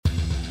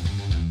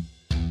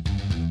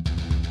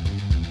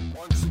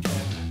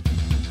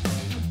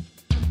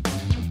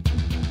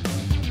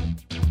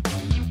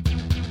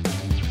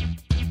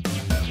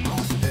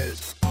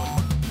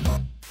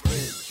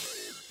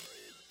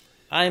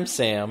I'm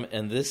Sam,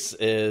 and this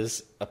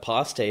is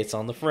Apostates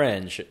on the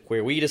Fringe,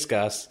 where we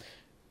discuss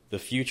the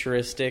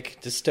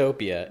futuristic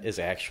dystopia is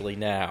actually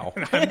now.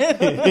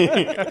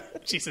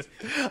 Jesus.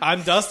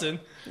 I'm Dustin.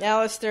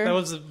 Alistair. That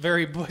was a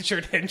very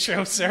butchered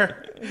intro,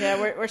 sir.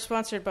 Yeah, we're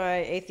sponsored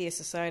by Atheist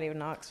Society of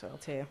Knoxville,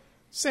 too.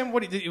 Sam,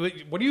 what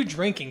are you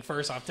drinking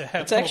first off to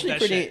have? It's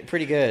actually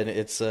pretty good.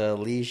 It's a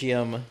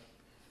Legium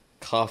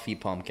coffee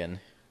pumpkin.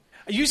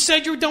 You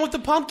said you were done with the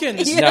pumpkin.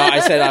 No, I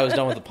said I was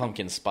done with the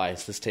pumpkin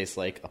spice. This tastes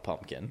like a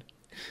pumpkin.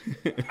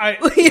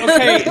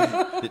 Okay.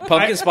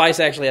 Pumpkin spice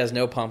actually has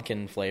no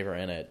pumpkin flavor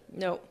in it.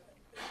 Nope.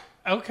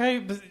 Okay,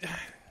 but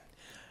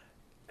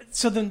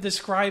so then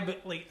describe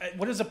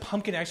what does a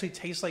pumpkin actually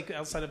taste like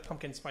outside of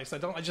pumpkin spice? I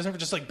just never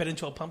just bit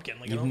into a pumpkin.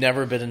 You've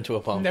never bit into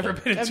a pumpkin.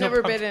 I've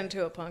never bit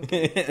into a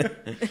pumpkin.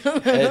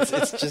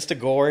 It's just a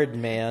gourd,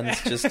 man.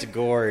 It's just a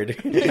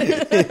gourd.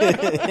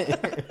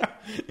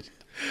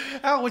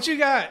 Al, what you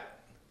got?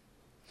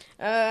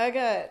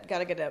 I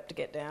gotta get up to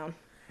get down.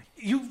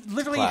 You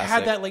literally Classic.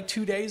 had that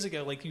 2 days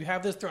ago. You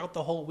have this throughout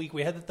the whole week.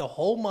 We had it the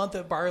whole month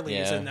at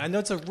Barley's, and I know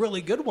it's a really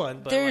good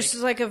one. But there's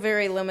a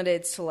very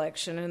limited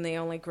selection in the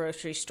only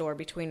grocery store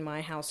between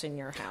my house and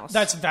your house.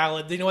 That's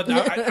valid. You know what?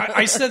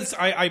 I said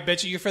I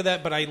bet you for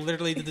that, but I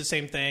literally did the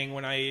same thing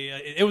when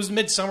it was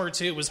midsummer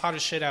too. It was hot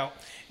as shit out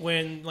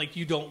when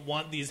you don't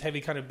want these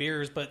heavy kind of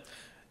beers, but.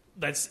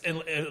 That's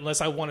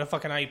unless I want a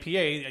fucking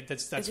IPA.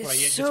 That's what I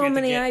get. So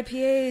many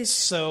IPAs.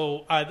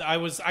 So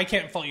I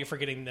can't fault you for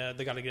getting the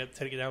gotta get up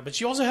to get down. But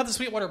you also have the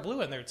Sweetwater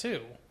Blue in there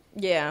too.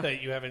 Yeah,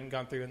 that you haven't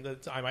gone through, and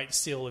that I might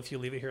steal if you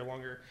leave it here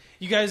longer.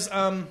 You guys,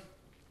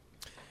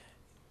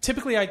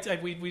 typically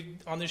we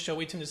on this show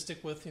we tend to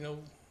stick with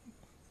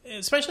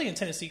especially in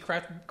Tennessee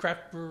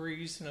craft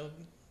breweries,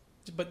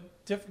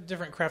 but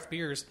different craft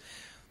beers.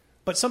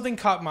 But something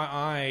caught my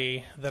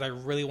eye that I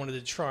really wanted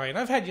to try, and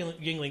I've had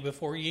Yuengling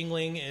before.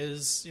 Yuengling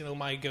is,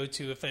 my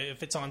go-to if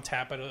it's on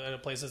tap at a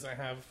places that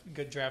have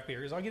good draft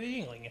beers. I'll get a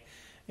Yuengling.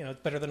 It's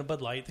better than a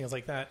Bud Light, things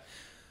like that.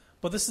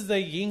 But this is the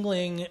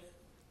Yuengling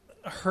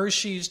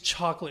Hershey's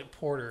chocolate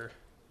porter,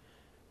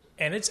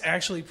 and it's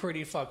actually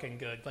pretty fucking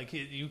good.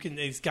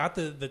 It's got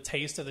the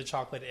taste of the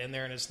chocolate in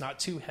there, and it's not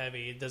too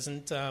heavy. It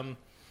doesn't.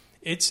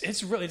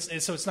 It's really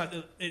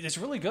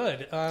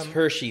good. It's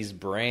Hershey's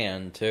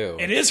brand too.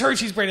 It is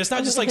Hershey's brand. It's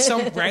not just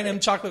some random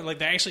chocolate.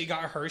 They actually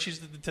got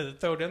Hershey's to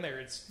throw it in there.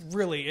 It's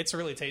really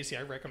tasty.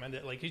 I recommend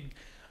it.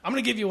 I'm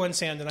gonna give you one,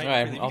 Sam, tonight.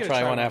 All right, I'll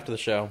try one after the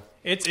show.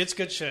 It's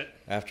good shit.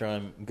 After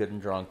I'm good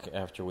and drunk.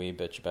 After we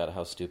bitch about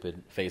how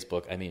stupid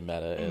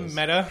Meta is.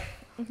 Meta,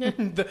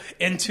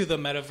 into the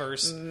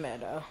metaverse.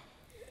 Meta.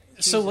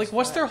 So,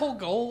 what's their whole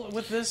goal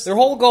with this? Their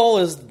whole goal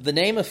is the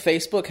name of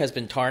Facebook has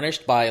been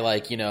tarnished by,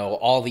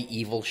 all the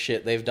evil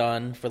shit they've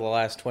done for the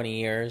last 20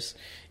 years.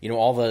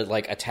 All the,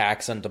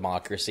 attacks on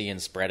democracy and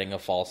spreading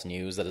of false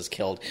news that has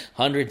killed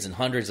hundreds and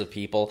hundreds of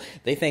people.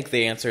 They think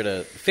the answer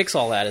to fix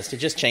all that is to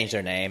just change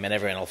their name and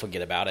everyone will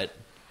forget about it.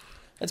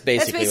 That's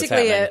basically what's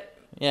happening. It.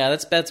 Yeah,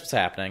 that's what's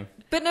happening.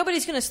 But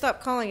nobody's going to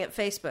stop calling it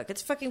Facebook.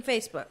 It's fucking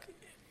Facebook.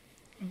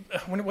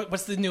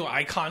 What's the new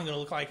icon going to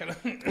look like?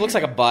 It looks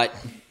like a butt.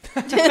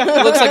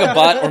 It looks like a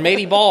butt, or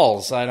maybe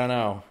balls. I don't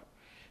know.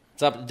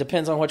 It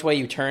depends on which way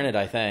you turn it,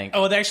 I think.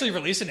 Oh, they actually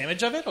released an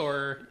image of it,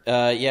 or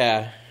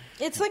yeah.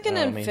 It's like an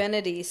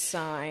infinity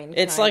sign.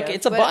 It's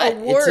it's a butt.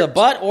 It's a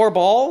butt or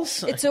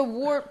balls. It's a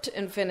warped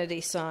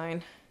infinity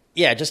sign.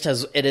 Yeah, just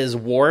as it is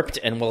warped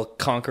and will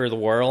conquer the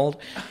world,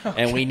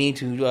 and we need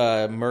to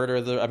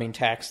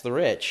tax the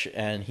rich,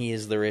 and he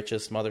is the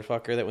richest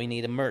motherfucker that we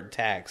need to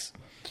tax.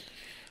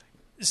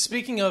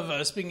 Speaking of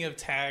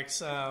tax,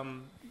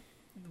 one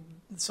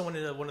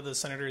of the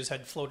senators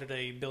had floated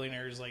a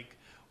billionaire's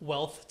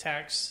wealth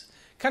tax,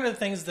 kind of the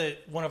things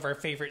that one of our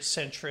favorite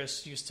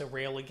centrists used to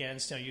rail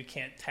against. You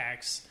can't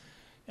tax.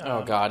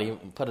 Oh God, he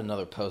put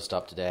another post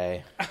up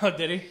today. Oh,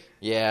 did he?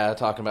 Yeah,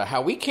 talking about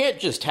how we can't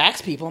just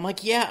tax people. I'm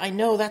like, yeah, I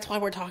know. That's why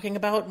we're talking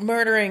about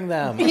murdering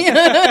them. You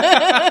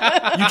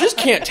just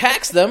can't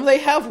tax them. They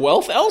have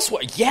wealth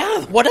elsewhere.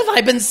 Yeah, what have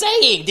I been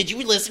saying? Did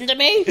you listen to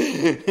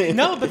me?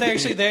 No, but they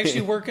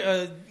actually work.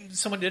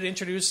 Someone did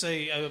introduce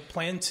a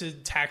plan to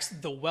tax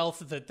the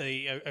wealth that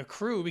they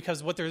accrue,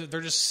 because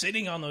they're just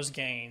sitting on those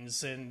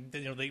gains, and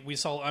we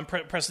saw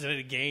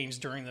unprecedented gains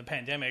during the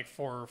pandemic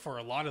for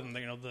a lot of them.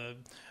 The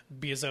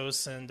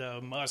Bezos and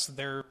Musk,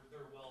 their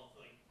wealth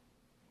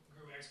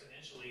grew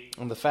exponentially.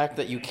 And the fact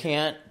that you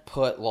can't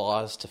put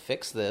laws to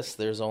fix this,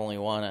 there's only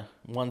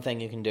one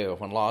thing you can do.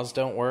 When laws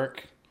don't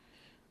work,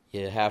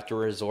 you have to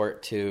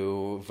resort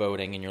to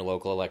voting in your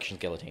local elections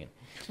guillotine.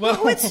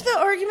 Well, what's the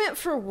argument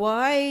for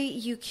why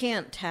you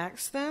can't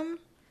tax them?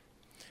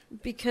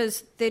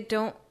 Because they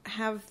don't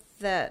have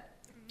that.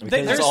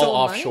 Because it's all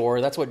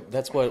offshore. That's what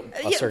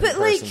a certain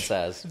person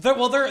says.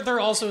 They're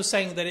also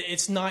saying that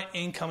it's not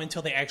income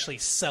until they actually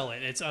sell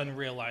it. It's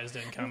unrealized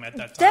income at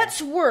that time.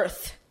 That's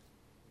worth.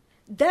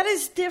 That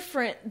is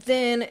different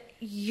than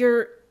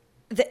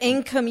the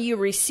income you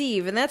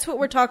receive, and that's what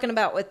we're talking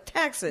about with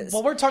taxes.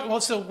 Well, we're talking. Well,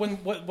 so when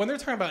they're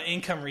talking about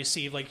income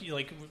received,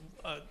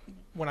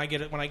 one when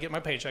I get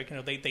my paycheck,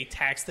 they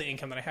tax the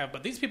income that I have.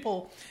 But these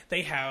people,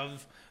 they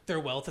have their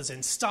wealth is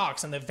in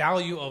stocks, and the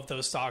value of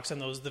those stocks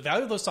the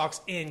value of those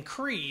stocks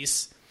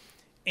increase,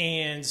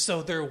 and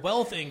so their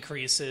wealth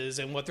increases.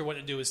 And what they're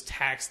wanting to do is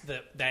tax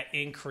that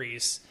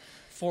increase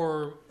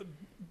for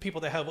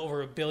people that have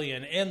over $1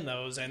 billion in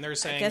those, and they're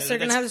saying I guess they're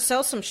going to have to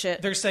sell some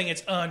shit. They're saying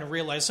it's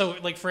unrealized. So,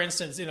 like for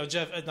instance, Elon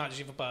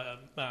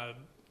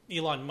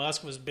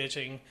Musk was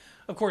bitching.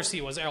 Of course,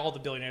 he was. All the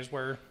billionaires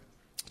were.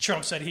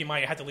 Trump said he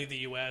might have to leave the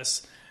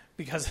U.S.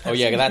 because. Oh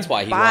yeah, that's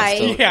why he Bye.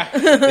 wants to. Yeah,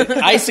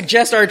 I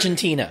suggest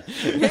Argentina.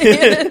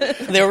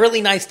 They're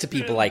really nice to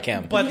people like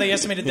him. but they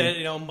estimated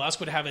that Musk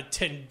would have a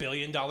 $10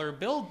 billion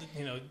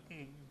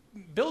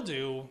bill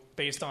due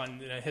based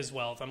on his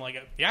wealth. I'm like,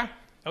 yeah.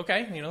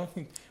 Okay,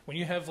 when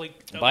you have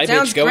like... Bye,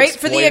 Sounds bitch, go great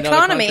for the exploit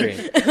another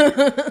economy.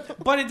 country.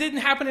 But it didn't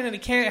happen, and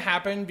it can't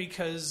happen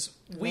because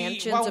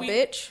Manchin's a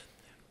bitch.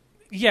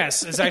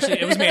 Yes, it was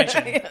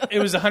Manchin. It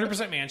was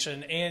 100%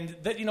 Manchin, and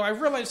that I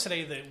realized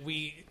today that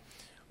we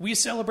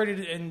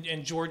celebrated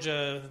in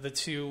Georgia the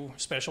 2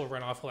 special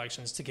runoff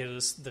elections to get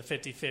us the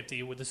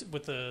 50-50 with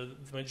the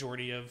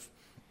majority of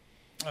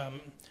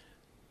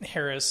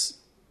Harris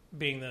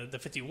being the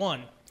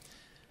 51.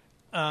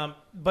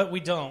 But we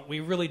don't. We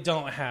really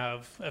don't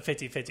have a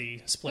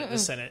 50-50 split in the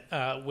Senate.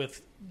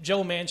 With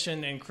Joe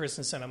Manchin and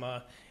Kristen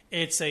Sinema,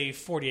 it's a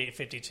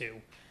 48-52.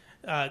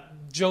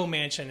 Joe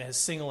Manchin has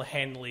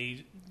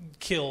single-handedly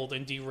killed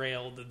and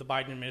derailed the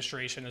Biden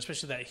administration,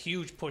 especially that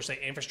huge push,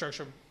 that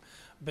infrastructure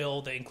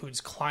bill that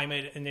includes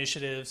climate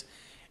initiatives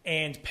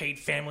and paid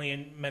family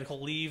and medical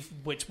leave,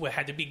 which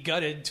had to be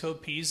gutted to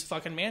appease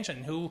fucking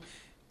Manchin, who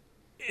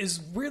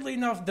is weirdly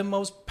enough the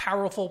most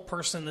powerful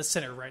person in the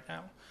Senate right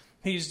now.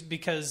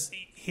 Because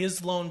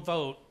his lone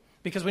vote,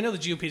 because we know the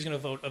GOP is going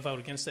to vote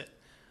against it,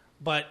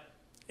 but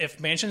if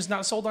Manchin's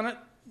not sold on it,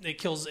 it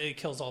kills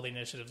all the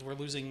initiatives. We're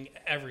losing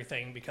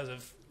everything because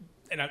of,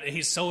 and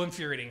he's so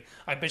infuriating.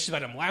 I bitched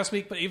about him last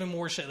week, but even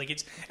more shit. Like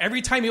it's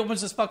every time he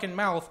opens his fucking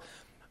mouth,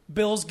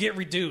 bills get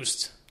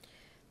reduced.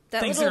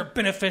 Things that are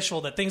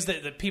beneficial, things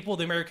that people,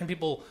 the American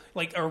people,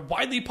 like are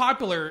widely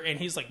popular, and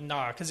he's like,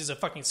 nah, because he's a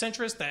fucking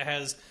centrist that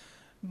has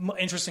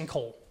interest in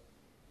coal.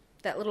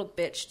 That little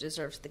bitch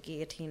deserves the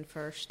guillotine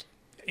first.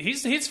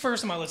 He's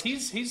first on my list.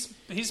 He's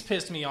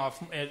pissed me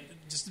off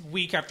just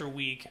week after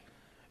week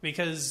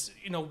because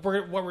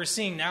what we're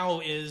seeing now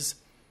is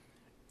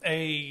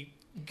a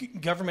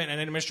government and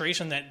an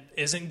administration that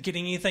isn't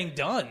getting anything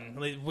done.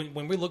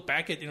 When we look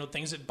back at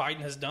things that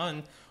Biden has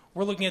done,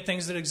 we're looking at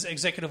things that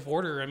executive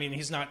order. I mean,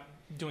 he's not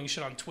doing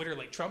shit on Twitter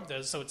like Trump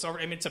does, so it's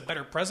already, it's a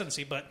better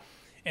presidency. But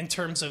in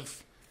terms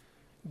of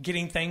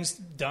getting things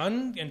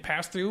done and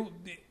passed through,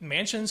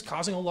 Manchin's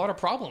causing a lot of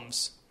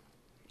problems.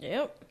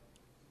 Yep.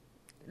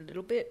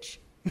 Little bitch.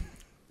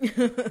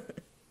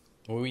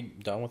 Were we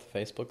done with the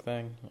Facebook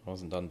thing? I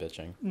wasn't done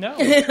bitching. No.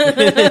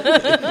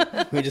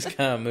 We just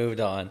kind of moved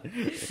on.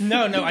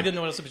 No, I didn't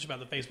know what else to bitch about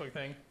the Facebook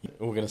thing.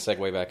 We're going to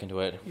segue back into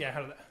it.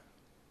 Yeah,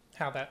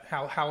 how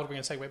are we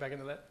going to segue back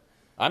into that?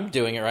 I'm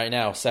doing it right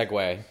now. Segue.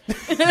 I'm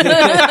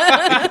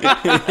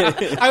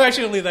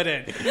actually going to leave that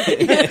in.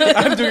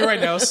 I'm doing it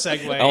right now.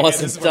 Segue. I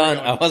wasn't done.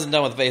 I wasn't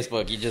done with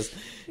Facebook. You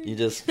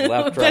just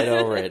left right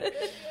over it.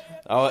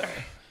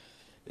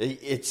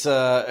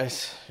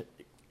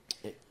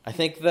 I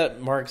think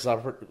that Mark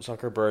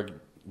Zuckerberg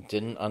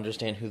didn't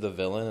understand who the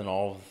villain in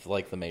all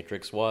of the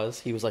Matrix was.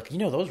 He was like,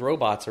 those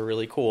robots are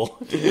really cool.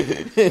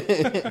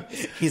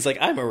 He's like,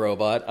 I'm a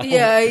robot.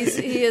 Yeah,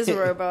 he is a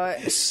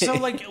robot. So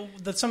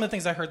some of the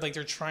things I heard,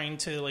 they're trying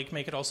to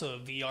make it also a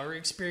VR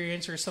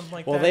experience or something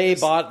like that. Well, they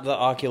bought the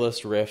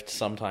Oculus Rift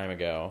some time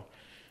ago.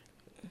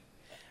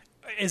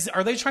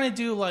 Are they trying to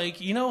do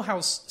how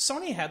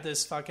Sony had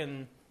this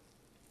fucking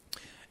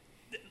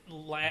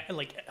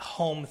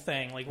home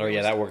thing?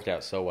 That worked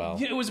out so well.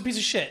 It was a piece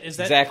of shit. Is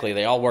that exactly?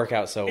 They all work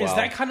out so well. Is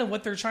that kind of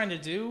what they're trying to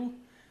do?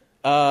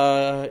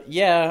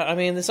 Yeah. I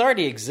mean, this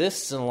already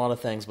exists in a lot of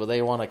things, but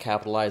they want to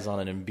capitalize on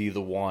it and be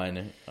the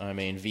one. I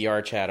mean,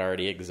 VR chat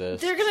already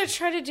exists. They're gonna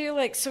try to do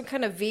some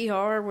kind of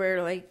VR where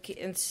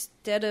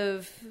instead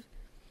of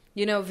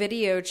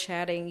video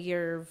chatting,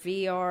 you're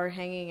VR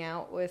hanging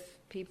out with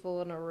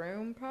people in a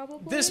room,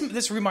 probably.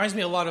 This reminds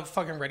me a lot of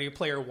fucking Ready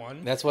Player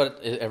One. That's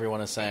what everyone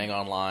is saying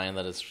online.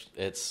 That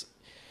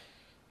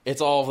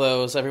it's all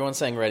those. Everyone's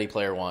saying Ready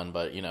Player One,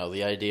 but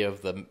the idea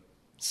of the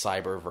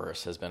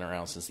cyberverse has been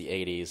around since the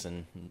 '80s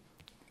and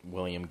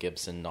William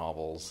Gibson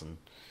novels and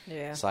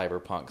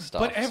cyberpunk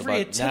stuff. But every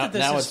attempt at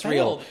this has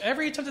failed. Real.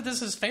 Every attempt at this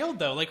has failed,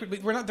 though.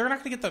 They're not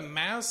going to get the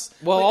mass.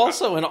 Well,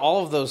 also in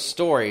all of those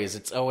stories,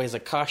 it's always a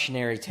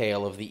cautionary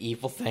tale of the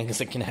evil things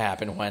that can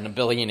happen when a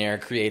billionaire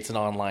creates an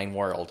online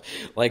world.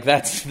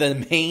 That's the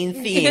main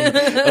theme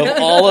of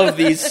all of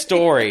these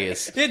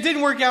stories. It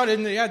didn't work out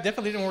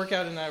definitely didn't work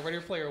out in Ready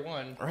Player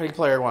One. Ready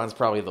Player One's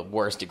probably the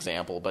worst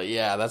example, but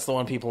yeah, that's the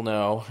one people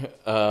know.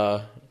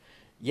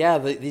 Yeah,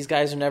 these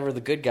guys are never the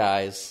good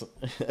guys.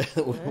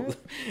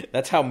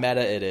 That's how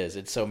meta it is.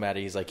 It's so meta.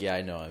 He's like, yeah,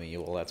 I know I'm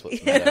evil. That's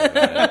what's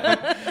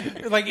meta.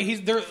 Like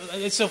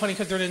it's so funny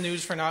because they're in the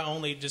news for not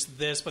only just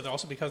this, but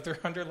also because they're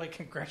under like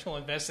congressional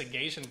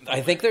investigation.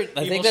 I think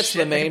that's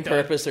the main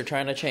purpose. They're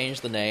trying to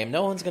change the name.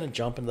 No one's gonna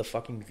jump into the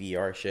fucking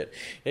VR shit.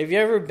 Have you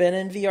ever been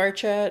in VR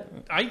chat?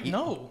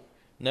 No.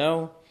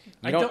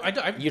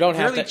 You don't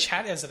have to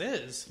chat as it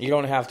is. You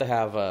don't have to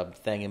have a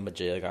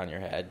thingamajig on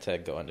your head to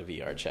go into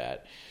VR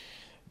chat.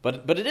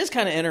 But it is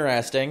kind of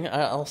interesting.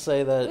 I'll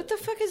say that. What the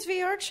fuck is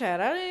VR chat?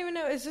 I don't even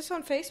know. Is this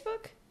on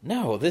Facebook?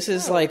 No, this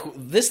is like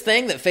this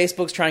thing that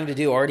Facebook's trying to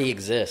do already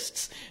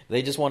exists.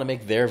 They just want to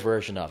make their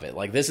version of it.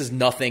 Like this is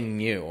nothing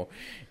new.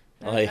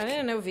 I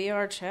didn't know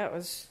VR chat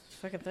was a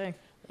fucking thing.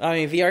 I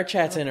mean, VR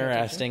chat's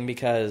interesting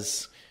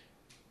because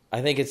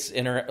I think it's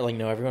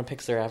everyone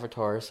picks their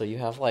avatar, so you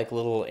have like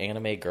little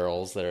anime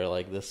girls that are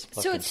like this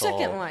fucking So it's tall.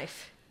 Second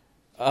Life.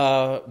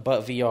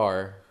 But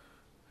VR.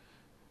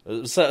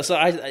 So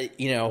I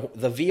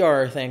the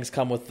VR things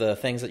come with the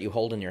things that you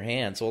hold in your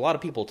hand. So a lot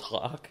of people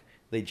talk,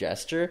 they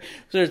gesture.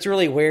 So it's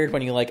really weird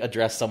when you like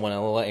address someone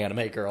and a little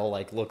anime girl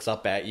like looks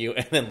up at you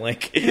and then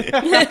like you're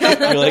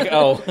like,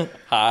 oh,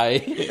 hi.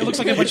 It looks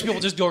like a bunch of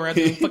people just go around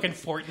doing fucking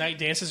Fortnite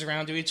dances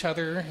around to each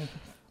other.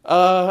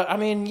 I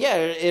mean, yeah,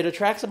 it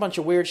attracts a bunch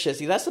of weird shit.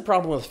 See, that's the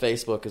problem with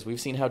Facebook, is we've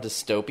seen how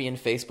dystopian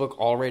Facebook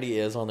already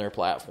is on their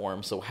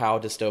platform. So how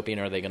dystopian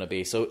are they going to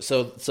be? So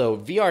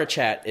VR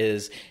chat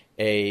is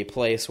a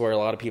place where a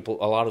lot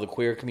of the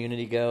queer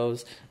community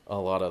goes, a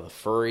lot of the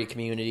furry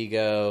community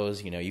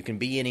goes. You can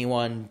be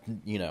anyone,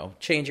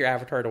 change your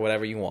avatar to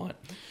whatever you want.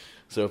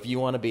 So if you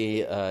want to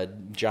be a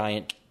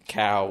giant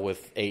cow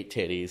with 8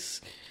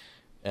 titties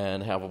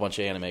and have a bunch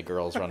of anime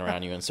girls run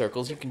around you in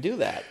circles, you can do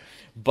that.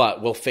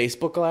 But will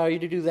Facebook allow you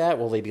to do that?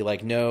 Will they be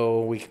like,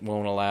 no, we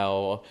won't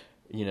allow,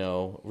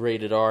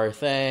 rated R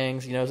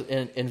things?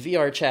 In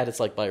VR chat,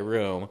 it's like by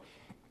room.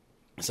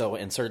 So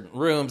in certain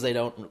rooms, they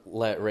don't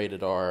let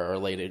rated R or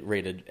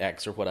rated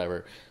X or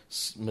whatever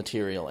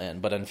material in.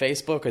 But on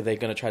Facebook, are they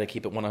going to try to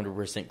keep it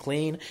 100%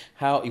 clean?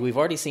 We've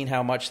already seen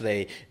how much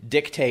they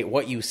dictate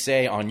what you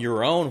say on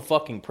your own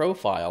fucking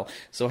profile.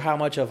 So how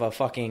much of a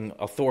fucking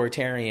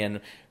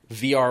authoritarian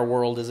VR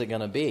world is it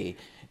going to be?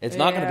 It's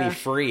not going to be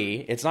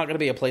free. It's not going to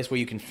be a place where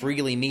you can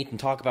freely meet and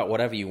talk about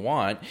whatever you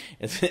want.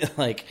 It's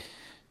like,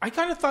 I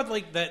kind of thought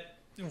like that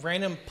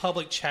random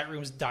public chat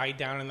rooms died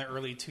down in the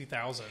early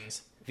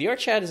 2000s. VR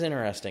chat is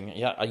interesting.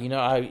 Yeah, I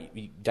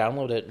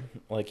download it.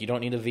 Like, you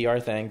don't need a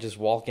VR thing. Just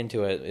walk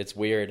into it. It's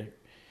weird.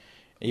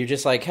 You're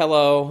just like,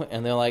 hello,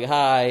 and they're like,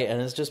 hi,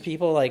 and it's just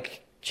people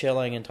like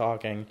chilling and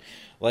talking.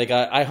 Like,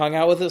 I hung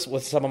out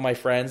with some of my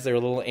friends. They're a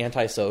little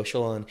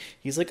antisocial, and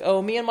he's like,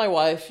 oh, me and my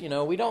wife,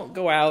 we don't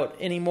go out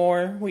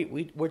anymore.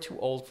 We're too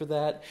old for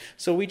that.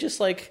 So we just,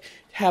 like,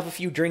 have a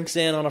few drinks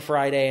in on a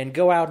Friday and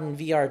go out and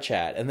VR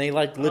chat. And they,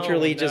 like,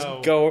 literally just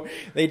go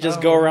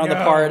around the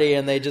party,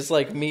 and they just,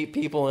 like, meet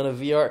people in a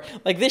VR.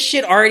 Like, this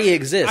shit already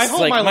exists. I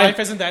hope my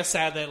life isn't that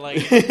sad that,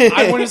 like,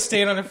 I want to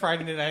stay in on a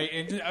Friday night.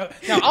 And,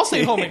 now, I'll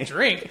stay home and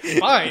drink,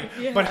 fine.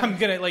 Yeah. But I'm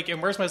going to, like,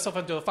 immerse myself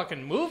into a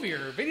fucking movie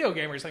or a video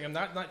game or something.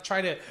 I'm not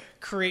trying to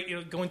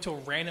create, go into a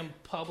random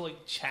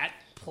public chat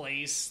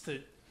place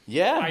that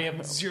I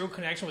have zero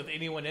connection with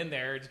anyone in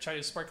there to try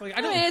to spark. Like,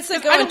 it's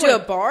like going to a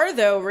bar,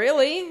 though.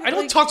 Really, I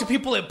don't talk to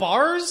people at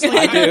bars.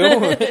 Like, I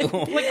do.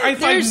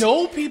 If I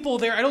know people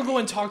there, I don't go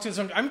and talk to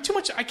them. I'm too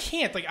much. I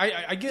can't. Like,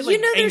 I get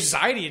like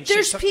anxiety and shit.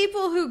 There's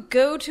people who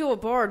go to a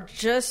bar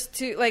just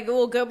to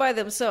will go by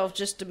themselves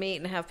just to meet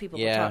and have people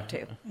to talk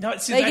to. No,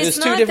 see, there's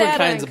two different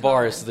kinds of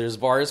bars. So there's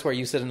bars where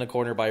you sit in a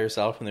corner by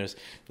yourself, and there's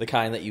the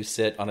kind that you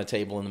sit on a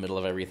table in the middle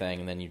of everything,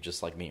 and then you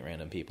just like meet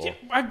random people. Yeah,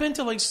 I've been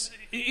to like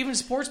even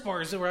sports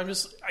bars where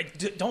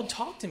don't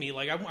talk to me.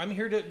 Like, I'm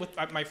here with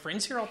my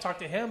friend's here. I'll talk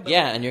to him. But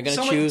and you're going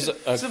to choose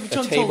a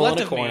table in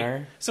a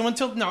corner.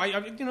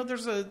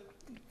 There's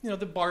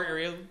the bar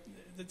area.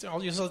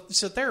 I'll just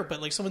sit there.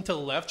 But like someone to the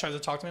left tries to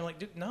talk to me. I'm like,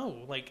 dude, no,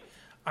 like.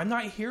 I'm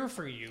not here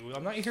for you.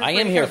 I'm not here. I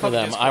am here for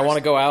them. I want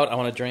to go out. I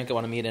want to drink. I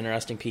want to meet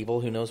interesting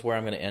people. Who knows where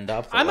I'm going to end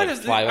up? At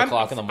 5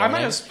 o'clock in the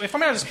morning. If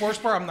I'm at a sports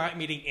bar, I'm not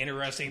meeting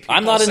interesting people.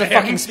 I'm not in a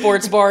fucking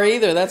sports bar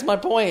either. That's my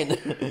point.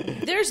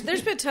 There's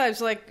been times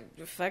like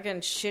fucking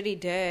shitty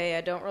day.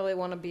 I don't really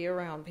want to be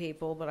around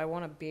people, but I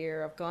want a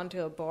beer. I've gone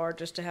to a bar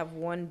just to have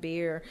one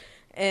beer.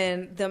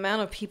 And the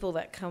amount of people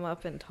that come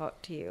up and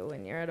talk to you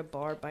when you're at a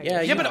bar by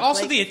yourself. Yeah, but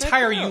also the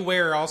attire you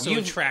wear also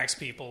attracts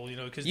people,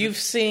 because you've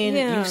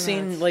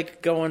seen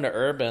like going to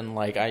urban,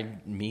 like I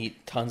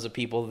meet tons of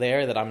people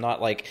there that I'm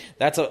not like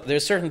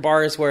there's certain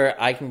bars where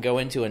I can go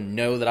into and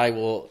know that I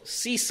will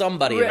see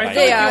somebody. I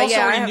feel like you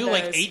already knew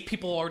like 8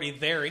 people already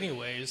there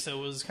anyways, so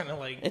it was kind of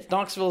like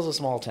Knoxville's a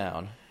small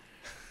town.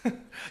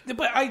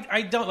 But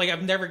I don't like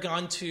I've never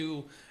gone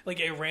to like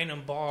a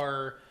random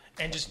bar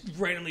and just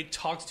randomly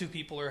talk to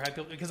people or have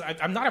people because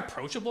I'm not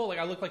approachable. Like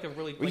I look like a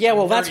really Yeah,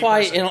 well, that's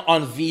why person.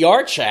 on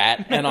VR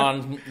chat and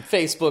on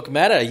Facebook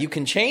Meta, you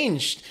can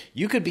change.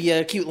 You could be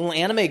a cute little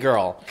anime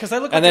girl. 'Cause I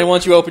look and like then a-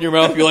 once you open your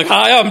mouth, you're like,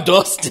 "Hi, I'm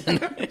Dustin."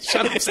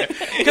 Shut up, Sam.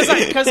 Because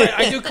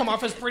I do come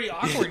off as pretty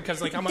awkward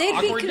because like I'm an They'd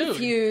be awkward dude.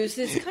 confused.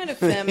 It's kind of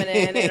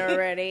feminine and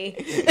already.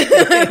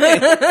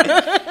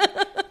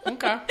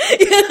 Okay.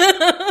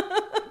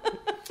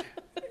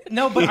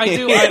 No, but I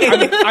do.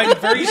 I'm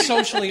very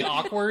socially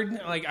awkward.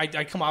 Like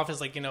I come off as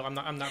like I'm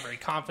not very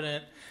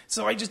confident.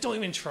 So I just don't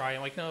even try.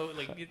 I'm like no,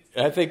 like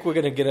I think we're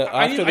gonna get a.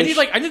 I need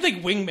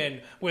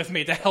wingmen with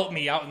me to help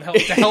me out and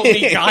help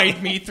me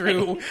guide me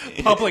through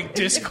public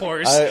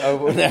discourse.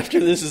 After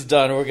this is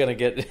done, we're gonna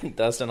get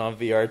Dustin on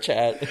VR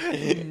chat.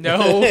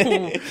 No,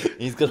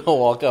 He's gonna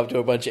walk up to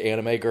a bunch of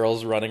anime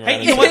girls running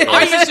around. hey, you know what?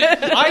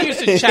 I used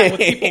to chat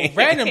with people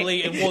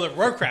randomly in World of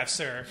Warcraft,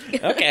 sir.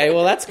 Okay,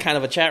 well that's kind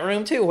of a chat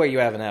room too, where you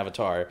have an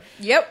avatar.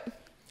 Yep.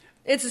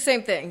 It's the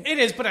same thing. It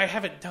is, but I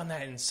haven't done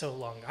that in so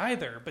long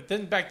either. But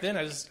then back then,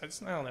 I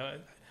don't know.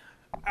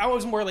 I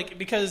was more like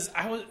because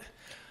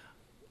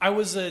I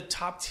was a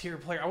top tier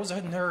player. I was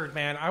a nerd,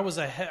 man. I was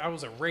a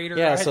raider.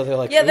 Yeah, so they're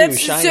like, Yeah, ooh, that's-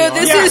 shiny so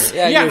this armor. is-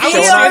 yeah, yeah, you're I was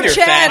showing on off your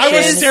chat. fashion. I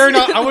was staring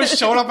up. I was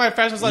showing off my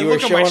fashion. I was like, You were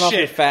look at my showing off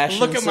your shit. fashion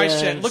Look at my shit.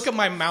 sense. Look at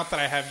my mount that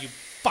I have. You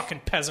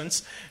fucking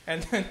peasants.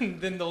 And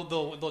then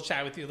they'll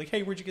chat with you like,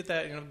 hey, where'd you get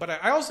that? You know.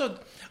 But I also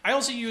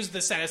use the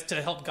status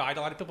to help guide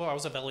a lot of people. I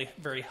was a very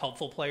very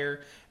helpful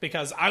player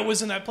because I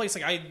was in that place.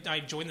 Like I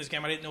joined this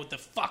game. I didn't know what the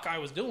fuck I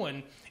was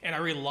doing, and I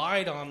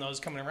relied on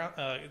those coming around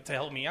to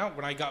help me out.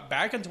 When I got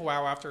back into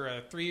WoW after a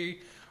 3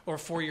 or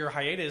 4 year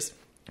hiatus,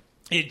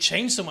 it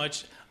changed so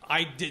much.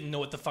 I didn't know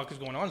what the fuck was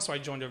going on, so I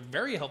joined a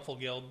very helpful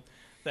guild.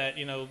 That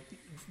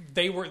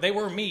they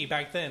were me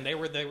back then. They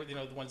were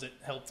the ones that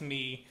helped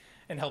me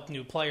and help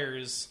new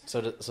players.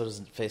 So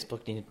does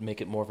Facebook need to make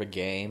it more of a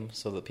game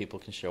so that people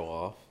can show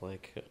off?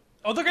 Like,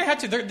 Oh, they're gonna have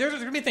to. There's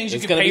gonna be things you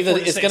it's can gonna pay be for.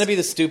 it's gonna be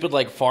the stupid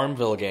like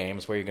Farmville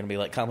games where you're gonna be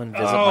like, come and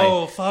visit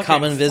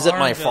fucking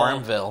my Farmville.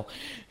 Farmville.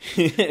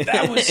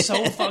 That was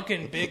so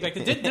fucking big. Like,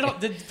 did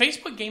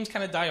Facebook games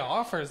kind of die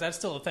off, or is that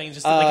still a thing?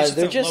 Just like it's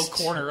they're just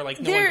a low corner. Like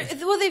no one.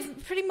 Well,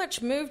 they've pretty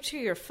much moved to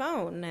your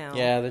phone now.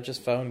 Yeah, they're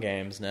just phone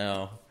games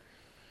now.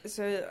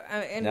 So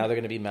and Now they're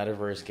gonna be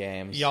metaverse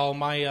games. Y'all,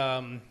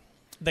 my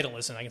they don't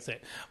listen. I can say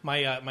it.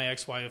 My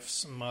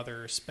ex-wife's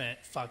mother spent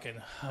fucking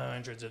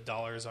hundreds of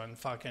dollars on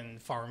fucking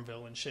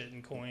Farmville and shit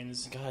and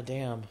coins. God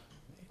damn.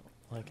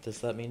 Like, does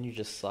that mean you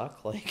just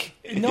suck? Like,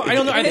 No, I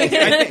don't know.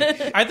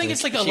 I think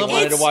it's like a she level.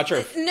 wanted to watch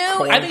her. No,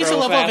 corn I think it's a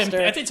grow level faster?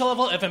 I think it's a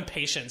level of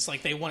impatience.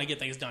 Like they want to get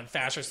things done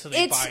faster, so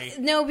they buy.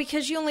 No,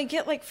 because you only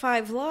get like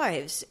 5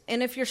 lives,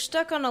 and if you're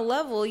stuck on a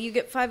level, you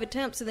get 5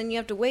 attempts, and then you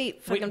have to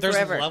wait fucking Wait, there's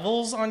forever.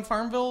 levels on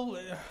Farmville.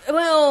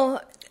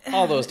 Well,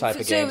 All those type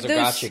of so games are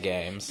there's- gotcha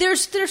games.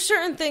 There's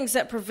certain things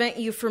that prevent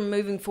you from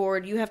moving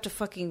forward. You have to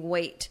fucking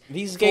wait.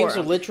 These for games are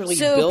them. literally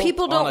so built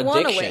people don't on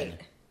wanna addiction. wait.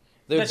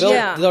 They're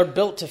Yeah. they're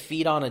built to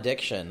feed on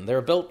addiction.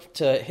 They're built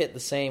to hit the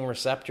same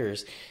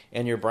receptors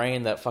in your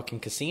brain that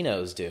fucking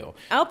casinos do.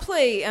 I'll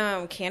play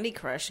Candy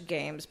Crush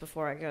games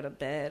before I go to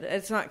bed.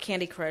 It's not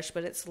Candy Crush,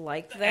 but it's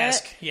like that.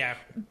 Ask, yeah.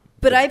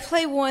 But I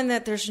play one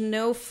that there's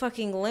no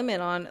fucking limit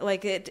on.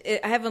 Like I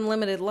have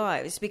unlimited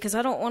lives because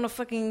I don't want to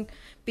fucking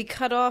be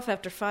cut off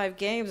after 5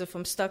 games if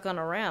I'm stuck on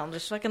a round.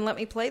 Just fucking let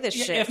me play this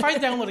Yeah, shit. if I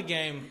download a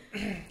game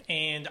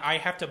and I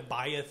have to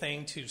buy a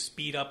thing to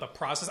speed up a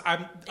process,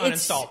 I'm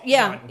uninstall.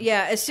 Yeah, Done.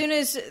 yeah. As soon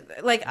as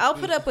like I'll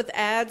put up with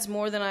ads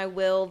more than I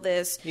will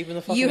this. Even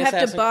the fucking you have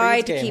Assassin's to buy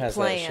Creed to game keep has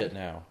playing. that shit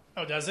now.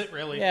 Oh, does it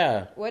really?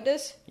 Yeah. What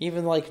does?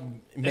 Even like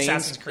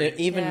Assassin's Creed.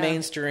 even Yeah.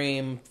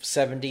 mainstream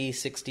 $70,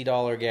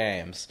 $60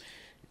 games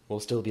will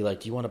still be like,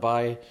 do you want to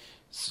buy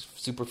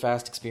super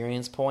fast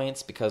experience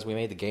points because we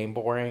made the game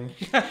boring?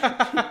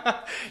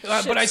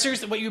 But I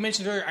seriously, what you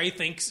mentioned earlier, I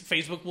think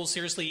Facebook will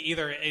seriously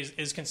either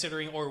is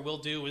considering or will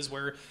do is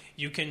where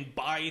you can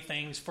buy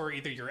things for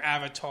either your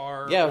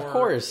avatar. Yeah, of or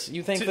course.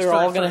 You think to- they're for-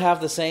 all going to for- have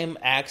the same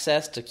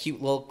access to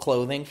cute little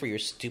clothing for your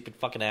stupid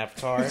fucking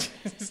avatar?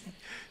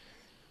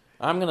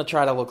 I'm going to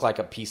try to look like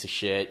a piece of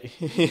shit.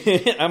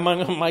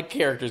 My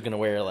character's going to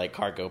wear like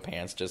cargo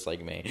pants just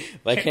like me.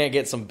 If I can't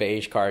get some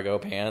beige cargo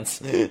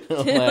pants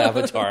on my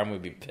avatar, I'm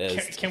going to be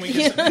pissed. Can we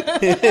get some,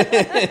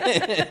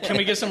 can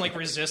we get some like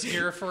resist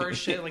gear for our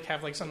shit? Like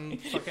have like some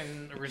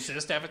fucking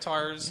resist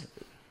avatars?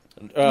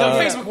 No,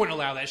 Facebook wouldn't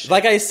allow that shit.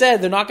 Like I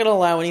said, they're not going to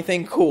allow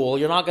anything cool.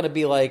 You're not going to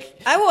be like,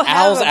 I will have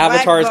Al's a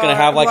avatar is going to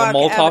have like a rock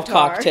Molotov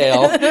avatar.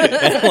 cocktail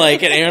and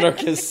like an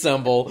anarchist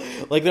symbol.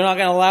 Like they're not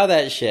going to allow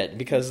that shit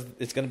because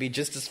it's going to be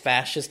just as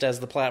fascist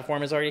as the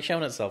platform has already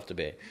shown itself to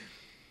be.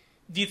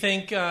 Do you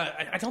think?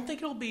 I don't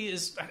think it'll be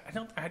as.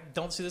 I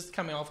don't see this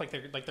coming off like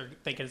they're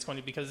thinking it's going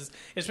to, because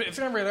if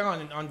you remember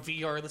on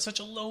VR, it's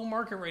such a low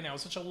market right now.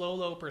 It's such a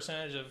low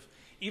percentage of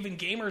even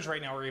gamers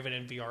right now are even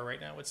in VR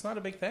right now. It's not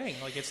a big thing.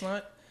 Like it's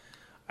not.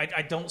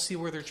 I don't see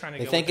where they're trying to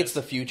They go. think with it's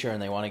the future and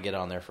they want to get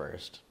on there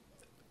first.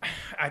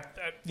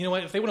 you know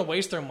what? If they want to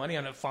waste their money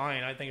on it,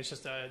 fine. I think it's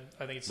just. I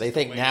think it's. They just a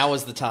think waste. now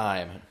is the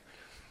time.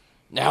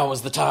 Now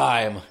is the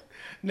time.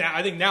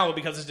 I think now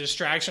because it's a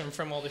distraction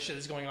from all the shit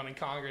that's going on in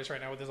Congress right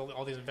now with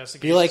all these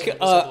investigations. Be like,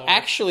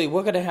 actually,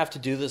 we're going to have to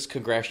do this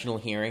congressional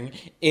hearing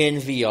in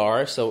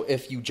VR, so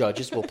if you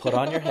judges will put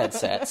on your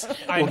headsets,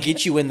 we'll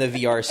get you in the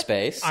VR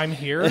space. I'm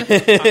here.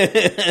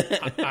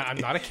 I'm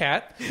not a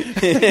cat.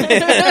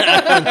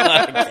 I'm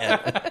not a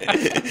cat.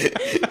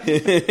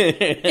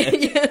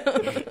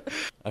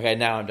 Okay,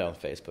 now I'm done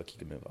with Facebook. You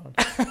can move on.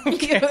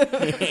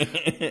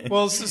 Okay.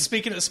 Well, so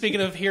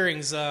speaking of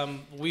hearings,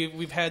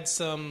 we've had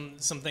some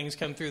things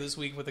come through this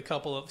week with a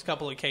couple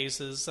of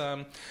cases.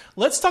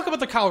 Let's talk about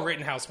the Kyle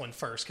Rittenhouse one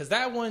first, because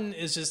that one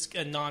is just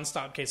a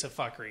nonstop case of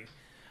fuckery,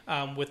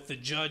 with the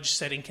judge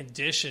setting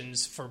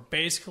conditions for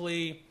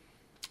basically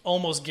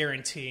almost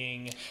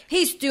guaranteeing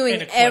he's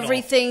doing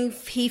everything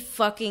he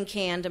fucking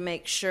can to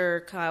make sure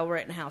Kyle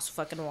Rittenhouse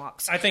fucking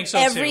walks. I think so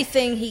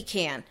everything he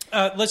can.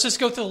 Let's just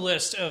go through the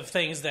list of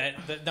things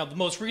that now,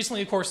 most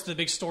recently, of course, the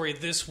big story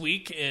this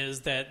week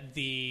is that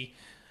the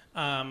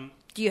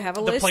do you have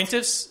a the list?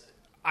 plaintiffs.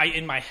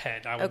 In my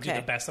head, I will do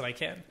the best that I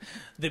can.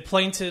 The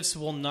plaintiffs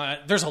will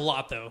not. There's a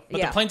lot though,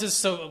 but the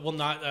plaintiffs will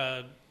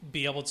not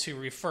be able to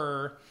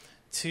refer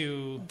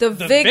to the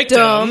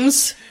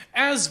victims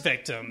as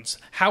victims.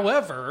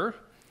 However,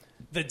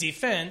 the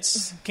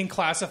defense can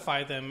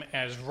classify them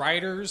as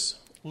rioters,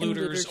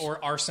 looters, or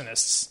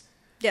arsonists.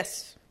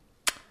 Yes.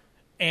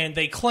 And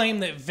they claim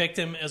that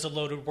victim is a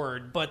loaded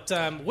word. But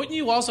wouldn't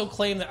you also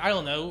claim that, I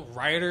don't know,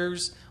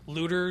 rioters,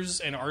 looters,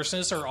 and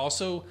arsonists are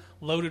also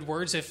loaded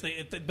words?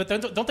 But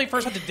don't they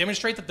first have to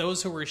demonstrate that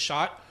those who were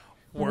shot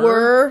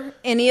were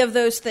any of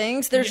those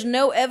things? There's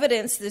no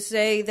evidence to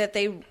say that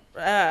they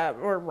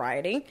were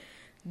rioting,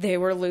 they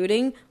were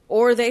looting,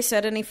 or they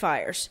set any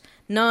fires.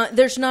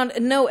 There's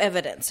no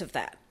evidence of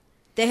that.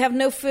 They have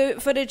no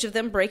footage of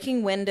them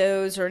breaking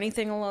windows or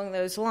anything along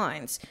those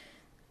lines.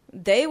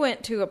 They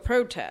went to a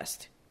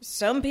protest.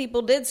 Some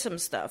people did some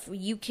stuff.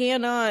 You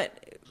cannot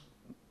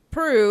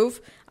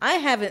prove. I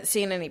haven't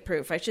seen any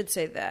proof. I should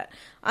say that.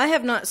 I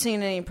have not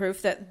seen any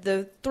proof that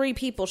the 3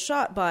 people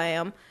shot by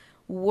him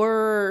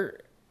were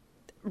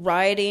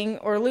rioting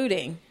or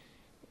looting,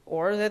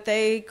 or that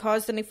they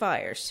caused any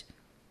fires.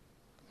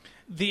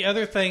 The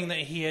other thing that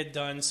he had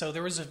done, so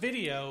there was a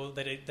video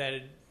that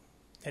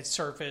had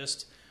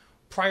surfaced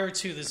prior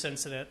to this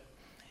incident,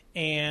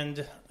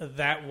 and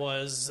that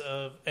was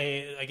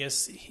I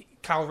guess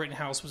Kyle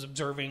Rittenhouse was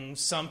observing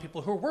some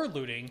people who were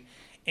looting,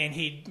 and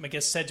he, I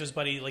guess, said to his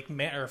buddy, like,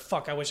 man, or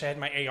fuck, I wish I had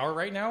my AR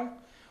right now,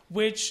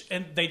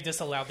 and they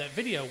disallowed that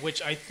video,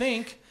 which I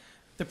think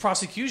the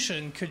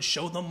prosecution could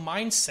show the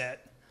mindset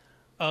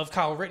of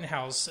Kyle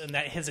Rittenhouse and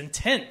that his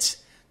intent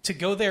to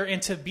go there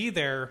and to be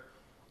there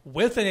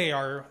with an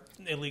AR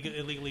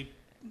illegally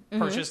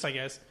purchased, I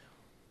guess.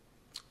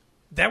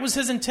 That was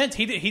his intent.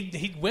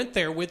 He went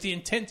there with the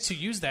intent to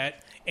use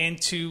that and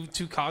to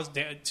cause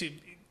to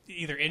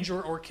either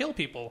injure or kill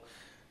people.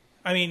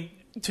 I mean,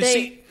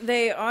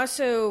 they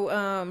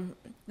also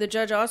the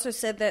judge also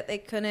said that they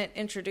couldn't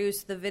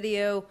introduce the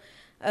video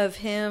of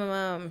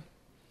him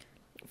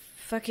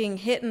fucking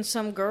hitting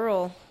some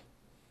girl.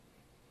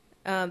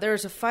 There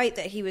was a fight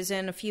that he was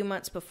in a few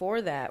months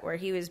before that where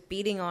he was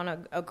beating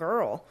on a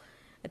girl,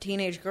 a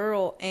teenage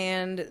girl,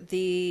 and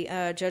the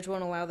judge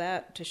won't allow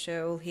that to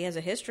show he has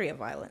a history of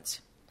violence.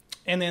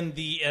 And then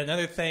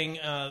another thing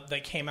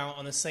that came out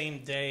on the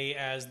same day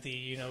as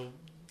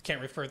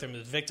can't refer to them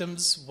as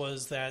victims,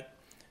 was that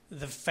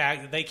the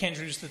fact that they can't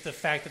introduce the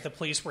fact that the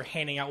police were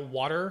handing out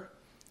water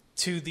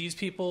to these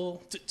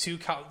people, to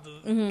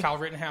Kyle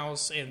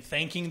Rittenhouse, and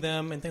thanking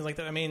them and things like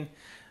that. I mean,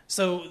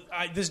 so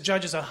this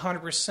judge is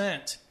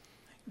 100%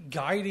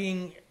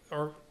 guiding,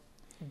 or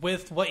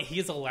with what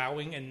he's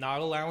allowing and not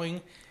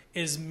allowing,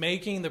 is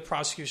making the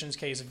prosecution's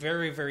case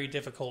very, very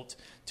difficult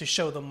to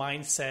show the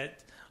mindset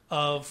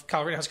of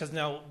Kyle Rittenhouse. Because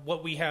now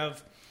what we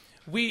have,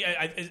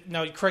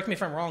 now correct me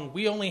if I'm wrong,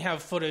 we only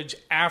have footage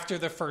after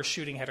the first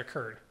shooting had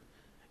occurred.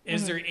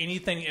 Is there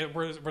anything?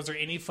 Was there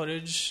any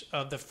footage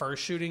of the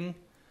first shooting?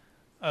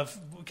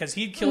 Because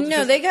he killed.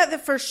 No, they got the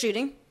first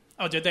shooting.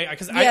 Oh, did they?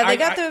 Because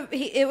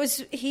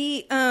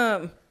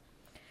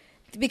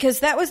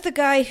that was the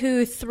guy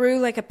who threw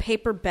like a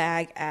paper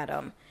bag at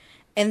him,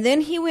 and then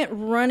he went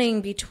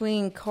running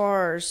between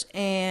cars,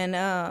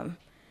 and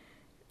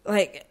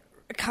like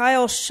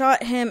Kyle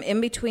shot him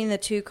in between the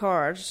 2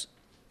 cars,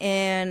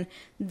 and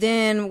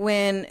then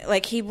when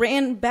he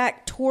ran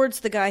back towards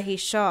the guy he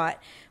shot,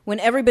 when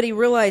everybody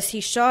realized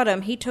he shot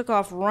him, he took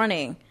off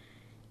running,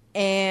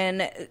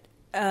 and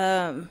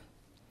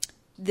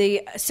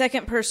the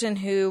second person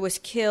who was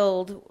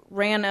killed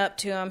ran up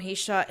to him. He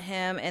shot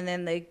him, and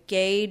then the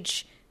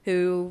Gage,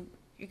 who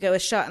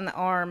was shot in the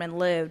arm and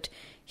lived,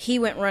 he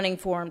went running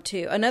for him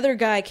too. Another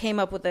guy came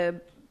up with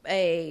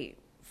a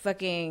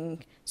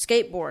fucking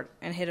skateboard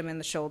and hit him in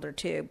the shoulder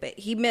too, but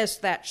he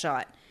missed that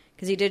shot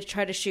because he did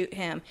try to shoot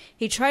him.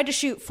 He tried to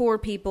shoot 4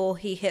 people.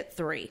 He hit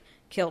 3,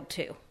 killed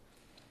 2.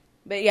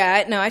 But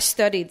yeah, I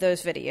studied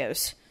those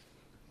videos.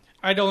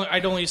 I'd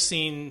only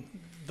seen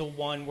the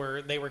one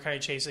where they were kind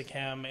of chasing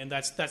him, and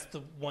that's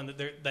the one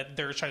that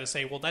they're trying to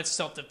say, well, that's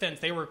self-defense.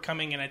 They were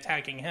coming and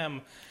attacking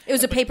him. It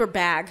was a paper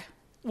bag.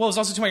 Well, it's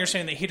also to my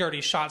understanding that he'd already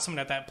shot someone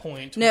at that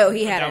point. No,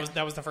 he hadn't.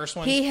 That was the first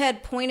one? He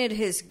had pointed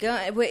his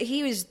gun. What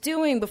he was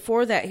doing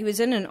before that, he was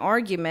in an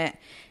argument,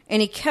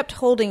 and he kept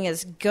holding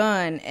his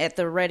gun at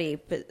the ready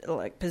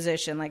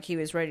position, like he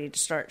was ready to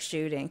start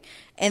shooting.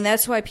 And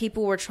that's why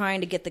people were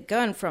trying to get the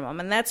gun from him.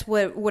 And that's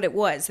what it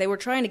was. They were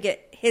trying to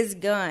get his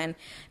gun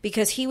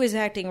because he was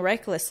acting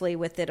recklessly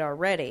with it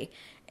already.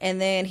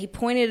 And then he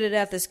pointed it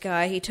at this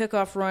guy. He took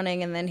off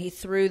running, and then he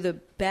threw the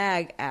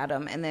bag at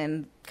him, and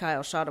then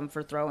Kyle shot him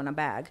for throwing a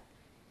bag.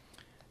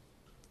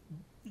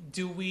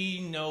 Do we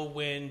know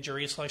when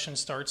jury selection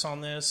starts on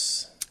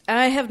this?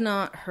 I have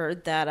not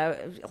heard that.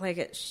 It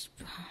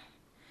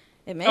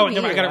may Oh, be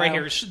no, I got it right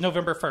while. here.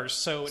 November 1st.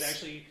 So it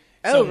actually...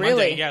 Oh, Monday,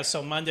 really? yeah,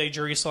 so Monday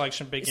jury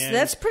selection begins. So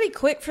that's pretty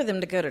quick for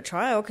them to go to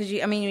trial, because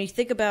you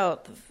think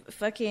about the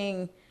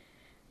fucking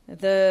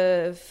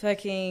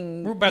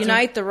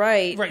Unite the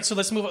Right. Right, so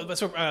let's move on. I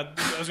was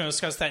going to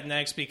discuss that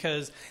next,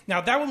 because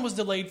now that one was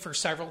delayed for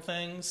several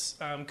things.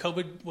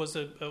 COVID was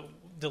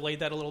delayed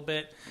that a little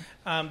bit.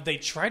 They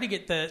tried to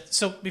get that.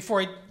 So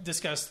before I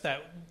discuss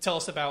that, tell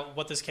us about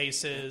what this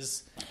case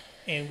is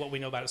and what we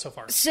know about it so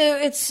far. So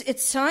it's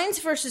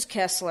Saenz versus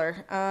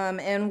Kessler,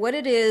 and what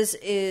it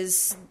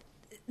is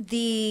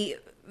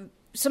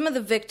some of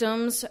the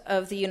victims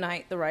of the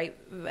Unite the Right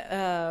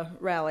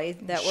rally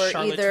that were in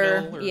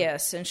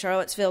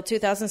Charlottesville,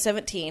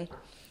 2017.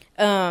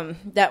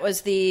 That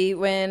was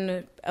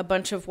when a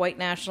bunch of white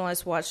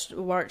nationalists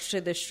marched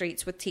to the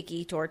streets with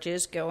tiki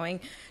torches going,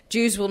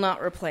 "Jews will not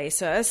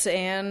replace us,"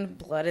 and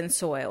 "Blood and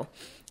soil."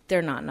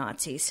 They're not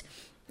Nazis.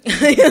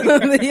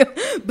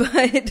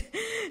 But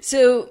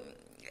so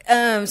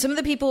some of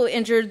the people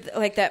injured,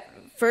 like that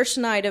first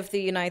night of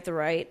the Unite the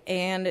Right,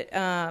 and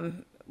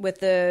with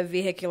the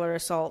vehicular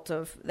assault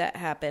that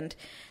happened,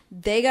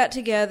 they got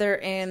together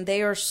and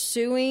they are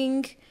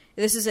suing.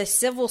 This is a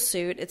civil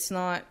suit. It's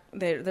not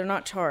they're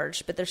not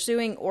charged, but they're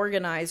suing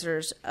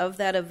organizers of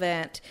that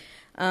event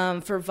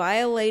for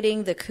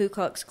violating the Ku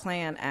Klux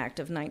Klan Act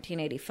of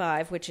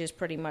 1985, which is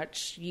pretty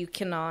much you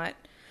can't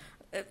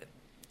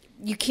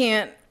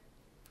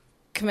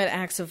commit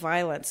acts of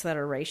violence that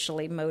are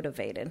racially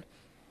motivated.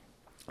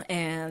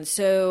 And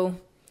so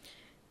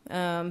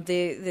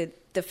the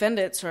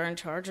defendants are in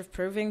charge of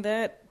proving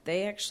that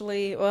they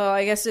actually,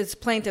 I guess it's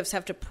plaintiffs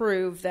have to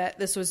prove that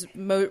this was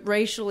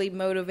racially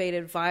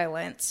motivated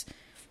violence.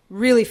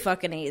 Really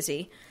fucking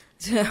easy.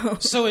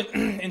 So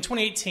in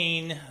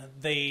 2018,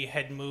 they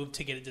had moved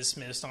to get it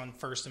dismissed on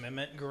First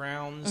Amendment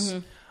grounds,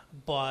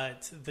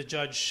 but the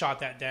judge shot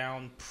that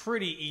down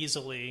pretty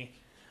easily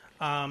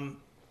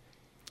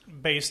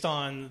based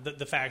on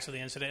the facts of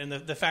the incident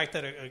and the fact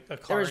that a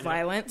car... There was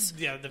violence.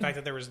 Yeah, the fact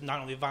that there was not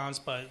only violence,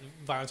 but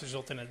violence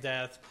resulted in a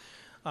death.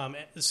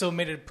 So it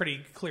made it a pretty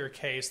clear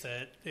case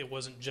that it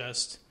wasn't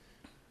just,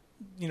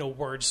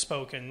 words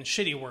spoken,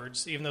 shitty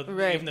words, even though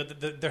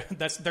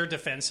that's their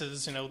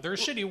defenses, they're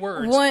shitty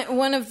words.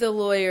 One of the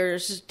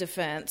lawyers'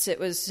 defense, it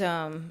was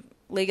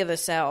League of the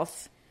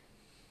South.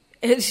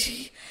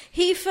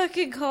 He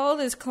fucking called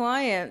his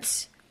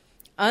clients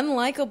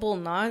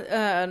unlikable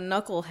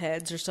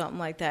knuckleheads or something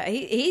like that.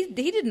 He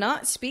did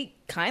not speak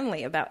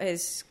kindly about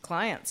his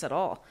clients at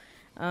all.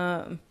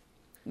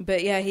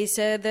 But yeah, he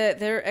said that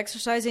they're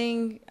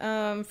exercising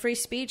free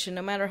speech, and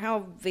no matter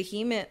how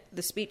vehement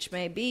the speech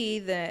may be,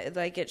 that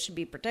it should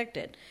be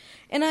protected.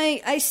 And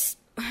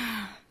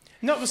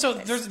no. So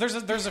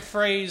there's a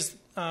phrase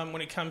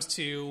when it comes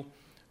to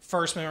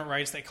First Amendment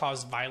rights that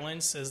cause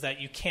violence is that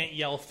you can't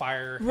yell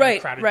fire in a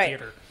crowded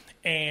theater.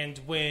 And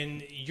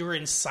when you're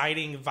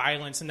inciting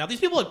violence, and now these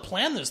people had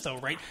planned this though,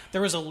 right? There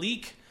was a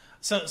leak,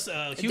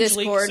 huge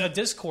leak,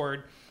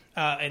 Discord,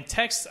 and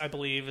text, I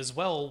believe, as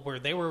well, where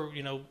they were,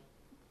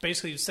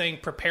 basically saying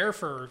prepare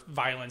for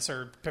violence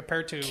or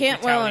prepare to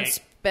Cantwell retaliate. and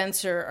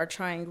Spencer are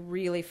trying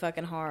really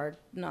fucking hard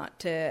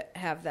not to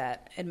have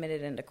that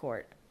admitted into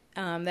court.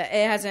 That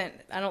it hasn't.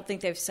 I don't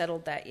think they've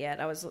settled that yet.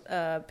 I was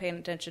paying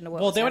attention to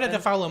what. Well, they would have to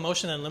file a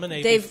motion and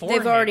eliminate. They've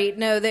already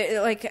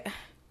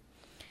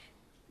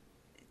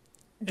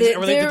They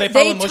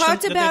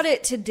talked about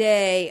it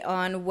today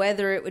on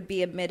whether it would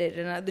be admitted,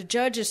 and the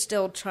judge is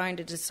still trying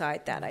to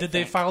decide that. Did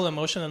they file a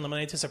motion and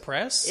eliminate to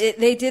suppress?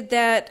 They did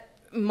that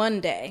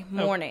Monday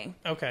morning.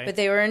 Oh, okay. But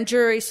they were in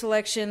jury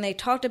selection. They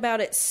talked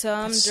about it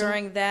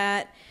during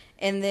that,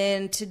 and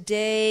then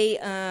today,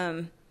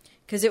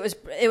 because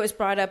it was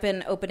brought up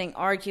in opening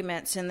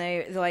arguments, and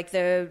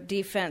the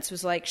defense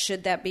was like,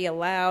 should that be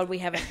allowed? We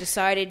haven't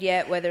decided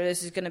yet whether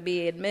this is going to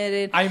be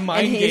admitted. I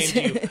mind gamed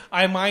you.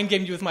 I mind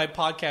gamed you with my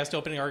podcast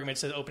opening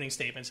arguments and opening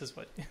statements is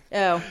what.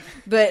 Oh,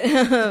 but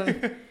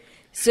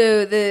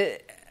so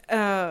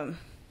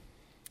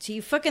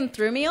you fucking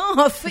threw me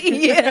off.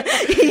 You can't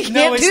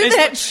do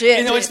that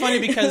shit. It's funny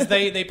because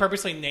they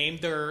purposely named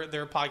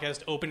their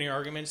podcast opening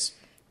arguments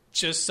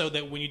just so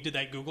that when you did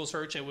that Google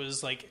search, it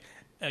was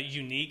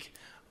unique.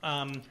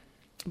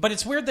 But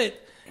it's weird that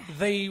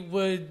they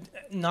would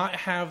not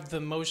have the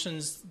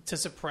motions to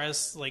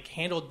suppress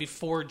handled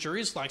before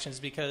jury selections,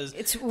 because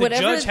It's the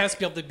whatever- judge has to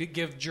be able to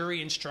give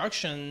jury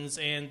instructions,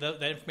 and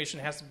that information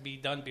has to be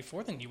done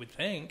before then, you would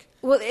think.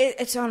 Well,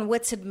 it's on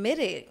what's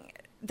admitted.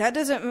 That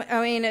doesn't.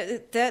 I mean,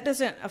 that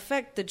doesn't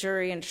affect the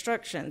jury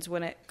instructions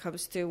when it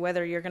comes to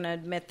whether you're going to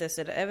admit this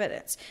as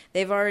evidence.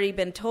 They've already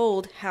been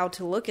told how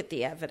to look at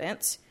the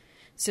evidence,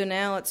 so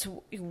now it's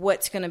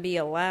what's going to be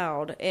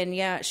allowed. And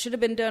yeah, it should have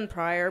been done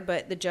prior,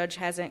 but the judge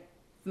hasn't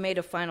made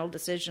a final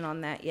decision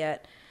on that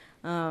yet.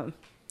 The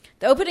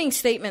opening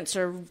statements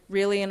are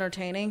really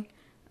entertaining.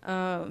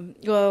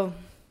 Well,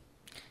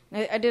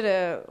 I did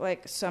a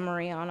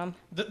summary on them.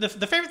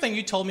 The favorite thing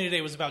you told me today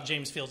was about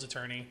James Fields'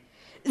 attorney.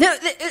 No,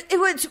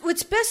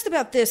 what's best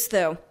about this,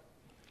 though?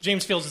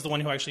 James Fields is the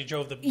one who actually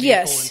drove the vehicle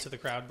Yes, into the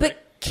crowd, but right?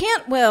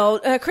 Cantwell,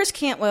 Chris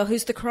Cantwell,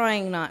 who's the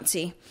crying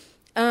Nazi,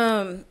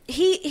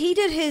 he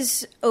did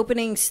his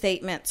opening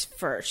statements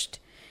first,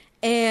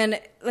 and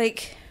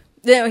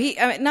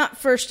not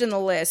first in the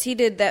list. He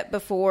did that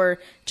before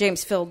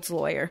James Fields'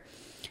 lawyer,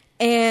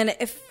 and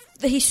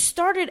he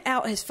started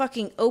out his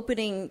fucking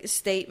opening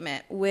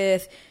statement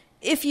with,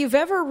 "If you've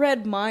ever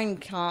read Mein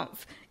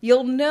Kampf,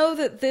 you'll know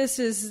that this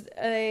is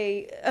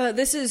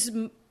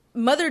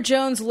Mother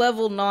Jones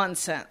level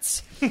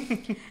nonsense."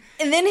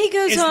 And then he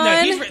goes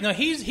on.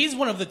 He's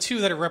one of the two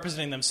that are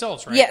representing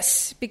themselves, right?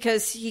 Yes,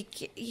 because he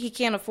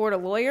can't afford a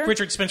lawyer.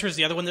 Richard Spencer is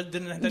the other one that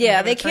didn't have Yeah,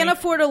 an they attorney? can't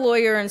afford a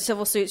lawyer in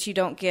civil suits. You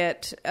don't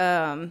get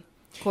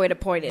court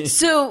appointed.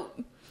 So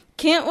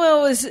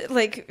Cantwell was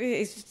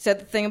he said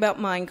the thing about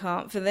Mein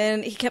Kampf, and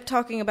then he kept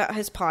talking about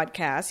his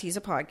podcast. He's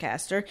a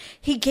podcaster.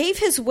 He gave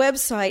his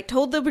website,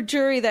 told the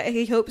jury that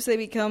he hopes they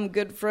become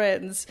good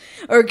friends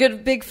or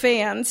good big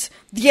fans.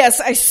 Yes,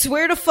 I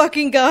swear to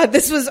fucking God,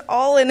 this was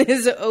all in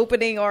his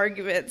opening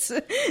arguments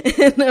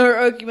or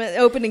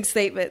opening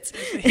statements.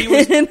 He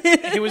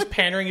was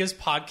pandering his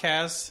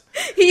podcast.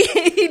 He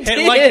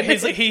did.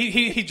 He's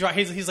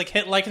like,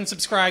 hit like and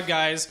subscribe,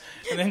 guys,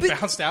 and then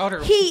bounced out.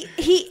 Or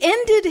he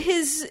ended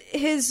his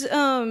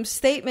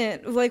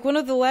statement, one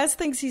of the last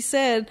things he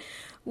said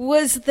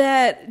was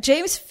that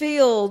James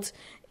Field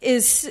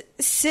is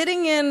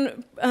sitting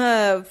in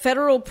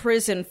federal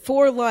prison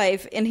for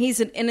life, and he's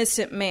an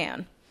innocent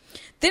man.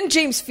 Then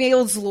James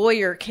Field's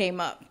lawyer came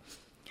up.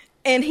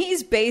 And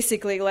he's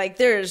basically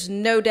there's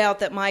no doubt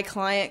that my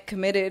client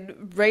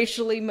committed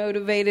racially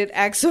motivated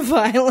acts of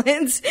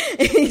violence.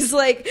 He's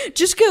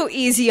just go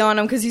easy on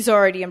him because he's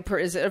already in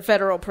prison,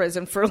 federal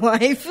prison for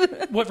life.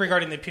 What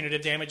regarding the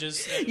punitive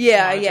damages?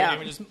 Yeah.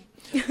 Damages.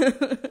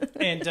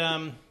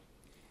 And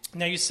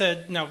now you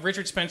said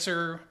Richard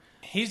Spencer.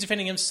 He's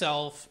defending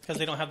himself because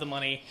they don't have the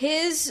money.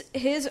 He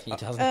doesn't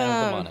have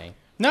the money.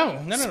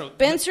 No.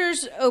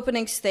 Spencer's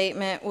opening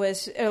statement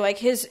was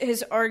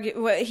his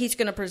what he's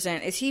going to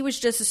present is he was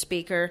just a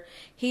speaker.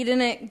 He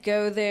didn't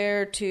go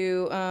there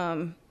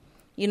to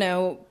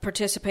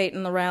participate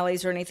in the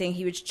rallies or anything.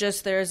 He was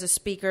just there as a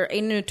speaker, a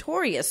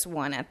notorious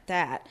one at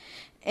that.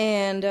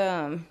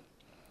 And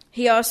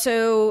he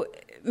also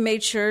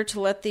made sure to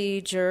let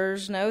the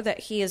jurors know that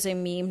he is a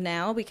meme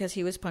now because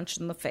he was punched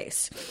in the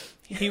face.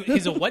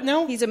 He's a what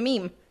now? He's a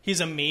meme.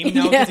 He's a meme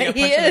now because he got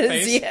punched in the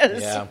face?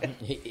 Yes. Yeah,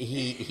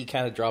 he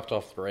kind of dropped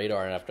off the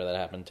radar after that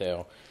happened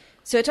too.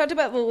 So I talked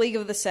about the League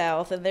of the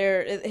South, and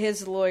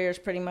his lawyer's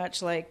pretty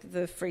much like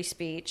the free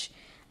speech.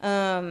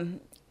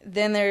 Then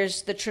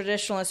there's the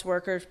Traditionalist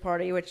Workers'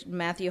 Party, which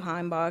Matthew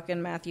Heimbach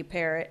and Matt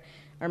Parrott.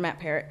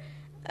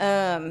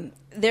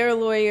 Their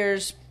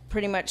lawyers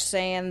pretty much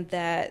saying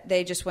that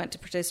they just went to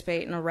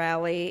participate in a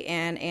rally,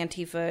 and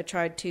Antifa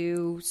tried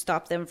to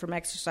stop them from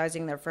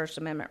exercising their First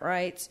Amendment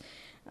rights.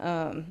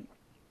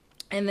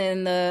 And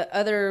then the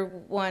other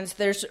ones,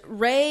 there's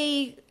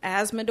Ray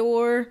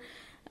Asmador.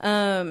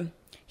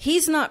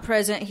 He's not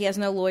present. He has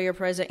no lawyer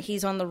present.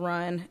 He's on the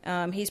run.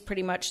 He's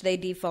pretty much, they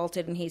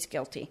defaulted and he's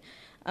guilty.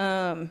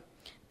 Then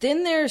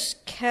there's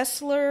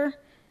Kessler,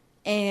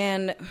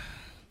 and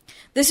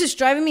this is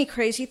driving me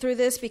crazy through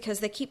this because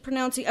they keep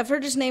pronouncing, I've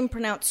heard his name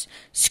pronounced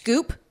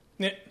Scoop,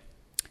 Yeah.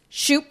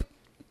 Shoop,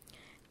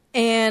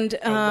 and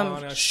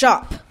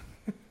Shop.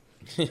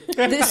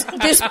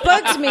 This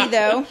bugs me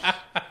though.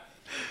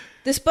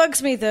 This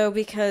bugs me, though,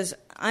 because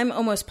I'm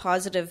almost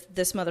positive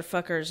this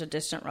motherfucker is a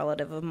distant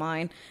relative of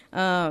mine.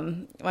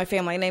 My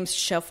family name's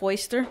Chef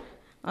Oyster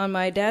on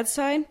my dad's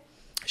side.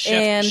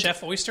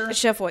 Chef Oyster?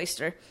 Chef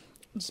Oyster.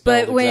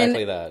 Spelled But when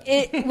exactly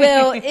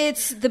that.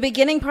 it's the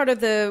beginning part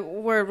of the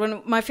word.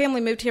 When my family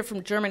moved here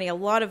from Germany, a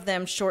lot of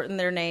them shortened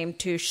their name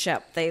to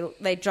Shep.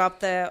 They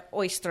dropped the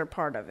oyster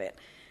part of it.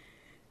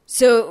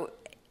 So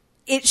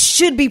it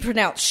should be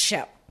pronounced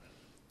Shep.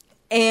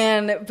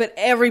 But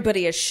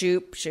everybody is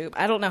Shoop.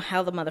 I don't know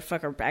how the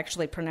motherfucker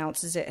actually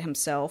pronounces it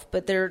himself,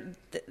 but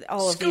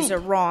all of these are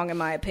wrong in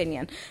my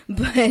opinion.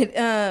 But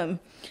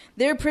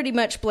they're pretty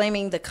much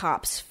blaming the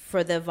cops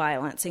for the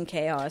violence and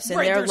chaos and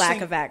their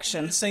lack of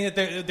action. Saying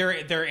that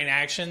they're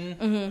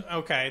inaction,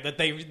 okay, that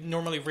they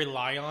normally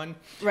rely on.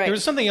 Right. There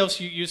was something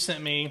else you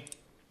sent me.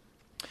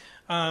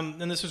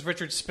 And this was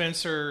Richard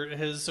Spencer,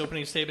 his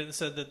opening statement that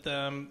said that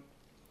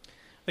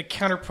the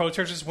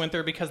counter-protesters went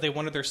there because they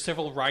wanted their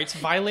civil rights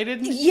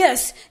violated.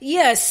 Yes.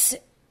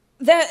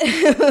 That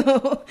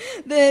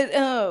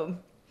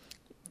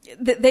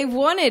that they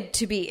wanted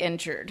to be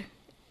injured.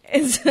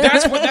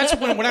 That's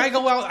when I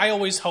go out, I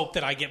always hope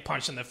that I get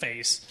punched in the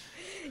face.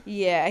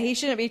 Yeah, he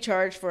shouldn't be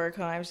charged for a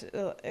crime.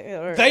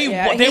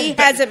 He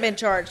hasn't been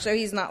charged, so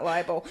he's not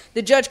liable.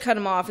 The judge cut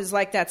him off. Is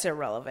like, that's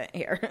irrelevant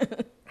here.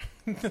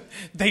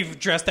 They've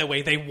dressed that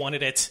way. They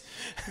wanted it.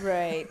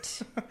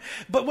 Right.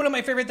 But one of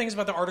my favorite things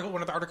about the article,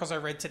 one of the articles I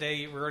read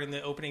today regarding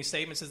the opening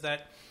statements, is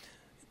that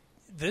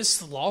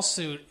this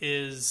lawsuit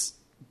is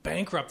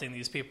bankrupting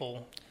these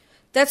people.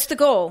 That's the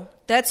goal.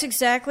 That's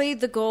exactly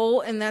the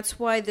goal, and that's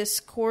why this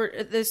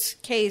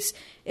case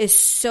is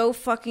so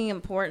fucking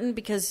important,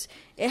 because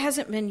it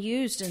hasn't been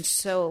used in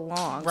so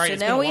long. Right,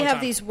 so now we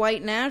have these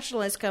white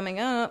nationalists coming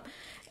up,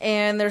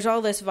 and there's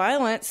all this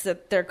violence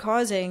that they're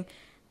causing.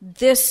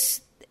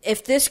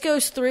 If this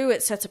goes through,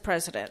 it sets a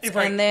precedent,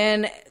 right. And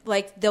then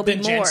there'll be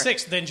more.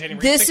 Then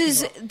January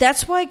 6th.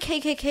 That's why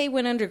KKK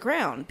went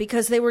underground,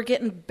 because they were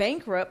getting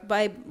bankrupt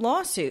by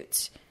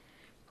lawsuits.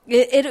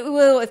 It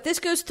will, if this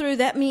goes through,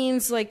 that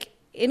means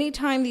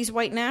anytime these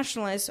white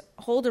nationalists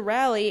hold a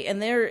rally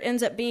and there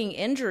ends up being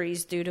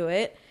injuries due to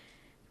it,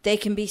 they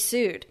can be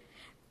sued.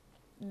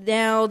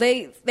 Now,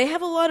 they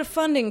have a lot of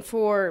funding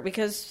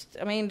because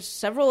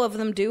several of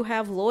them do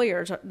have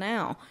lawyers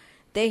now.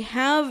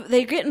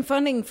 They're getting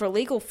funding for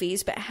legal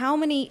fees, but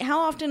how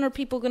often are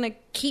people going to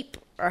keep,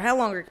 or how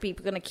long are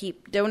people going to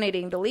keep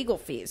donating to legal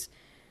fees?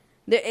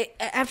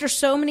 After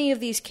so many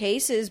of these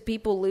cases,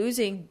 people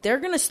losing, they're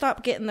going to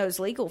stop getting those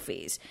legal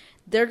fees.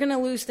 They're going to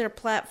lose their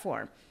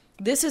platform.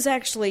 This is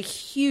actually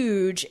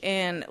huge,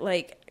 and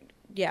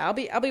I'll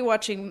be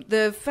watching.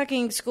 The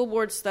fucking school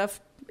board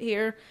stuff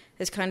here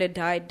has kind of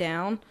died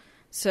down.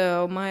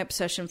 So my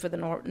obsession for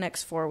the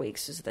next 4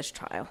 weeks is this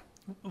trial.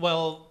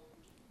 Well,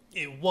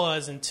 it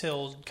was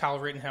until Kyle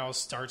Rittenhouse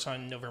starts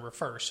on November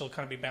 1st. She'll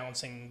kind of be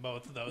balancing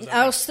both of those.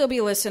 I'll still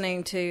be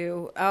listening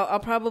to...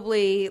 I'll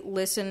probably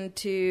listen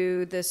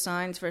to the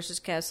Sines versus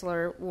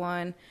Kessler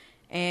one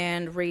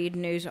and read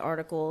news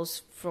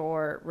articles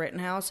for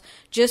Rittenhouse.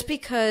 Just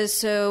because...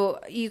 So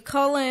you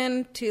call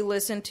in to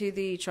listen to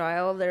the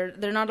trial.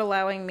 They're not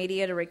allowing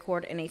media to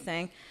record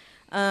anything.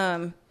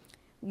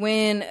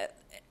 When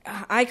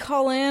I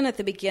call in at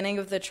the beginning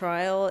of the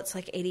trial, it's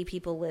 80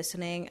 people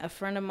listening. A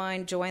friend of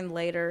mine joined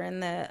later in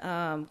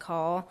the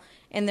call,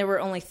 and there were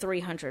only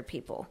 300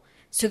 people.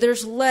 So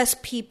there's less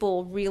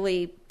people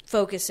really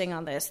focusing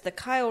on this. The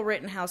Kyle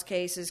Rittenhouse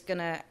case is going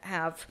to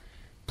have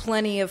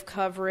plenty of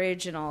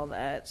coverage and all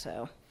that.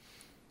 So,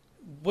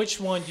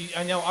 which one do you...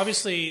 I know,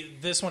 obviously,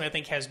 this one I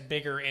think has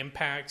bigger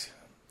impact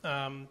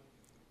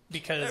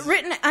because...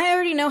 I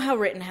already know how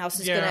Rittenhouse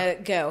is going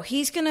to go.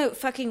 He's going to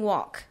fucking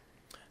walk.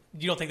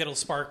 You don't think that'll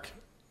spark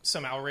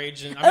some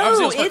outrage?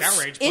 Obviously it'll spark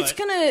outrage, but... It's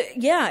gonna...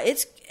 Yeah,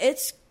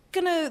 it's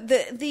gonna...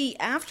 The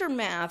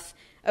aftermath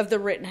of the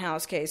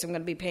Rittenhouse case I'm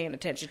going to be paying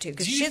attention to,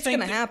 because shit's going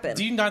to happen.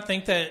 Do you not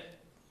think that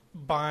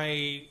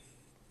by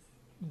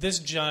this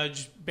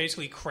judge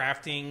basically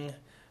crafting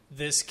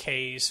this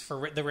case,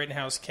 for the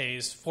Rittenhouse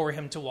case, for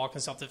him to walk in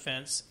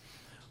self-defense,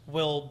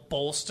 will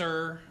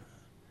bolster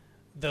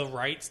the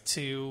right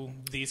to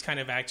these kind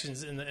of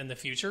actions in the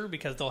future,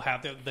 because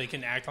they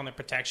can act on the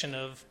protection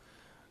of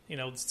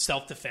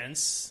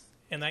self-defense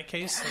in that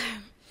case?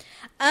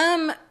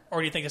 Or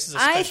do you think this is a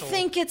special... I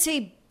think it's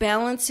a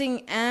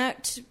balancing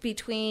act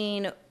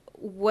between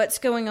what's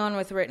going on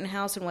with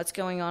Rittenhouse and what's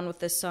going on with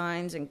the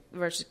Sines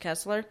versus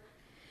Kessler,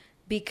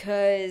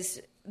 because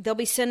they'll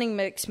be sending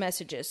mixed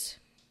messages.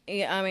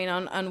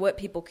 On what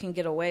people can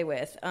get away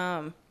with.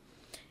 And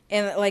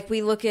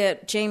we look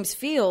at James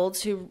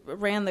Fields, who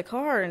ran the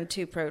car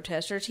into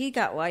protesters, he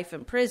got life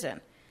in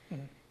prison.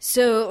 Mm-hmm.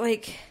 So,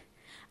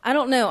 I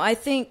don't know. I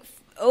think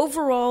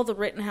overall the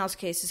Rittenhouse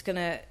case is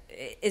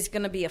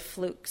gonna be a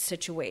fluke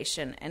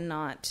situation and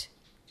not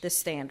the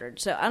standard.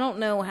 So I don't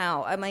know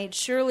how.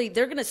 Surely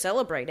they're gonna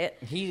celebrate it,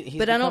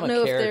 but I don't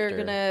know if they're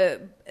gonna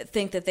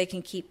think that they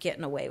can keep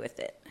getting away with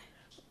it.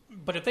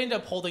 But if they end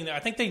up holding that, I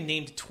think they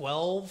named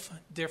 12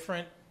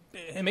 different,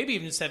 and maybe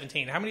even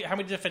 17. How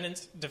many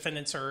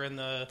defendants are in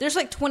the? There's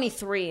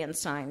 23 in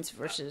Sines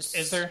versus.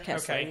 Is there?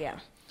 Kessler, okay. Yeah.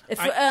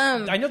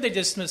 I know they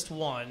dismissed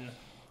one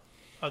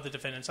of the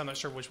defendants. I'm not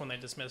sure which one they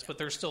dismissed, but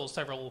there's still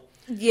several.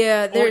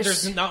 Yeah,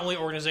 there's not only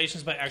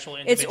organizations, but actual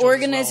individuals. It's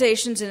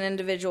organizations and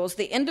individuals.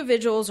 The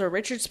individuals are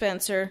Richard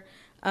Spencer,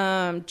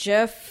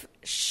 Jeff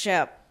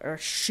Shep, or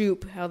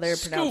Shoop, how they're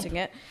pronouncing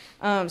it,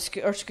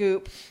 or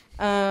Scoop.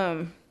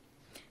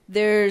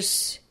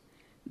 There's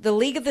the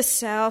League of the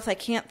South. I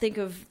can't think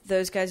of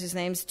those guys'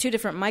 names. Two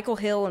different, Michael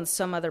Hill and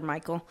some other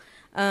Michael.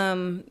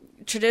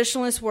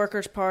 Traditionalist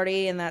Workers'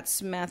 Party, and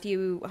that's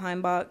Matthew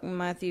Heimbach and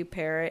Matthew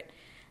Parrott.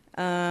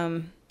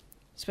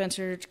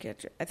 Spencer,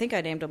 I think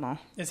I named them all.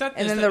 Is that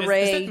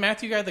Ray? Is that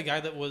Matthew guy, the guy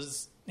that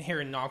was here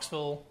in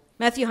Knoxville?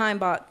 Matthew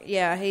Heimbach.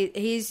 Yeah,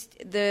 he's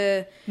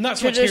the not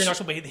so much here in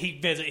Knoxville, but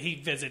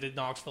he visited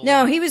Knoxville.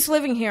 No, he was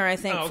living here, I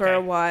think, Oh, okay. for a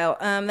while.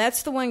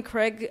 That's the one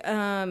Craig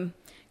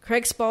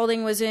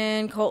Spalding was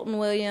in. Colton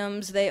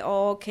Williams. They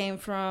all came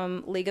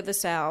from League of the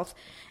South,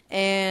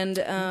 and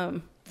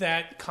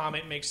that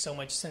comment makes so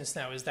much sense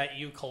now. Is that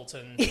you,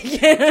 Colton?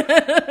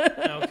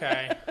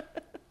 Okay,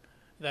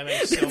 that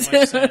makes so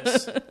much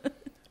sense.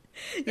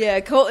 Yeah,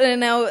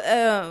 Colton.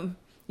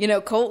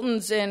 Now,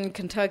 Colton's in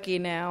Kentucky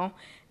now.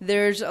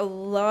 There's a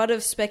lot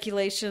of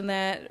speculation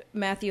that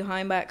Matthew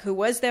Heimbach, who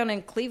was down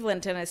in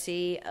Cleveland,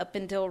 Tennessee, up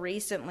until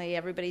recently,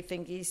 everybody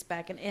thinks he's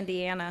back in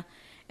Indiana,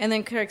 and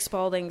then Craig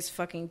Spalding's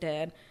fucking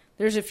dead.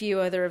 There's a few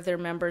other of their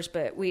members,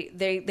 but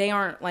they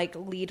aren't like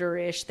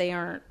leader-ish. They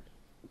aren't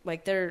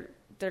like they're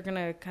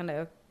gonna kind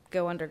of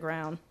go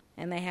underground,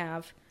 and they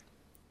have.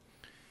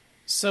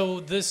 So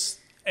this,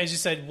 as you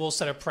said, will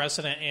set a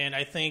precedent, and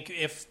I think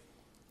if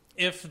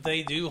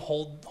they do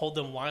hold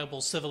them liable,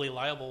 civilly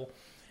liable,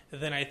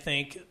 then I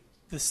think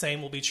the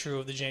same will be true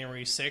of the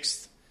January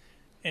 6th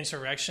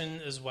insurrection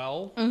as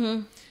well.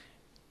 Mm-hmm.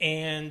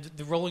 And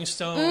the Rolling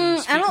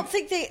Stones... I don't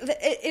think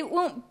it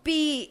won't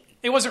be...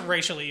 It wasn't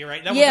racially, you're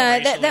right?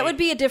 That would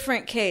be a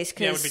different case.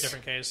 Yeah, it would be a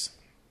different case.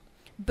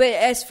 But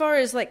as far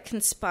as, like,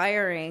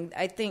 conspiring,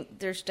 I think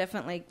there's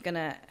definitely going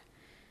to...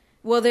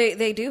 Well,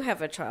 they do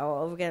have a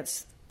trial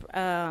against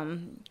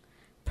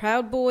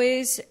Proud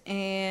Boys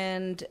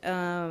and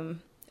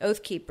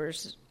Oath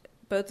Keepers.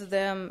 Both of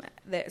them,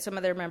 some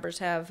of their members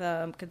have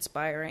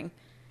conspiring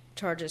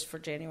charges for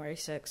January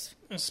 6th.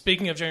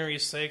 Speaking of January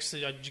 6th,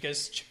 did you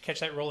guys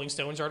catch that Rolling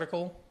Stones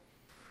article?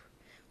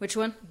 Which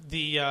one?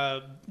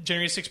 The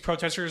January 6th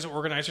protesters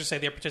organizers say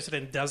they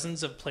participated in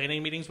dozens of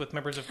planning meetings with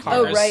members of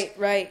Congress. Oh,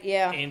 right,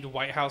 yeah. And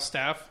White House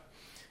staff.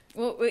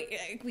 Well,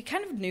 we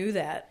kind of knew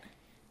that.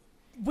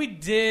 We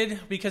did,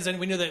 because then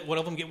we knew that one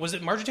of them was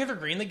it Marjorie Taylor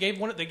Greene that gave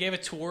one? They gave a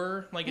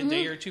tour like a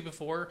day or two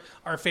before.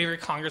 Our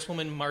favorite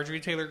Congresswoman, Marjorie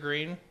Taylor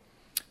Greene.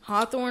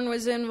 Hawthorne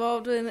was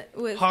involved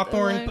with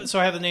Hawthorne.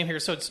 So I have the name here.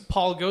 So it's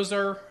Paul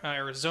Gosar,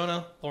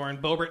 Arizona. Lauren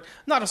Boebert.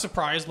 Not a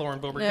surprise, Lauren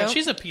Boebert. No.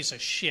 She's a piece of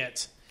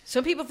shit.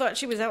 Some people thought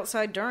she was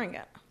outside during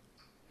it.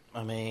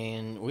 I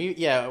mean,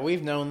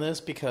 we've known this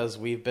because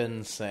we've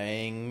been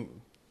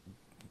saying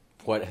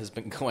what has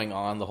been going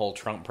on the whole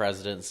Trump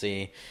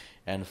presidency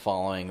and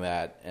following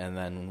that, and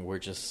then we're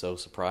just so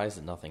surprised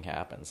that nothing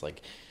happens.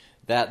 Like,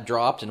 that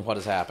dropped, and what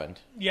has happened?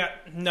 Yeah,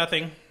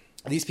 nothing.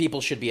 These people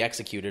should be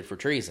executed for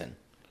treason.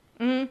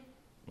 Mm-hmm.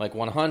 Like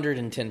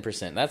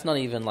 110%. That's not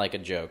even like a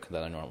joke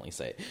that I normally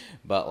say,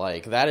 but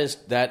like that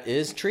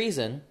is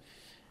treason,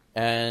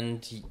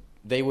 and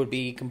they would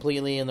be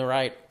completely in the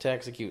right to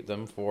execute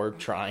them for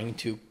trying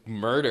to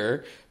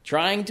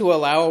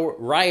allow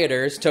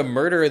rioters to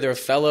murder their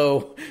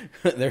fellow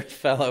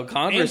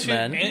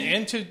congressmen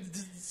and to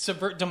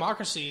subvert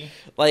democracy.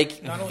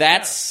 Like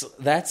that's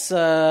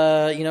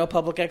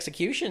public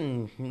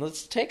execution.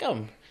 Let's take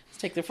them.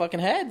 Take their fucking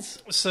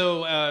heads.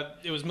 So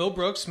it was Mo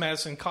Brooks,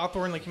 Madison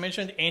Cawthorn, like you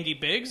mentioned, Andy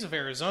Biggs of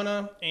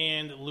Arizona,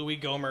 and Louis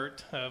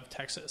Gohmert of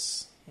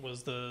Texas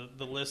was the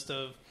list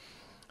of,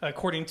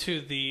 according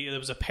to there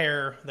was a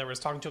pair that was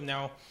talking to him.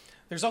 Now,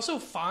 there's also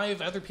 5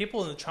 other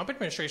people in the Trump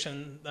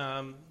administration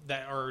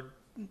that are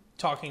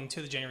talking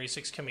to the January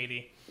 6th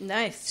committee.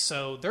 Nice.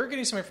 So they're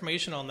getting some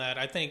information on that.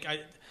 I think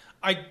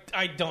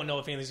I don't know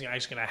if anything's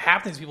actually going to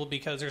happen to these people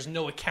because there's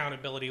no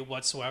accountability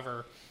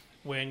whatsoever.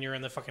 When you're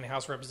in the fucking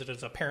House of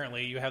Representatives,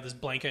 apparently you have this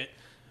blanket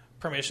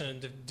permission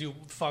to do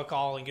fuck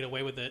all and get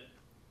away with it.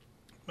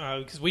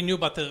 Because we knew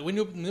about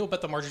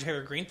the Marjorie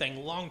Taylor Greene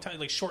thing long time,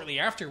 like shortly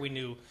after we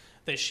knew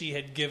that she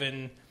had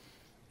given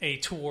a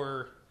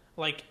tour,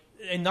 like,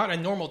 and not a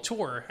normal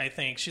tour. I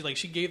think she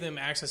gave them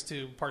access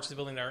to parts of the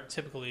building that aren't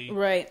typically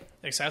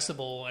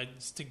accessible,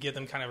 to give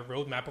them kind of a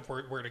roadmap of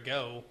where to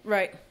go.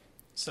 Right.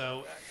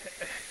 So,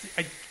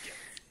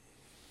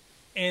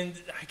 And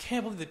I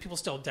can't believe that people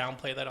still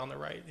downplay that on the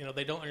right. You know,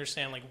 they don't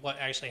understand like what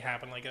actually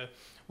happened. Like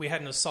we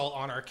had an assault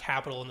on our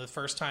Capitol, and the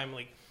first time,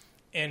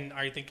 and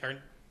I think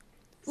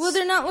well,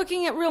 they're not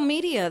looking at real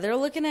media. They're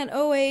looking at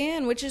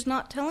OAN, which is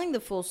not telling the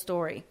full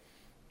story.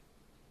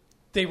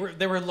 They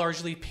were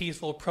largely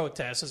peaceful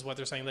protests, is what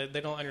they're saying.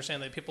 They don't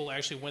understand that people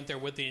actually went there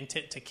with the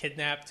intent to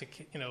kidnap, to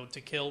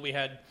kill. We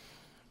had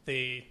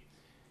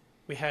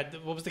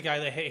what was the guy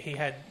that he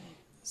had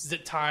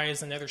zip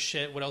ties and other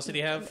shit. What else did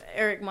he have?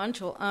 Eric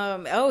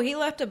Munchel. He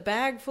left a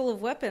bag full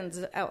of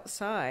weapons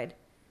outside.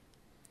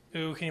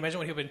 Ooh, can you imagine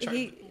what he would have been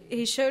trying?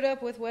 He showed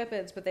up with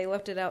weapons, but they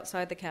left it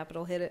outside the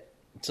Capitol, hid it.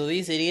 So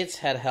these idiots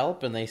had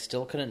help and they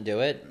still couldn't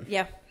do it?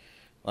 Yeah.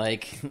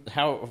 Like,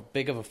 how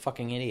big of a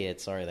fucking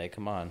idiots are they?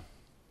 Come on.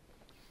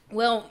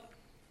 Well,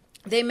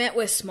 they met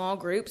with small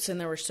groups, and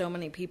there were so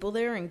many people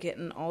there, and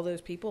getting all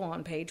those people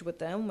on page with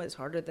them was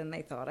harder than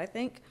they thought, I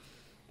think.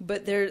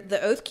 But the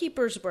Oath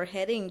Keepers were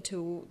heading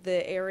to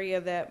the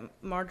area that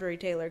Marjorie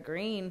Taylor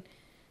Greene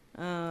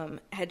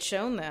had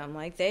shown them.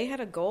 Like, they had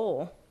a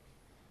goal.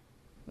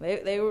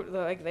 They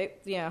were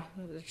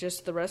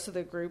just the rest of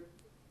the group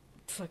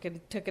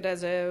fucking took it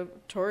as a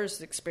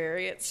tourist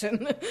experience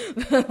and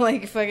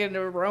like fucking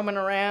roaming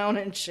around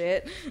and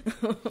shit.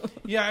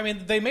 Yeah, I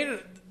mean, they made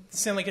it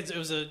sound like it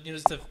was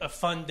a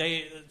fun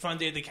day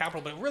at the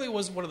Capitol, but it really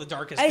was one of the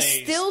darkest days.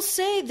 I still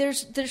say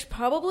there's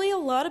probably a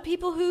lot of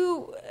people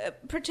who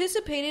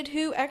participated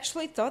who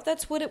actually thought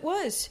that's what it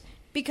was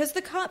because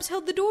the cops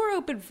held the door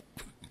open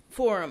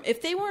for them.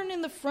 If they weren't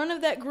in the front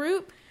of that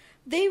group,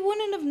 they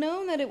wouldn't have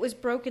known that it was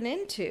broken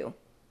into.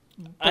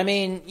 I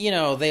mean,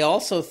 they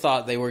also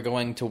thought they were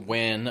going to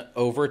win,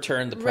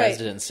 overturn the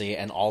presidency,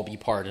 and all be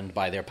pardoned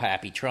by their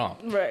pappy Trump.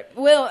 Right.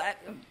 Well,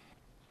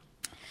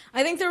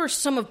 I think there were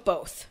some of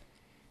both.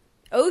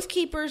 Oath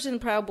Keepers and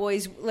Proud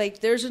Boys,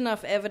 like, there's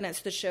enough evidence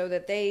to show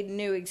that they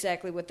knew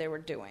exactly what they were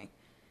doing.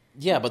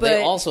 Yeah, but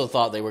they also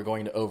thought they were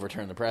going to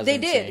overturn the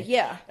presidency. They did,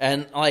 yeah.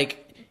 And,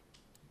 like,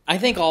 I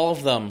think all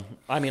of them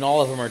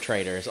are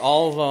traitors.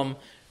 All of them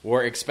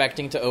were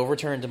expecting to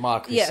overturn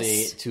democracy.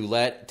 Yes.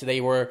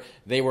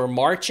 They were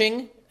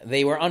marching.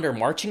 They were under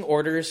marching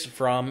orders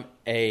from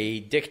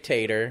a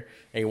dictator,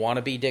 a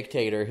wannabe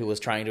dictator who was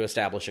trying to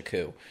establish a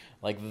coup.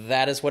 Like,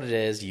 that is what it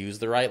is. Use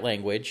the right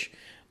language.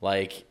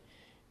 Like,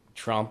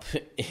 Trump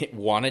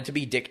wanted to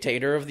be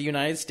dictator of the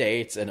United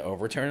States and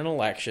overturn an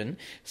election,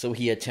 so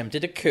he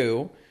attempted a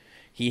coup.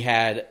 He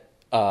had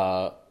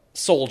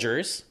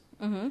soldiers,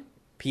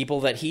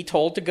 people that he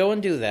told to go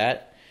and do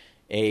that,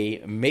 a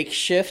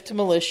makeshift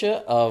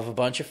militia of a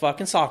bunch of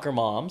fucking soccer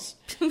moms,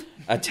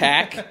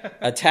 attack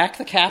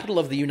the capital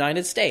of the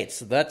United States.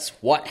 That's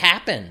what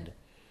happened.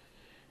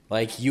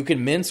 Like, you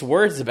can mince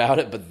words about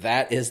it, but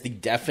that is the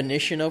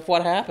definition of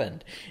what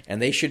happened. And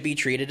they should be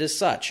treated as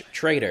such.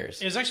 Traitors.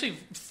 It was actually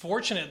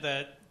fortunate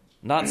that...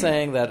 Not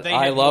saying that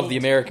I love the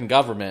American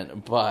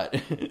government, but...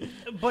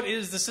 But it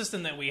is the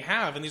system that we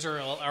have, and these are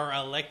our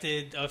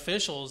elected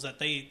officials that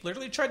they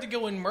literally tried to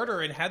go and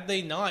murder, and had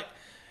they not,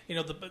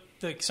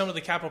 some of the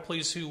Capitol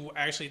Police who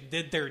actually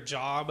did their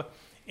job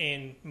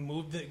and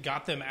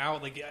got them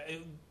out, like...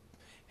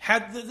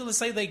 let's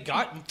say they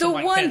got the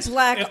Mike one Pence.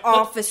 black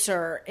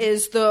officer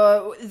is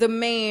the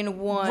main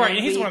one, right? And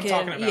he's what I'm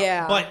talking about.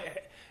 Yeah, but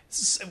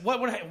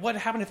what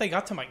happened if they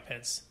got to Mike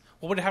Pence?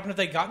 What would happen if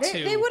they got to?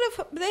 They would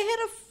have. They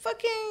had a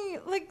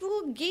fucking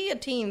little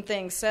guillotine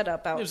thing set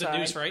up outside. It was a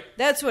noose, right?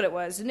 That's what it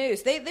was. A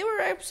noose. They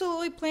were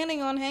absolutely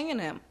planning on hanging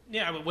him.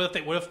 Yeah, but what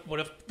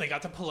if they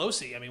got to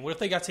Pelosi? I mean, what if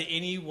they got to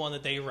anyone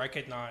that they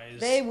recognized?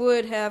 They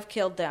would have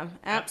killed them.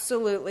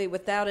 Absolutely,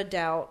 without a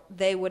doubt,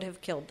 they would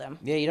have killed them.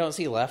 Yeah, you don't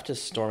see leftists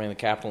storming the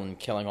Capitol and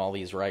killing all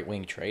these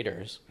right-wing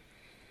traitors.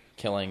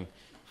 Killing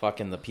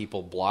fucking the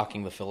people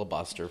blocking the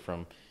filibuster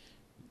from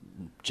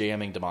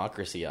jamming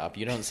democracy up.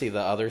 You don't see the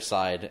other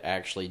side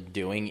actually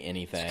doing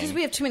anything. Because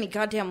we have too many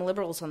goddamn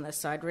liberals on this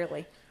side,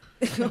 really.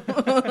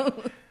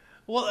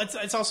 Well,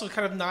 it's also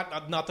kind of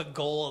not the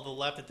goal of the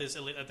left at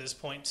this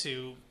point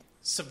to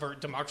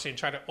subvert democracy and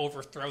try to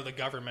overthrow the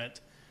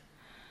government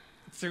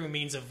through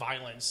means of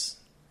violence.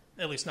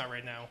 At least not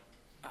right now.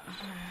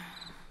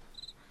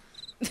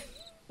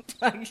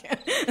 I can't.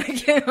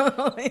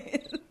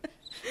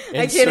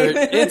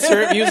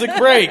 Insert music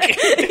break.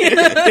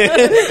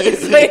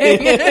 It's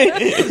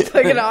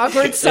like an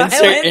awkward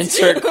silence.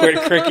 Insert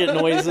cricket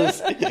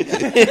noises.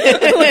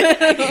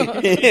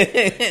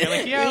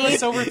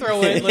 Let's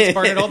overthrow it. Let's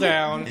burn it all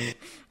down.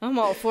 I'm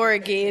all for a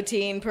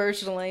guillotine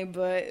personally,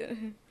 but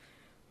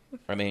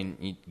I mean,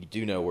 you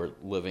do know we're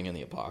living in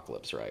the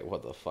apocalypse, right?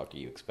 What the fuck do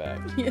you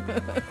expect?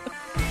 yeah.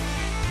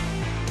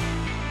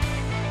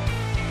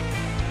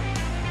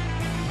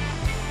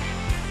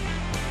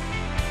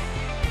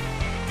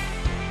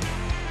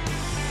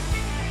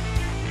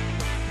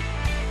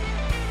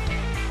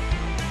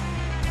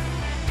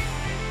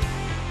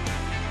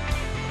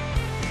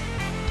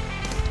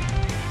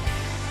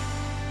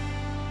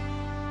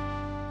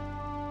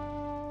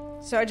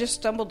 So I just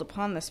stumbled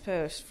upon this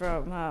post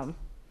from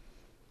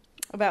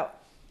about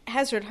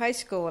Hazard High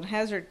School in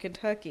Hazard,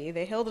 Kentucky.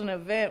 They held an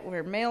event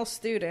where male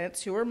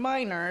students who were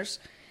minors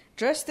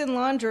dressed in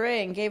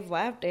lingerie and gave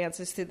lap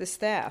dances to the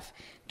staff.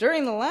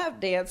 During the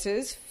lap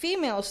dances,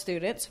 female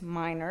students,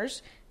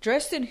 minors,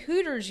 dressed in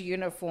Hooters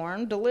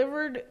uniform,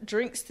 delivered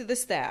drinks to the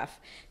staff.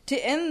 To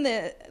end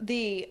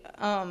the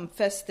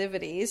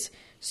festivities,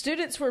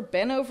 students were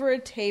bent over a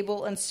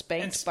table and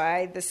spanked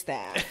by the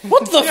staff.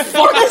 What the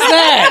fuck is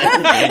that?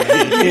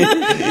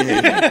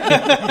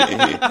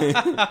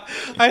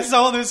 I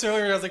saw this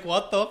earlier and I was like,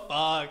 what the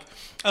fuck?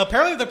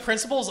 Apparently the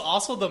principal is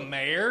also the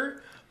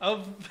mayor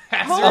of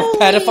Hazard. Of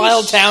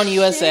Pedophile Town,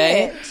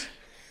 USA.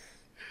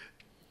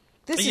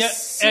 This is And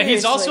seriously...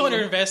 he's also under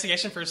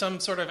investigation for some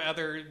sort of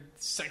other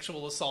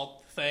sexual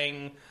assault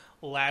thing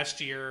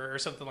last year or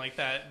something like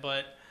that.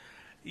 But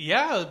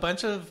yeah, a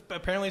bunch of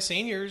apparently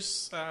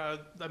seniors. I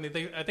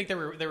think they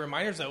were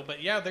minors though.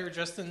 But yeah, they were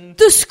just in.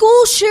 The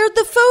school shared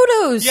the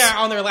photos. Yeah,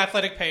 on their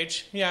athletic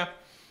page. Yeah.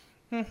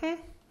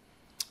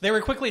 They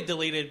were quickly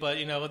deleted, but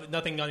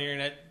nothing on the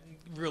internet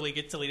really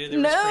gets deleted. There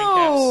were screen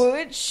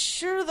caps. It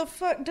sure the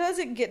fuck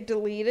doesn't get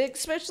deleted,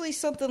 especially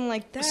something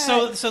like that.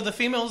 So the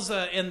females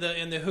in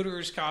the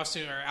Hooters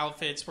costume or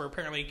outfits were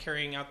apparently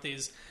carrying out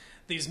these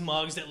these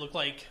mugs that look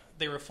like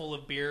they were full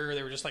of beer.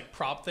 They were just like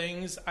prop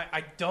things.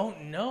 I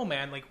don't know,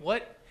 man. Like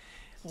what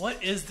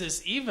is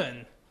this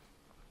even?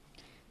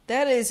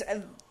 That is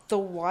the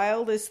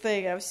wildest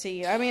thing I've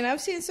seen. I mean,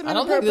 I've seen some I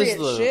don't think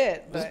inappropriate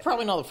shit. This is But...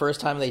 probably not the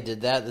first time they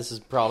did that. This is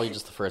probably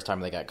just the first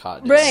time they got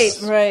caught.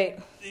 Right.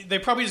 They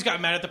probably just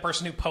got mad at the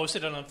person who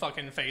posted it on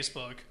fucking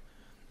Facebook.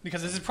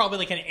 Because this is probably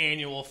like an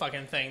annual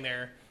fucking thing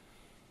there.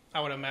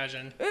 I would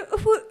imagine.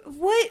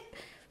 What?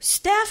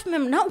 Staff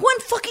member? Not one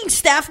fucking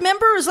staff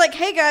member is like,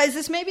 hey guys,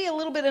 this may be a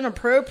little bit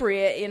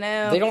inappropriate, you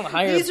know? They don't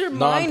hire These are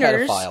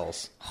minors.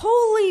 non-pedophiles.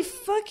 Holy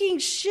fucking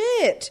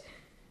shit.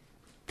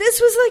 This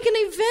was like an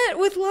event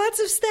with lots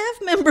of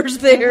staff members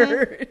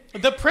there.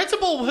 The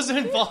principal was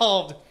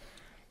involved.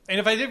 And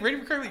if I did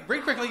read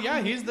quickly,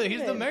 yeah, he's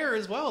the mayor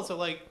as well. So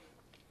like,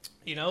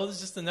 you know,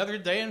 it's just another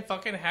day in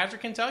fucking Hatcher,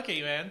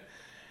 Kentucky, man.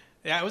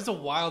 Yeah, it was a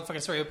wild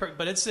fucking story,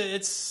 but it's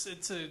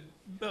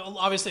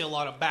obviously a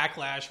lot of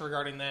backlash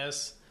regarding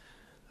this.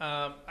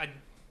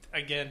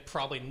 Again,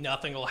 probably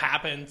nothing will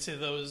happen to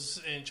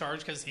those in charge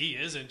because he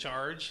is in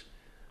charge.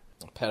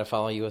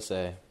 Pedophile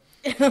USA.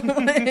 It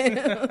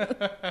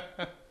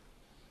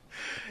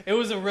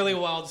was a really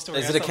wild story.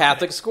 Is it a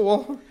Catholic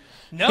school?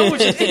 No,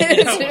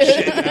 shit, no.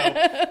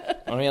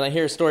 I mean, I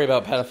hear a story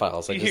about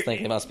pedophiles. I just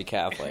think they must be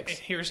Catholics.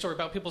 Hear a story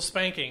about people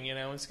spanking. You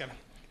know, it's gonna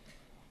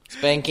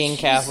Spanking,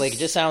 Catholic. It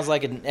just sounds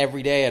like an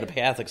every day at a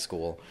Catholic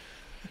school.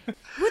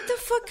 What the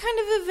fuck kind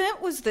of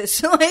event was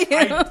this? Like,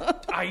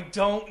 I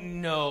don't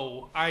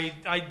know. I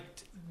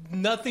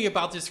nothing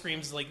about this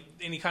screams like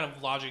any kind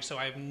of logic, so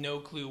I have no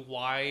clue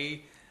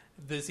why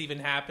this even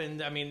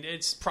happened. I mean,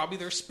 it's probably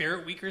their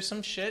spirit week or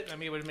some shit. I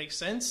mean, it would make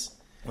sense.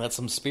 That's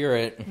some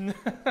spirit.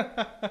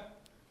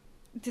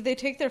 did they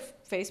take their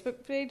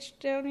Facebook page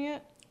down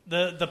yet?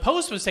 The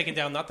post was taken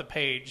down, not the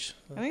page.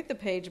 I think the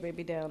page may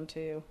be down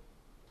too.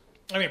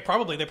 I mean,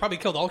 probably. They probably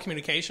killed all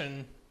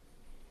communication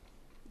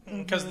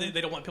because they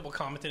don't want people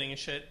commenting and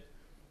shit.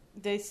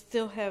 They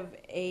still have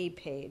a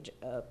page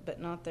up,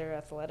 but not their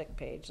athletic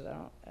page.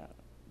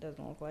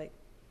 Doesn't look like.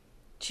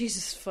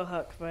 Jesus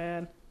fuck,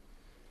 man.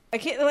 I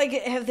can't, like,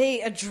 have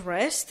they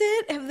addressed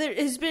it?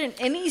 Has been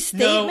any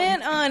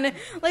statement on,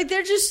 like,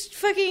 they're just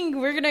fucking,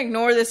 we're gonna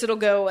ignore this, it'll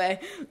go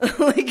away.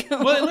 Like,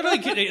 well,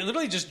 it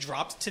literally just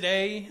dropped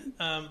today.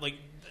 I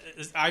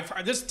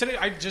just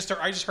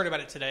heard about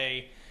it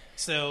today.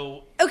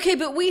 So okay,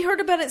 but we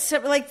heard about it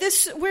like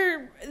this.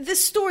 Where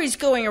this story's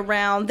going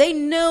around, they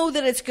know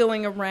that it's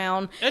going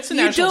around. It's a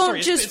national story.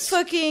 You don't just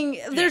fucking.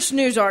 There's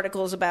news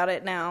articles about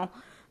it now.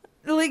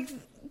 Like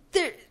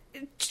they're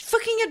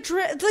fucking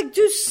address. Like,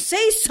 do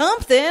say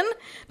something.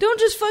 Don't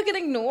just fucking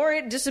ignore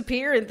it,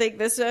 disappear, and think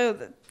this.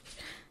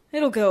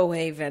 It'll go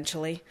away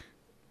eventually.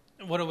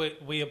 What do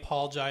we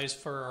apologize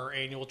for our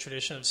annual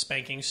tradition of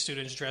spanking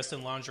students dressed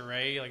in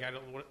lingerie? Like, I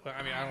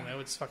don't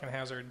know. It's fucking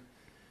hazard.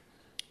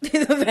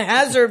 The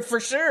hazard for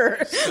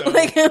sure. So,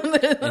 like,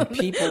 and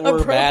people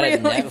were mad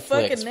at Netflix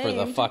fucking for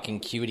the fucking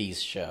Cuties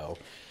show,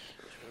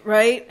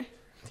 right?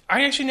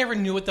 I actually never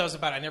knew what that was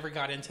about. I never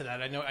got into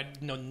that. I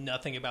know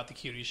nothing about the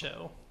Cutie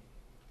show.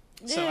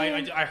 So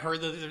I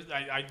heard that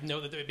I know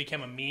that it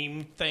became a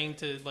meme thing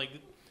to like.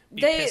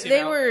 Be pissy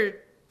they about. were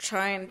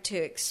trying to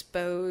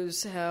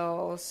expose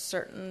how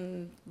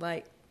certain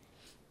like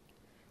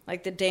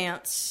the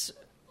dance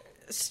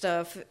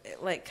stuff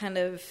like kind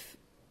of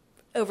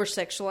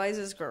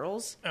over-sexualizes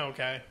girls.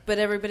 Okay. But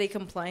everybody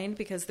complained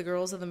because the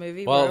girls in the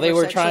movie they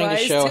were trying to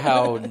show over-sexualized.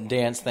 how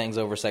dance things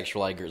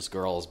over-sexualize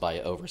girls by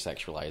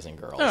over-sexualizing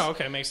girls. Oh,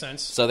 okay, makes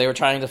sense. So they were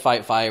trying to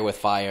fight fire with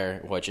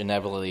fire, which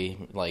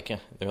inevitably, like,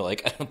 they're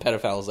like,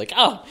 pedophiles like,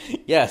 oh,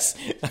 yes,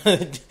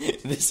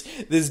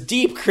 this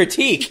deep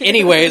critique.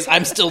 Anyways,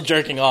 I'm still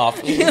jerking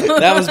off.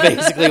 That was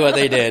basically what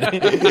they did.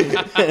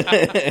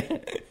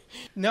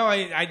 No,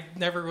 I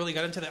never really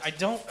got into that. I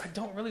don't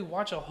really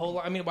watch a whole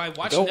lot. I mean, when I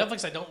watch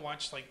Netflix, I don't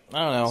watch, like... I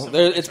don't know.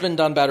 It's been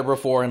done better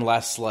before and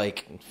less,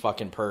 like,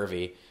 fucking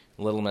pervy.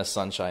 Little Miss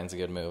Sunshine's a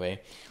good movie.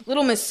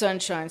 Little Miss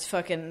Sunshine's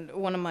fucking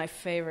one of my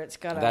favorites.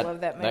 God, I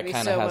love that movie so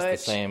much. That kind of has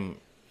the same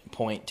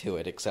point to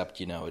it, except,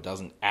 you know, it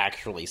doesn't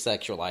actually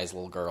sexualize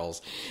little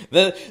girls.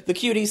 The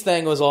Cuties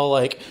thing was all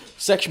like,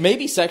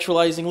 maybe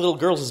sexualizing little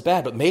girls is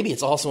bad, but maybe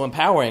it's also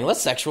empowering.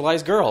 Let's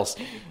sexualize girls.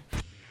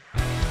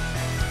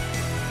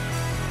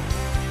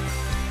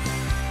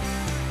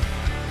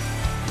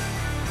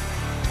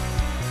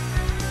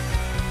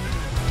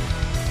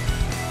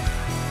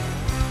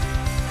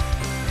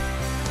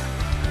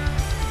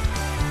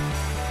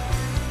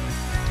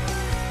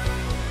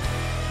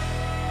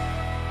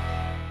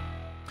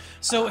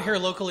 So here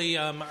locally,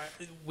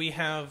 we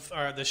have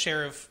the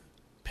sheriff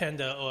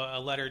penned a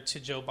letter to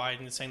Joe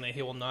Biden saying that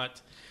he will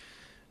not,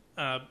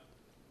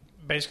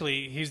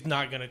 basically, he's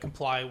not going to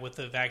comply with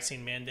the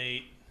vaccine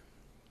mandate.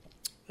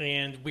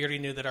 And we already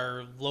knew that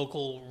our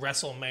local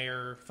wrestle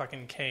mayor,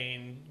 fucking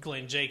Kane,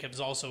 Glenn Jacobs,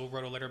 also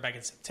wrote a letter back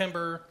in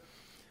September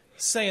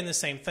saying the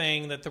same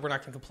thing, that we're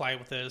not going to comply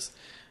with this.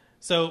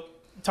 So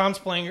Tom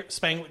Spangler,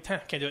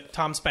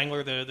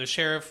 the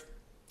sheriff,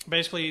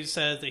 basically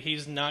says that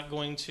he's not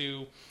going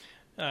to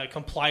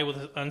comply with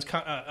an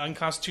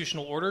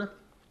unconstitutional order.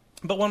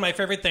 But one of my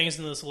favorite things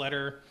in this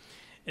letter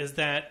is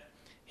that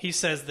he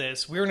says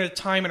this: "We're in a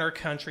time in our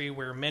country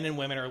where men and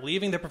women are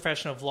leaving the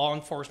profession of law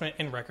enforcement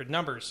in record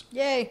numbers.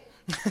 Yay.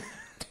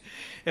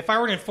 If I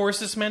were to enforce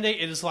this mandate,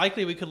 it is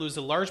likely we could lose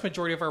a large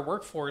majority of our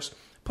workforce,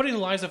 putting the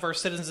lives of our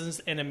citizens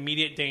in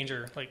immediate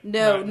danger." Like,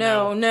 No.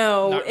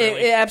 not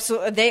really. It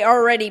absolutely. They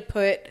already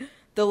put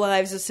the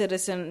lives of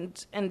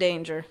citizens in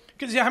danger.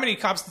 Because how many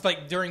cops,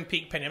 like, during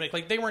peak pandemic,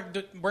 like, they weren't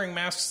wearing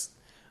masks,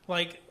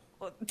 like...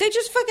 They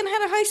just fucking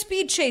had a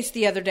high-speed chase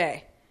the other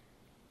day.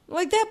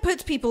 Like, that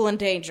puts people in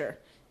danger.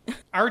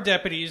 Our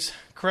deputies,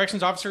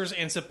 corrections officers,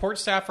 and support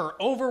staff are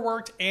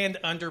overworked and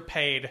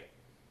underpaid.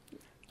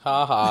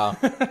 Ha ha.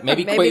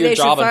 Maybe Maybe quit they your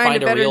job should and find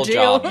find a a better real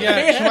deal. job.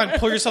 Yeah, come on,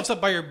 pull yourselves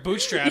up by your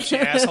bootstraps, you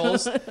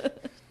assholes.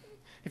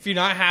 If you're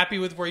not happy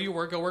with where you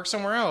work, go work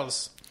somewhere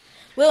else.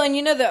 Well, and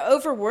you know, the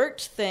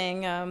overworked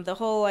thing, the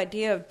whole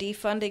idea of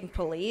defunding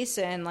police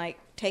and, like,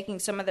 taking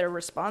some of their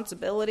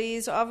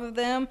responsibilities off of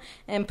them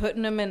and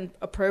putting them in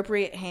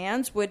appropriate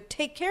hands would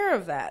take care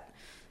of that.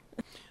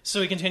 So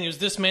he continues,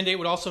 this mandate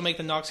would also make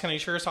the Knox County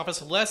Sheriff's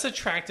Office less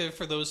attractive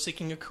for those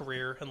seeking a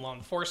career in law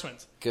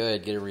enforcement.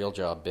 Good, get a real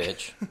job,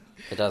 bitch.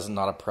 It does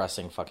not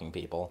oppressing fucking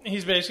people.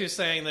 He's basically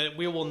saying that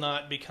we will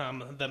not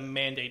become the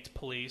mandate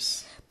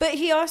police. But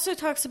he also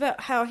talks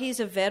about how he's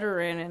a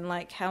veteran and,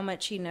 like, how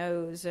much he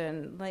knows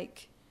and,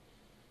 like...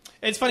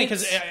 It's funny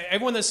because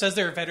everyone that says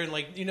they're a veteran,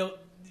 like, you know,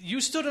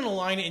 you stood in a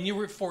line and you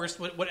were forced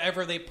with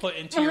whatever they put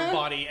into your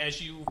body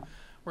as you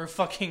were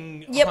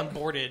fucking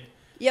onboarded.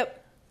 Yep.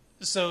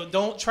 So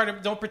don't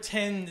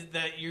pretend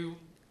that you...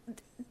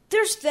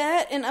 There's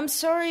that, and I'm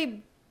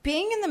sorry,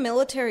 being in the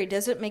military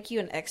doesn't make you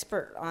an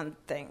expert on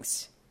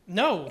things.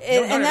 No,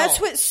 And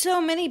that's what so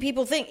many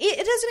people think.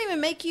 It doesn't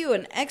even make you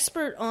an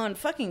expert on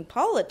fucking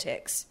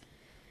politics.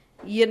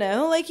 You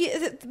know, like,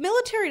 the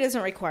military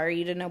doesn't require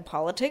you to know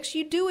politics.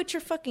 You do what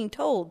you're fucking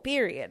told,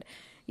 period.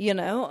 You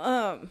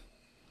know,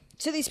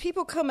 so these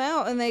people come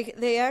out and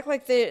they act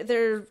like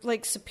they're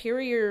like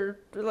superior,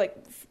 like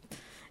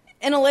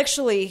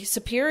intellectually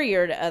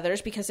superior to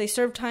others because they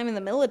served time in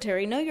the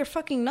military. No, you're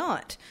fucking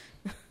not.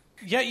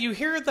 Yeah, you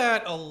hear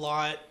that a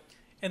lot,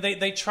 and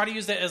they try to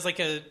use that as like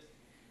a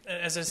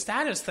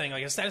status thing,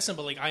 like a status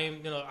symbol. Like,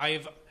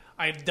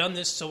 I've done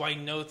this, so I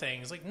know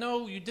things. Like,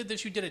 no, you did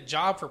this. You did a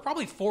job for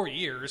probably 4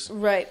 years,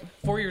 Right?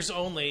 4 years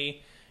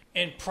only,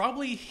 and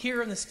probably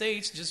here in the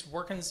States, just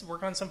work on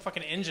some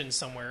fucking engine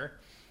somewhere.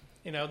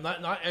 You know,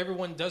 not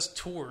everyone does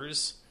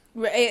tours.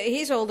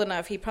 He's old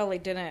enough. He probably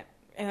didn't.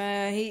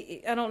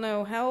 I don't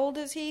know, how old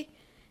is he?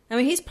 I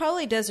mean, he's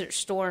probably Desert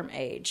Storm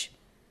age,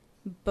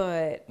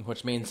 but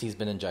Which means he's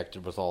been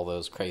injected with all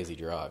those crazy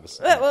drugs.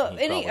 well,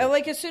 He probably-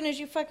 like as soon as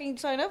you fucking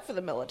sign up for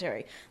the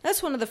military,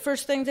 that's one of the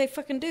first things they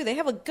fucking do. They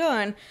have a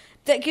gun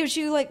that gives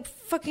you like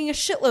fucking a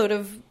shitload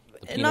of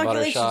peanut butter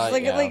inoculations, shot,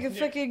 like yeah. like a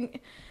fucking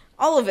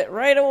all of it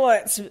right at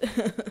once.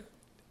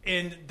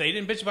 And they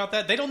didn't bitch about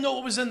that. They don't know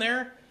what was in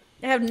there.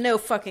 I have no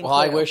fucking. Well,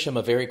 I clue. wish him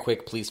a very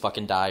quick, please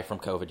fucking die from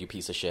COVID, you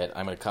piece of shit.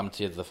 I'm going to come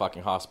to the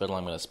fucking hospital,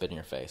 I'm going to spit in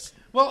your face.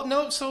 Well,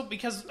 no, so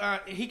because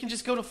he can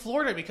just go to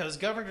Florida because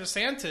Governor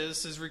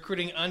DeSantis is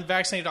recruiting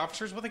unvaccinated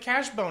officers with a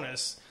cash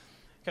bonus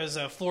because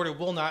Florida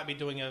will not be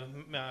doing a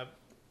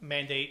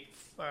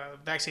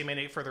vaccine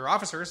mandate for their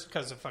officers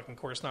because of fucking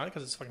course not,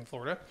 because it's fucking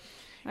Florida.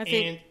 I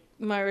think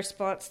my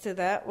response to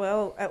that,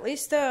 well, at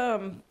least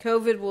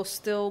COVID will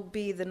still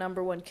be the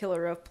number one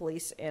killer of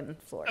police in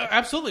Florida.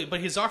 Absolutely,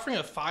 but he's offering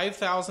a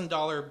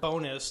 $5,000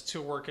 bonus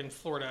to work in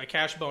Florida, a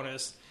cash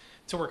bonus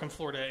to work in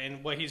Florida.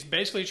 And what he's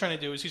basically trying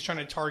to do is he's trying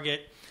to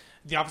target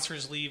the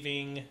officers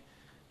leaving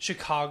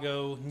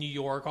Chicago, New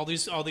York, all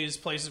these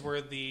places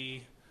where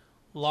the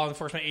law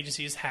enforcement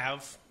agencies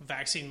have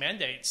vaccine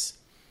mandates.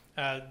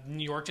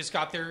 New York just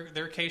got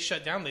their case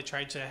shut down. They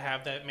tried to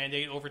have that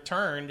mandate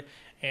overturned,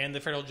 and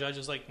the federal judge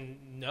is like,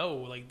 no,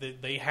 like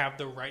they have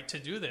the right to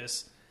do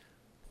this.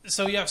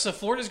 So yeah, so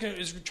Florida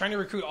is trying to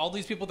recruit all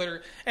these people that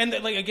are, and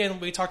like again,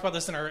 we talked about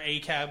this in our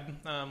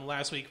ACAB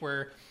last week,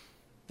 where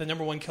the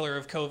number one killer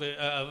of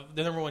COVID,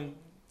 the number one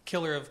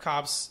killer of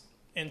cops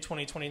in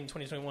 2020 and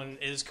 2021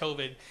 is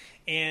COVID,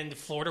 and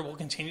Florida will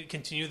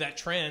continue that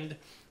trend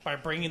by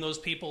bringing those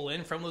people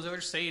in from those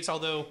other states.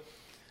 Although,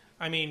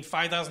 I mean,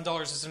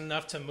 $5,000 isn't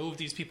enough to move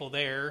these people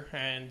there,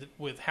 and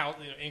with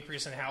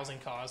increase in housing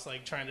costs,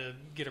 like trying to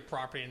get a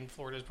property in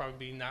Florida is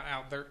probably not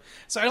out there.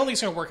 So I don't think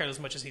it's going to work out as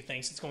much as he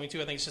thinks it's going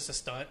to. I think it's just a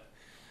stunt.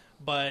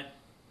 But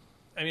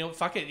I mean,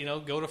 fuck it,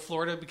 go to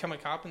Florida, become a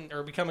cop in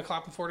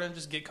Florida, and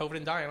just get COVID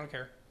and die. I don't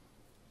care.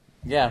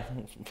 Yeah,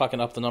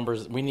 fucking up the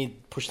numbers. We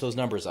need to push those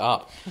numbers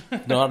up.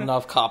 Not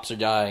enough cops are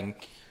dying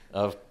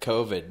of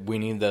COVID. We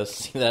need to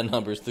see that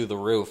numbers through the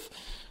roof.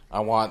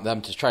 I want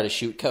them to try to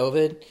shoot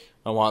COVID.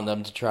 I want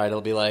them to try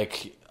to be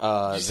like...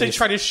 Did you say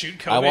try to shoot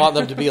COVID? I want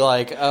them to be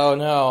like, oh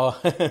no.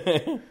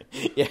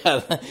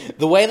 Yeah,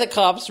 the way that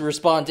cops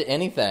respond to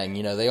anything,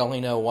 they only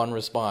know one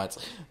response.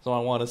 So I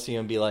want to see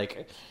them be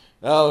like,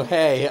 oh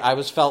hey, I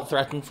was felt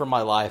threatened for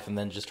my life, and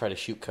then just try to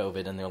shoot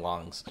COVID in their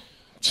lungs.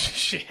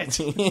 Shit.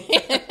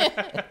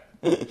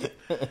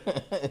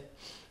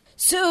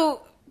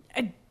 So,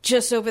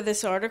 just over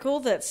this article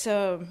that's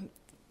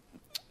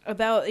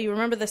about, you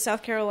remember the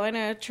South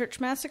Carolina church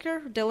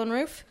massacre, Dylan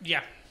Roof?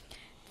 Yeah.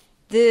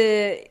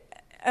 The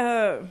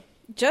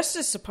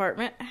Justice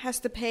Department has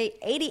to pay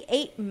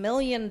 $88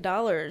 million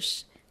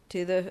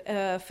to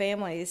the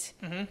families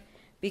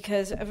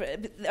because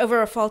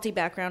over a faulty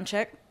background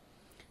check.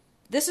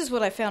 This is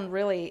what I found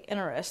really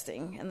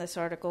interesting in this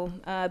article.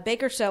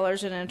 Baker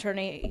Sellers, an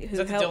attorney who Is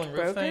that the helped Dylan Roof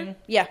broker, thing?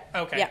 yeah,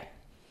 Okay.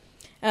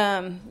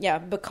 yeah,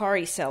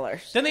 Bakari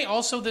Sellers. Then they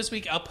also this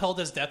week upheld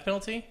his death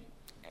penalty.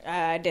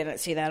 I didn't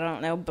see that. I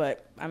don't know,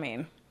 but I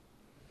mean,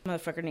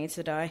 motherfucker needs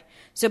to die.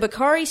 So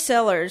Bakari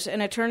Sellers,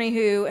 an attorney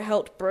who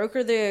helped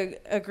broker the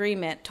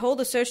agreement, told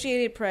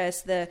Associated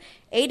Press the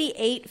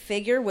 88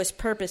 figure was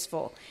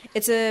purposeful.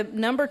 It's a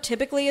number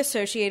typically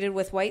associated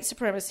with white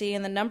supremacy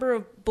and the number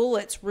of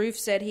bullets Roof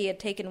said he had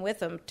taken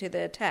with him to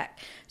the attack.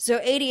 So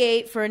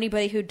 88, for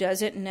anybody who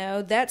doesn't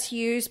know, that's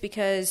used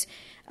because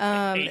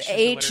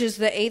H is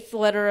the eighth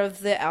letter of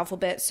the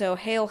alphabet. So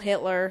Hail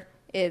Hitler,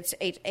 it's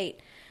 88.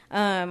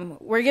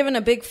 We're giving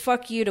a big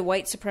fuck you to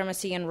white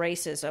supremacy and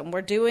racism.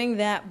 We're doing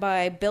that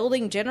by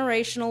building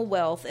generational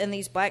wealth in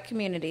these black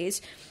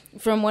communities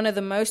from one of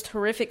the most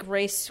horrific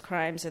race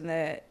crimes in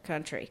the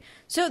country.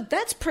 So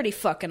that's pretty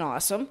fucking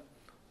awesome.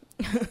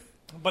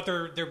 But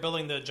they're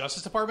building the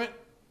Justice Department?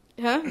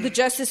 Huh? The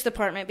Justice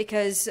Department,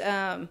 because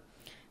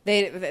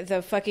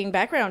the fucking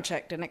background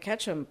check didn't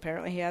catch him.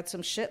 Apparently he had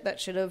some shit that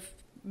should have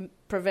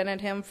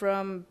prevented him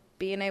from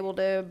being able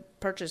to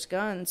purchase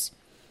guns.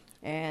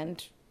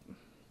 And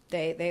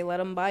They let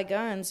him buy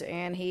guns,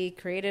 and he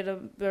committed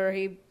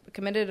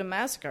a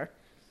massacre.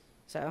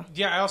 So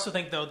Yeah, I also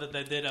think, though, that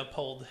they did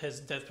uphold his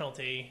death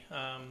penalty.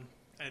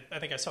 I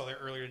think I saw that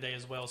earlier today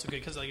as well. So good,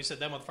 because like you said,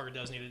 that motherfucker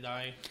does need to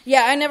die.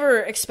 yeah, I never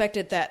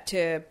expected that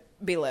to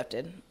be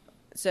lifted.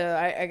 So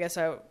I guess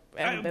I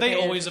haven't been They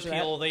paying always attention to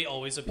appeal. They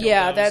always appeal.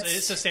 Yeah, those.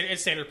 that's-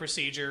 it's standard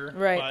procedure.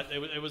 Right. But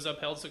it was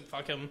upheld, so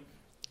fuck him.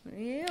 that.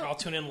 Yeah. I'll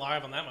tune in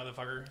live on that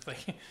motherfucker. Like,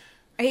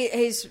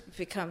 He's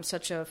become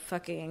such a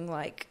fucking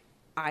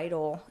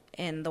idol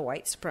in the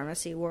white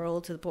supremacy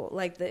world, to the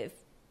point the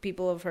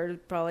people have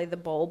heard probably the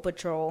Bowl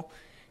Patrol.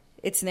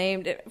 It's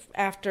named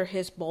after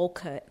his bowl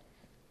cut.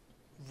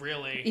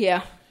 really?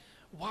 Yeah.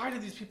 Why do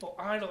these people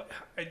idol?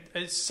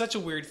 It's such a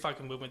weird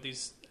fucking movement.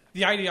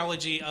 The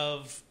ideology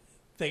of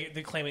they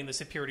claiming the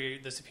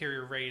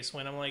superior race.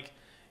 When I'm like,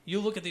 you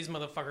look at these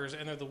motherfuckers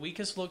and they're the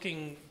weakest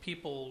looking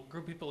group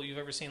of people you've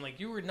ever seen. Like,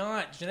 you are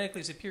not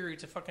genetically superior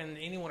to fucking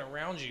anyone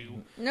around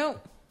you. No.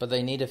 But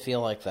they need to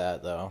feel like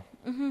that, though.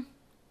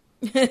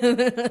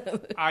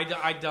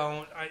 I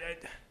don't.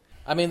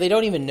 I mean, they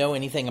don't even know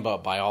anything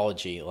about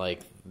biology.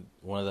 Like,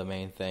 one of the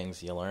main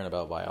things you learn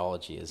about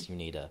biology is you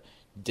need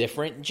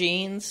different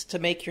genes to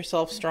make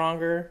yourself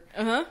stronger.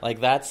 Like,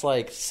 that's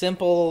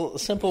simple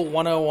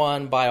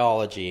 101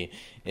 biology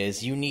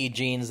is you need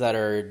genes that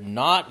are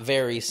not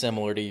very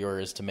similar to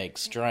yours to make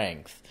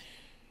strength.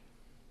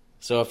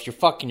 So if you're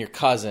fucking your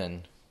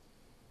cousin,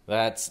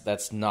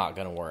 that's not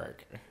gonna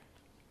work.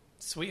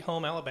 Sweet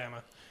home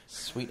Alabama.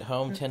 Sweet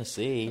home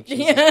Tennessee.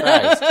 Jesus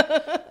Christ.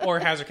 Or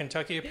Hazard,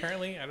 Kentucky,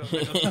 apparently. I don't know.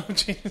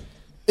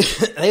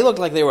 Jeez. They looked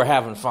like they were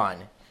having fun.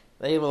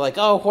 They were like,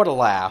 oh, what a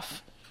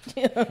laugh.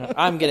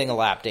 I'm getting a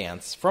lap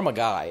dance from a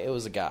guy. It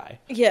was a guy.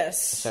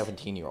 Yes. A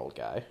 17-year-old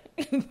guy.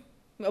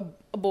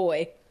 A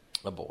boy.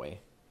 A boy.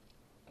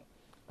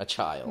 A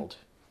child.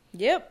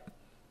 Yep.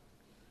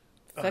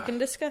 Fucking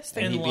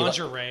disgusting. In he'd be like-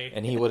 lingerie.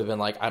 And he would have been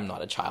like, I'm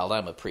not a child,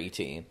 I'm a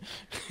preteen.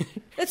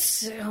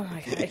 It's, oh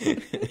my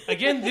God.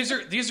 Again, these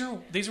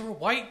are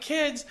white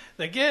kids.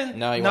 Again,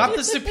 No, he not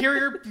wasn't. the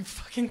superior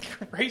fucking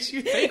race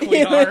you think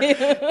we are.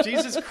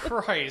 Jesus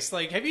Christ!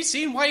 Like, have you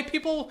seen white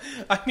people?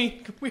 I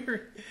mean,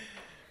 we're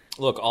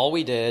Look, all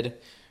we did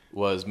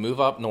was move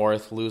up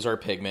north, lose our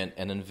pigment,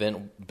 and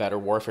invent better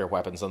warfare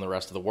weapons than the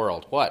rest of the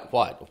world. What?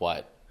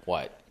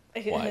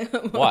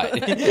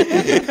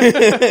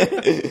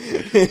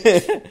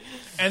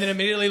 and then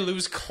immediately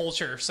lose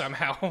culture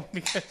somehow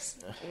because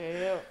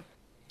Yeah.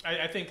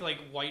 I think like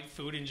white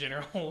food in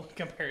general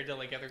compared to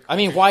like other. Cultures. I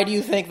mean, why do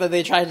you think that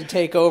they tried to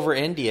take over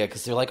India?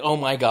 Because they're like, oh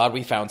my god,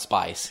 we found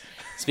spice.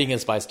 Speaking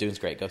of spice, Dune's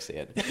great. Go see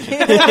it.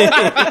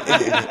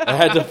 I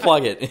had to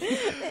plug it.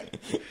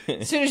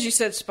 As soon as you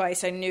said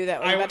spice, I knew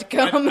that was I- about to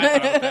come.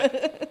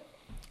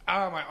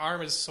 My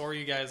arm is sore,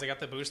 you guys. I got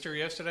the booster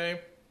yesterday.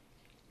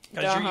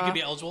 Because you could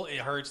be eligible. It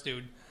hurts,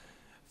 dude.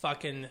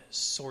 Fucking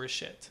sore as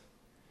shit.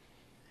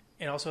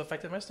 It also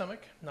affected my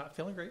stomach. Not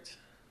feeling great.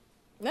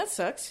 That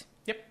sucks.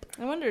 Yep.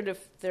 I wondered if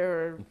there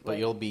were. But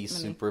you'll be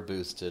super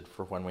boosted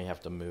for when we have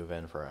to move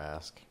in for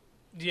Ask.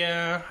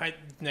 Yeah,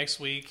 next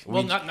week.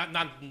 Well,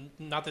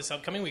 not this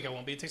upcoming week. I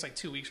won't be. It takes like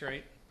 2 weeks,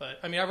 right? But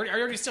I mean, I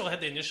already still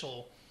had the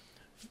initial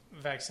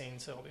vaccine,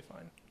 so I'll be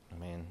fine. I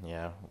mean,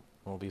 yeah,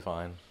 we'll be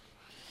fine.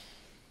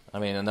 I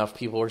mean, enough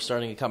people are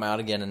starting to come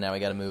out again, and now we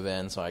got to move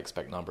in, so I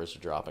expect numbers to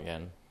drop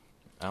again.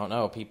 I don't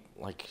know.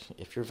 People, like,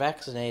 if you're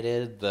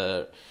vaccinated,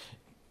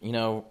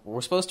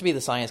 we're supposed to be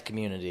the science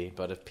community,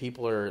 but if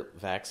people are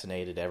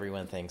vaccinated,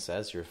 everyone thinks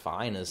as you're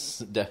fine,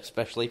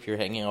 especially if you're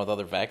hanging out with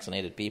other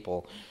vaccinated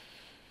people.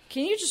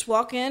 Can you just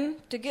walk in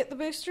to get the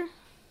booster?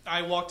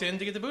 I walked in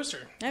to get the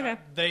booster. Okay.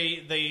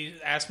 They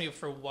asked me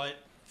for what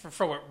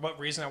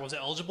reason I was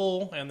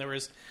eligible, and there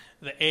was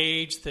the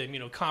age, the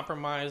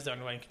immunocompromised, the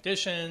underlying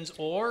conditions,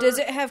 or does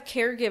it have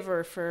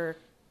caregiver for?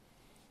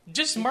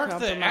 Just mark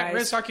the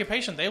at-risk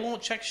occupation. They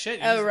won't check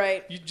shit.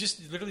 Right. You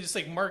just literally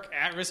just mark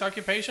at-risk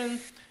occupation,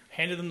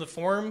 handed them the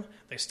form,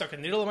 they stuck a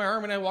needle in my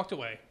arm, and I walked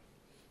away.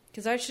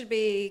 Because I should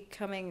be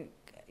coming.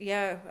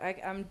 Yeah,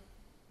 I'm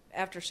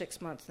after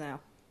 6 months now.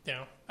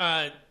 Yeah.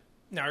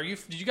 Now,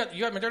 did you got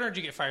Moderna or did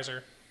you get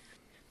Pfizer?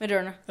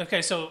 Moderna.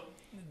 Okay, so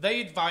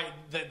they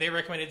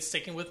recommended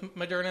sticking with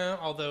Moderna,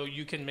 although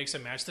you can mix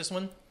and match this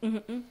one.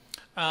 Mm-hmm.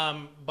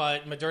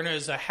 But Moderna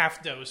is a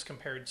half dose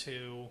compared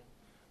to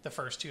the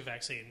first 2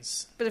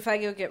 vaccines. But if I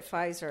go get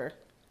Pfizer,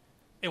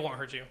 it won't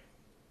hurt you.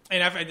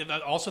 And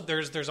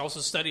there's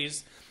also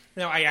studies.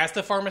 Now, I asked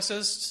the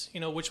pharmacists,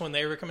 which one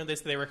they recommend.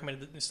 They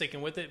recommended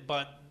sticking with it,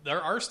 but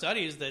there are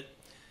studies that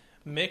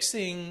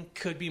mixing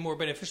could be more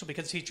beneficial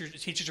because it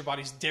teaches your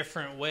bodies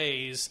different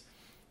ways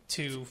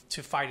to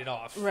fight it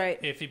off. Right.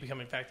 If you become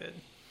infected,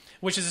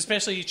 which is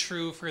especially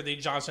true for the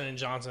Johnson &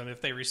 Johnson. If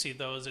they receive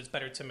those, it's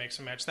better to mix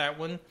and match that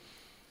one.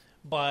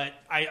 But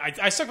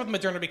I stuck with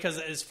Moderna because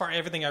as far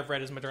everything I've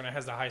read is Moderna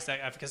has the highest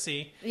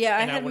efficacy. Yeah,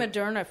 I had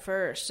Moderna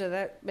first, so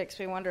that makes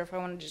me wonder if I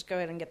want to just go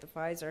ahead and get the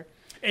Pfizer.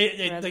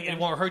 It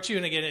won't hurt you,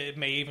 and again, it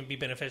may even be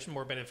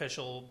more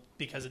beneficial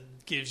because it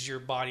gives your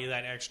body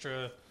that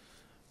extra,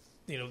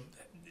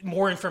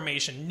 more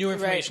information, new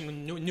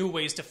information, right. new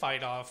ways to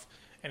fight off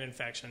an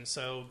infection.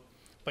 So,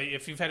 but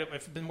if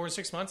it's been more than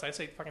 6 months, I'd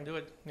say fucking do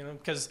it.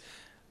 Because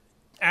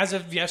as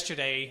of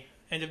yesterday.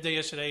 End of day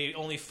yesterday,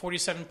 only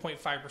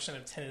 47.5%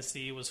 of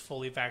Tennessee was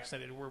fully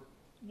vaccinated. We're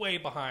way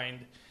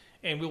behind,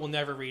 and we will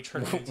never reach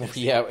herd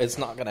immunity. Yeah, it's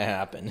not going to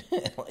happen.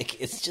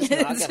 It's just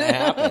not going to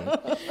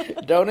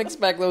happen. Don't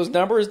expect those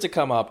numbers to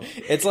come up.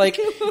 It's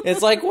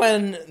like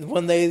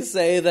when they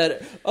say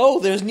that,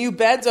 there's new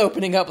beds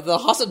opening up at the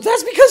hospital.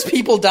 That's because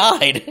people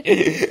died.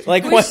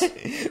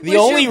 The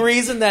only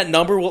reason that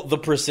the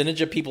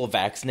percentage of people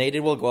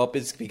vaccinated will go up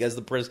is because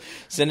the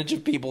percentage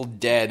of people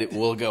dead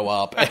will go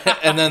up,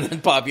 and then the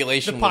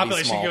population will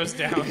be small. Goes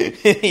down.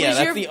 Yeah,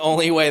 that's the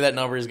only way that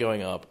number is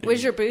going up.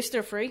 Was your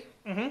booster free?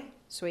 Mm-hmm.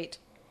 Sweet.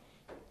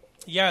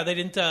 Yeah, they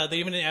didn't.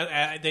 They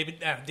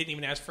didn't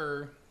even ask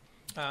for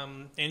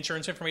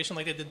insurance information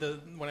like they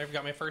did when I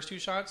got my first 2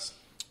 shots.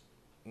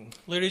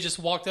 Literally just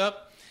walked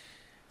up,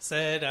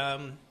 said,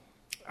 "I'm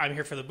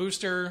here for the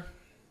booster."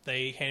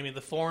 They handed me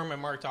the form and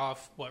marked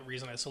off what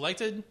reason I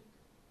selected.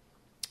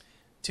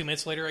 2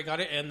 minutes later, I got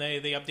it, and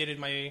they updated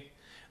my.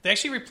 They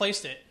actually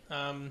replaced it.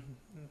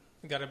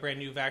 Got a brand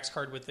new Vax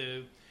card with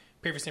the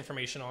previous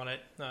information on it.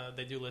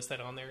 They do list that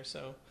on there,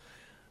 so.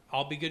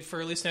 I'll be good for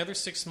at least another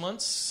 6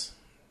 months.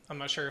 I'm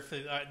not sure if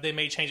they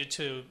may change it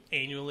to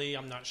annually.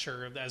 I'm not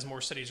sure as more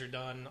studies are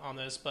done on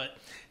this. But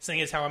the thing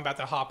is how I'm about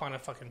to hop on a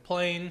fucking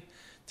plane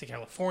to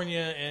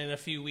California in a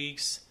few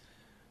weeks.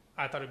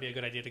 I thought it'd be a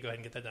good idea to go ahead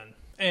and get that done.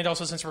 And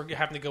also since we're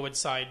having to go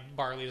inside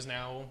Barley's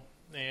now,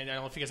 and I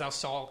don't know if you guys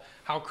saw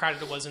how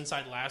crowded it was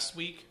inside last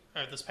week,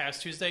 or this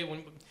past Tuesday.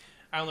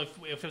 I don't know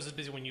if it was as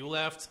busy when you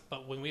left,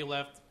 but when we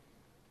left,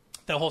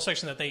 the whole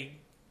section that they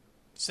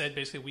said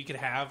basically we could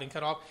have and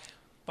cut off,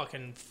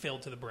 fucking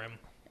filled to the brim.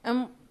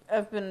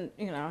 I've been,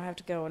 I have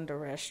to go into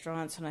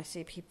restaurants and I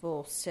see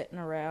people sitting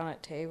around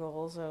at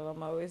tables and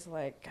I'm always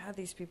like, God,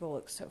 these people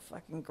look so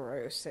fucking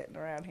gross sitting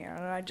around here.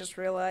 And I just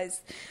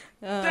realized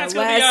last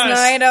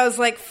night I was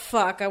like,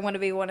 fuck, I want to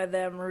be one of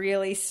them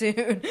really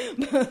soon.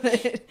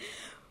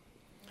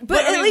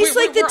 But at least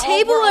the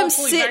table I'm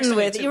sitting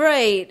with, you're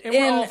right. And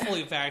we're all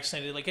fully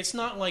vaccinated. It's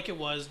not like it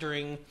was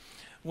during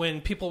when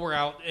people were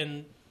out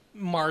in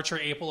March or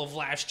April of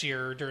last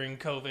year during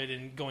COVID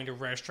and going to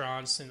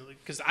restaurants, and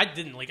because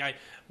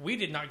we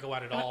did not go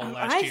out at all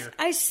last year.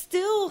 I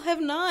still have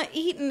not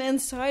eaten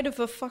inside of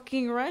a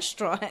fucking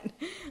restaurant.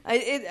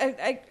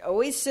 I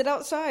always sit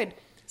outside.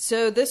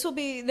 So this will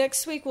be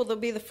next week. Will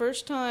be the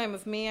first time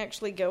of me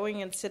actually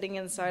going and sitting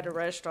inside a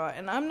restaurant,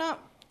 and I'm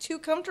not too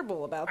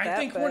comfortable about that. I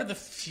think one of the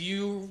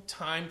few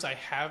times I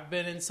have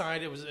been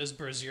inside it was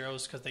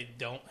Braziero's because they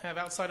don't have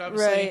outside,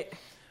 obviously. Right.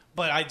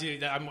 But I do.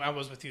 I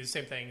was with you. The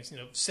same thing.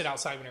 Sit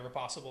outside whenever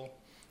possible,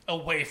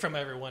 away from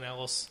everyone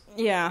else.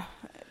 Yeah.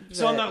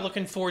 So I'm not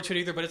looking forward to it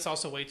either. But it's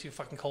also way too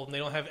fucking cold, and they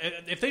don't have.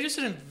 If they just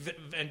didn't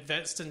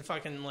invest in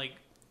fucking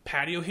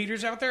patio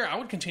heaters out there, I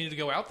would continue to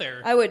go out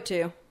there. I would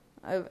too.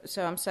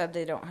 So I'm sad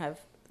they don't have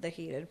the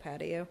heated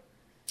patio.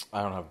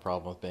 I don't have a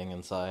problem with being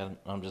inside.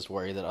 I'm just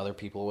worried that other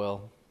people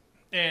will.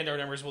 And our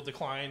numbers will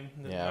decline.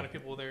 The amount of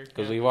people there.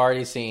 Because we've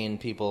already seen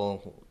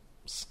people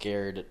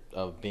scared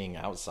of being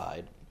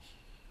outside.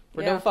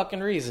 For no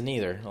fucking reason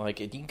either.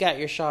 If you got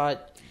your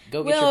shot,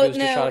 go get your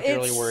booster shot if you're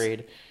really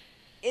worried.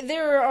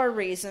 There are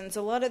reasons.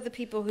 A lot of the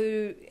people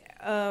who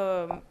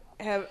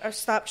have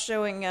stopped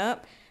showing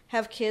up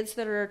have kids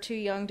that are too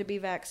young to be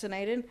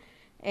vaccinated.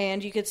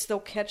 and you could still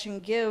catch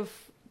and give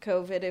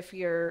COVID if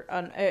you're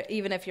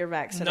even if you're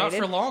vaccinated. Not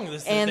for long. The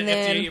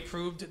FDA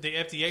approved. The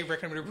FDA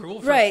recommended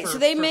approval. For, so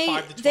they for may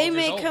 5 to 12 they years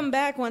may old. come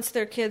back once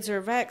their kids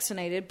are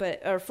vaccinated,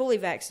 but are fully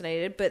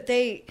vaccinated. But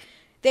they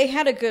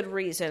had a good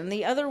reason.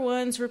 The other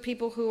ones were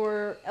people who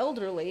are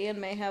elderly and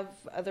may have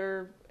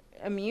other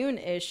immune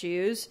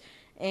issues,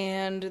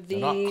 and They're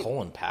not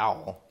Colin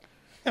Powell.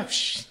 Oh,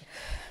 shit.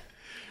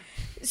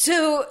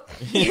 So,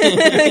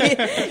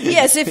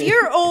 yes, if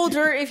you're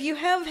older, if you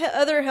have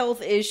other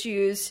health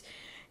issues,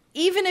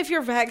 even if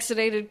you're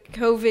vaccinated,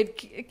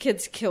 COVID can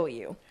kill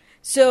you.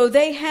 So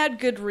they had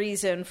good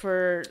reason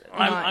for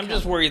I'm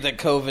just worried that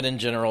COVID in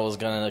general is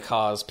going to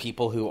cause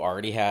people who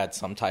already had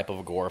some type of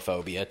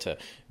agoraphobia to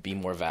be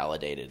more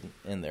validated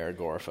in their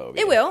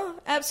agoraphobia. It will.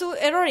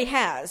 Absolutely. It already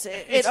has.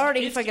 It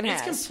already fucking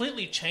has. It's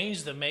completely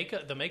changed the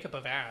makeup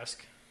of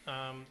Ask.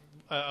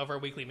 Of our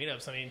weekly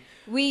meetups. I mean,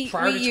 we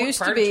prior to used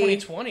to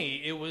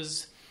 2020, it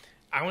was,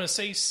 I want to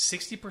say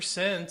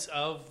 60%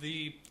 of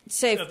the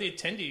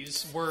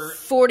attendees were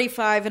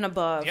 45 and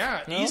above.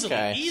 Yeah, easily.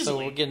 Okay, so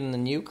we're getting the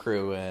new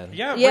crew in.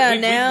 Yeah,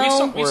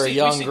 now we're a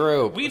young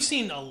group. We've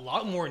seen a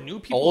lot more new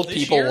people. Old this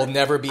people year. will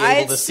never be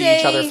able to see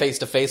each other face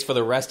to face for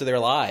the rest of their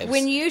lives.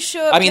 When you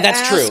show up, I mean,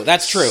 that's true.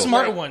 That's true.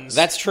 Smart ones.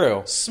 That's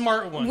true.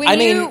 Smart ones.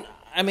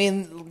 I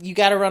mean, you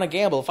got to run a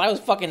gamble. If I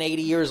was fucking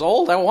 80 years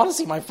old, I want to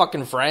see my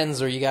fucking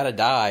friends, or you got to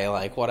die,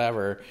 like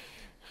whatever.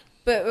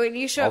 But when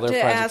you show all up their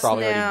to friends Ask are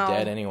probably now,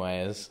 already dead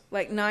anyways.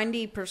 Like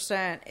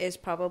 90% is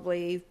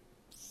probably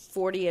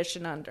 40ish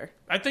and under.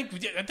 I think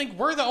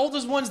we're the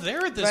oldest ones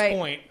there at this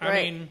point. I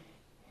mean,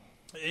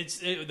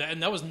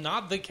 and that was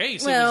not the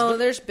case. Well,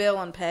 there's Bill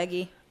and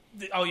Peggy.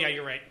 Oh yeah,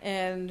 you're right.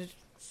 And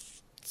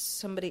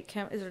somebody,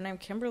 is her name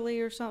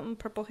Kimberly or something?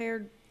 Purple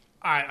haired.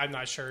 I'm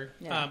not sure,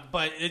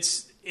 but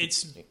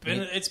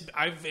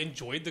I've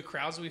enjoyed the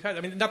crowds we've had.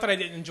 I mean, not that I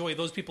didn't enjoy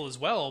those people as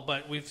well,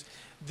 but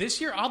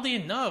this year, oddly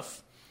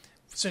enough,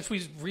 since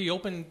we've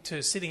reopened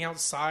to sitting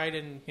outside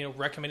and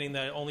recommending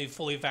that only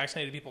fully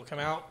vaccinated people come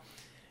out,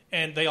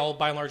 and they all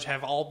by and large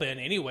have all been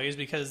anyways,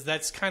 because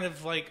that's kind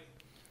of like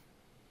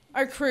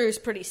our crew is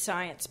pretty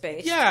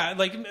science-based. Yeah,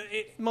 like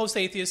most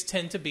atheists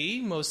tend to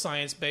be, most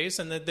science-based,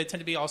 and they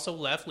tend to be also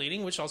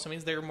left-leaning, which also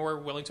means they're more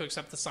willing to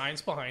accept the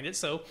science behind it.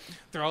 So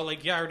they're all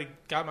like, yeah, I already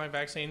got my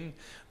vaccine.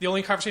 The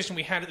only conversation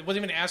we had,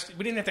 wasn't even asked,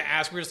 we didn't have to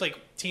ask, we were just like,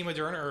 Team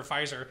Moderna or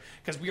Pfizer,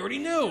 because we already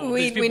knew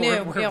these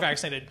people were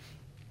vaccinated.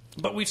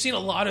 But we've seen a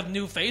lot of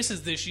new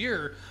faces this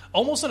year,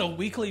 almost on a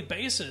weekly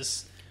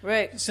basis.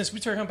 Right. Since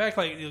we turned back,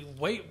 like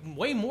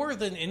way more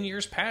than in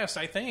years past,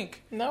 I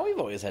think. No, we've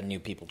always had new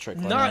people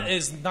trickling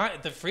in.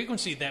 Not the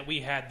frequency that we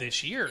had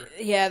this year.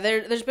 Yeah,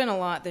 there's been a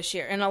lot this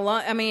year, and a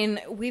lot. I mean,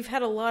 we've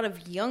had a lot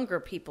of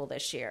younger people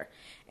this year,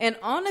 and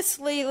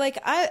honestly, like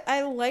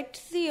I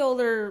liked the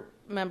older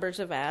members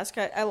of Ask.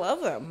 I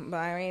love them.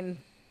 I mean,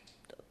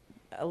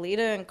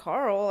 Alita and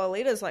Carl.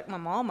 Alita's like my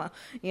mama,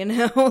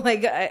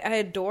 like I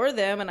adore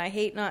them, and I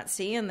hate not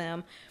seeing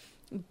them,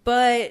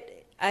 but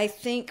I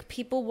think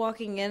people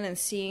walking in and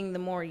seeing the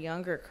more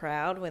younger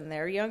crowd when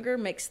they're younger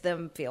makes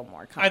them feel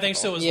more comfortable. I think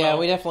so as well. Yeah,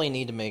 we definitely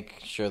need to make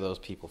sure those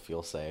people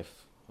feel safe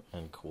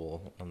and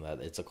cool, and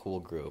that it's a cool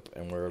group,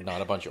 and we're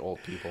not a bunch of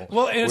old people.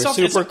 Well, and we're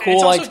super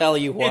cool, I tell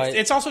you what.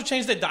 It's also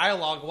changed the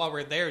dialogue while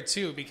we're there,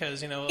 too,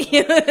 because, when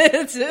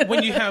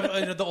you have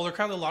the older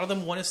crowd, a lot of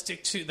them want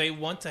to they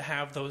want to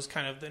have those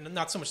kind of,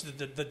 not so much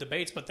the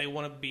debates, but they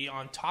want to be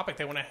on topic.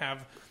 They want to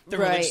have the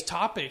religious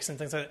topics and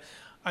things like that.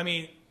 I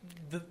mean,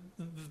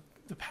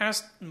 the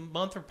past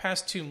month or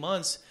past 2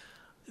 months,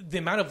 the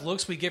amount of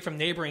looks we get from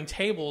neighboring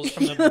tables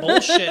from the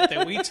bullshit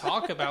that we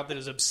talk about that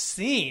is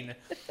obscene,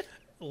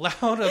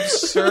 loud,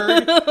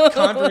 absurd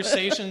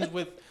conversations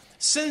with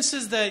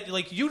sentences that,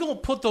 like, you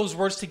don't put those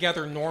words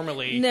together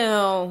normally.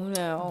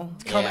 No.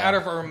 Come out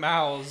of our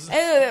mouths.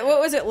 What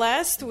was it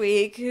last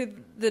week?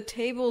 The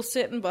table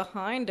sitting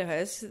behind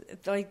us,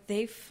 like,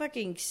 they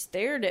fucking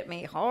stared at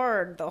me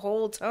hard the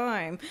whole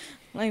time.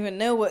 I don't even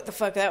know what the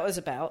fuck that was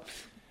about.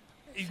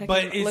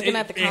 But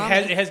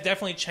it has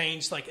definitely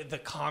changed, like, the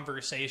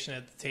conversation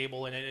at the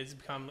table, and it has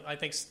become, I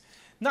think,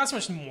 not so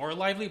much more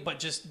lively, but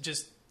just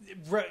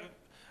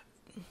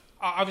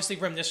obviously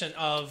reminiscent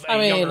of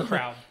a younger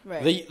crowd.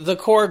 Right. The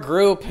core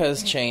group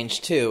has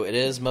changed too. It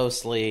is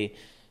mostly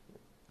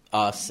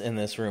us in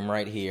this room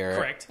right here,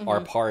 correct? Our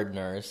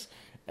partners.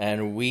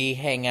 And we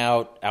hang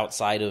out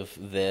outside of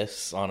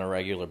this on a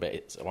regular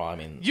basis. Well, I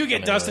mean, you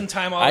get Dustin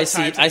time all the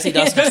time. I see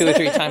Dustin 2 or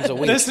 3 times a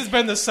week. This has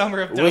been the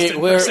summer of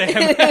Dustin for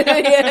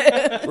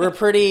Sam. We're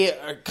pretty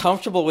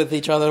comfortable with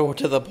each other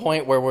to the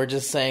point where we're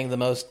just saying the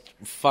most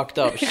fucked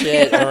up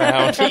shit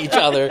around each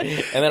other,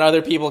 and then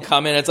other people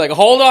come in. It's like,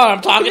 hold on, I'm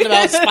talking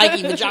about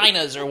spiky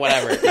vaginas or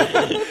whatever.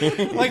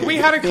 Like, we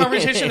had a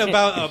conversation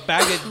about a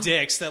bag of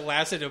dicks that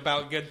lasted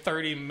about a good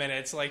 30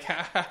 minutes. Like,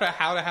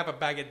 how to have a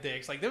bag of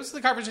dicks. Like, this was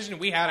the conversation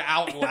we had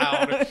out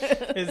loud.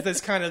 Is this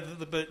kind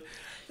of but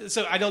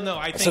so I don't know.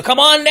 I think so.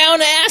 Come on down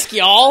to Ask,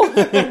 y'all.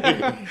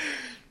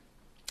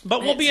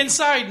 But we'll be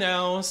inside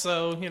now,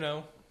 so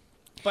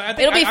But I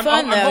think It'll be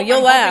fun, though.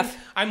 You'll laugh.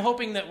 I'm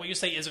hoping that what you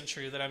say isn't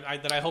true. That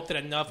I hope that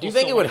enough. Do you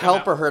think it would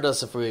help or hurt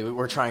us if we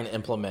were trying to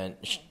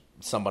implement?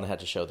 Someone had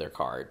to show their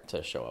card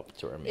to show up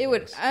to our meetings. It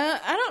would.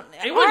 I don't.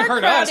 It wouldn't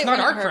hurt us. Not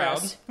our hurt crowd.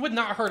 us. It would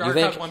not hurt our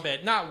crowd one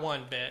bit. Not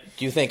one bit.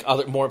 Do you think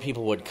more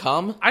people would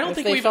come? I don't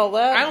think they felt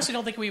that. I honestly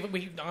don't think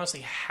we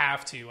honestly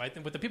have to. I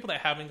think with the people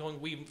that have been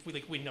going, we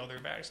know they're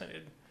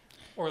vaccinated,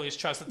 or at least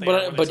trust that they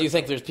are. But do you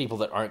think there's people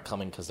that aren't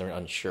coming because they're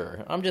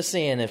unsure? I'm just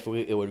saying if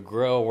it would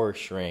grow or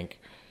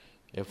shrink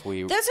if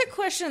we. That's a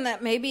question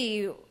that may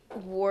be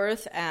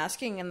worth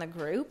asking in the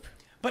group.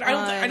 But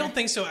I don't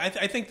think so. I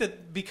think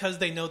that because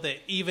they know that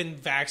even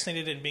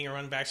vaccinated and being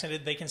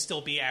unvaccinated, they can still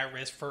be at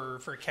risk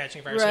for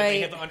catching virus. Right. They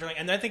have the underlying,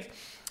 and I think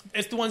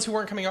it's the ones who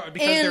aren't coming out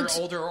because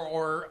they're older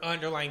or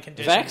underlying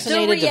conditions.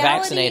 Vaccinated to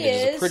vaccinated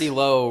is a pretty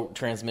low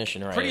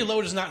transmission rate. Pretty low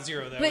is not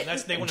zero though.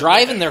 But they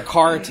driving their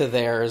car to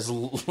there is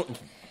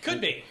could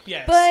be,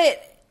 yes.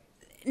 But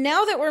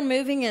now that we're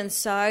moving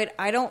inside,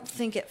 I don't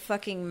think it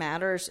fucking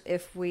matters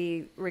if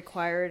we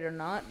require it or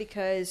not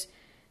because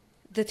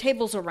the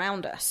tables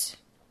around us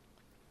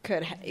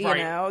could,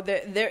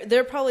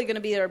 they're probably going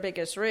to be our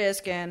biggest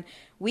risk, and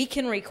we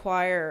can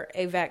require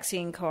a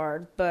vaccine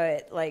card,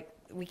 but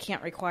we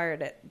can't require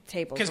it at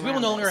tables because we will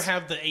no longer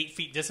have the 8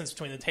 feet distance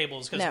between the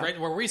tables. Because right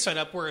where we set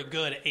up, we're a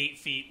good 8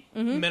 feet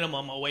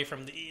minimum away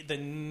from the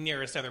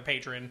nearest other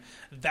patron.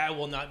 That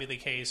will not be the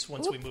case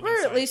once we move. We're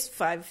inside. at least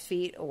 5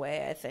 feet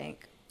away, I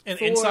think. And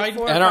inside,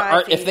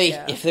 and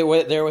if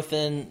they're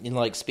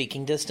within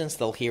speaking distance,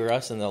 they'll hear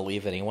us and they'll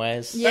leave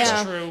anyways. Yeah.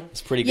 That's true.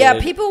 It's pretty good.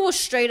 Yeah, people will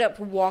straight up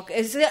walk.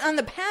 Is it on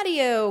the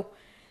patio?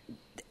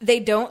 They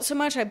don't so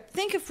much. I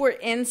think if we're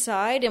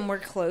inside and we're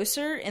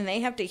closer and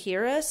they have to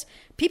hear us,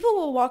 people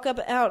will walk up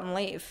out and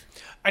leave.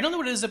 I don't know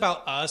what it is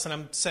about us, and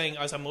I'm saying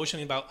us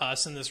emotionally about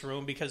us in this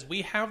room because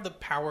we have the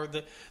power,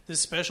 the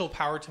special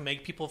power to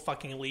make people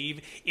fucking leave.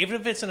 Even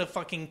if it's in a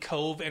fucking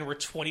cove and we're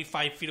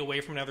 25 feet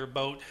away from another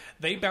boat,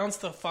 they bounce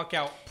the fuck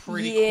out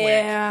pretty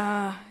quick.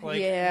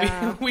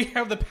 Yeah. We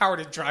have the power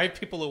to drive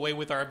people away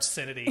with our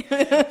obscenity.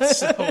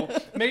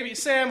 So maybe,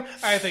 Sam,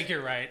 I think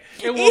you're right.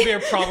 It won't be a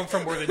problem for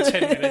more than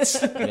 10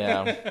 minutes.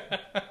 Yeah.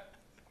 All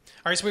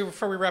right, so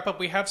before we wrap up,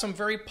 we have some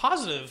very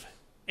positive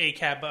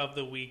ACAB of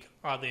the week,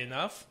 oddly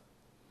enough.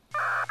 Go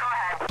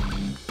ahead.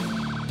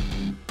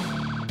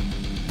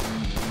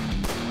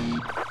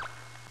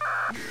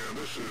 Yeah,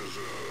 this is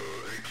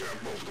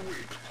ACAB of the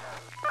week.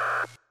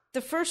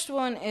 The first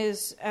one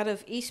is out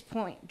of East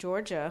Point,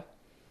 Georgia.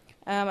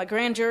 A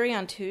grand jury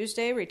on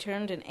Tuesday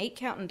returned an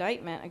 8-count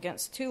indictment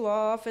against 2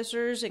 law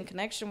officers in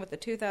connection with the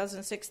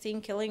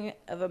 2016 killing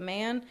of a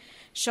man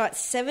shot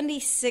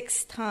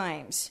 76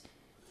 times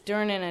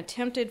during an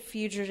attempted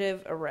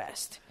fugitive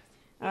arrest.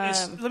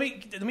 Let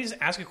me just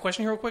ask a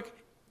question here real quick.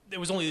 There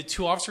was only the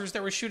 2 officers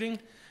that were shooting.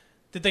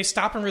 Did they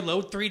stop and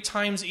reload 3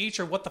 times each,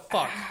 or what the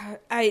fuck?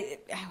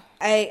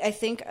 I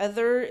think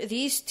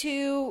these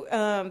 2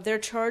 their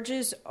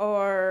charges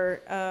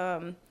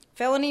are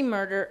felony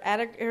murder,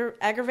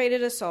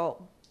 aggravated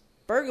assault,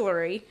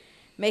 burglary,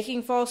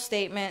 making false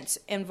statements,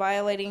 and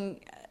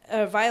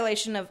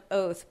violation of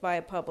oath by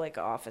a public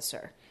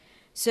officer.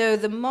 So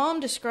the mom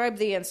described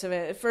the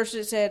incident. At first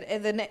it said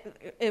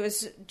it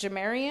was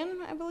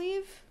Jamarian, I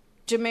believe.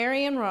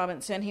 Jamarian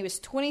Robinson. He was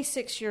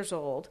 26 years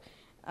old.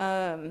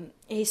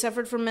 He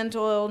suffered from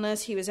mental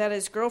illness. He was at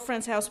his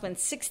girlfriend's house when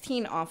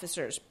 16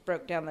 officers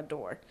broke down the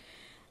door.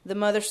 The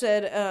mother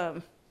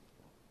said,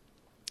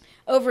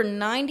 over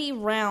 90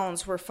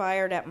 rounds were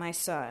fired at my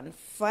son.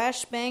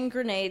 Flashbang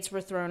grenades were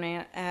thrown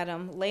at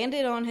him,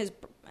 landed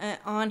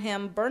on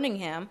him, burning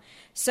him.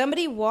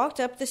 Somebody walked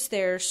up the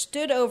stairs,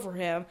 stood over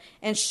him,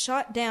 and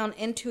shot down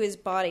into his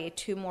body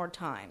 2 more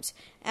times.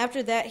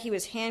 After that, he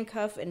was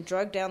handcuffed and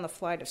dragged down the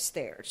flight of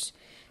stairs.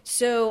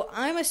 So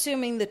I'm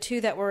assuming the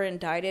 2 that were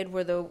indicted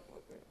were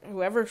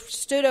whoever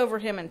stood over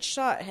him and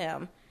shot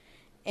him,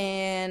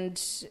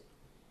 and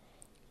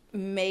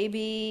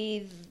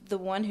maybe the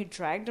one who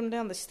dragged him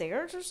down the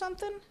stairs or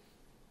something?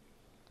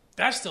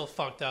 That's still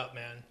fucked up,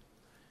 man.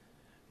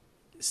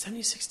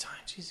 76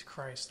 times, Jesus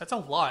Christ. That's a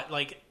lot.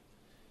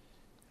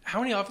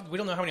 How many we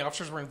don't know how many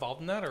officers were involved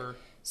in that, or?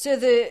 So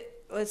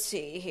let's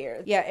see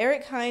here. Yeah,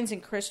 Eric Hines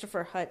and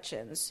Christopher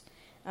Hutchins.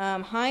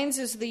 Hines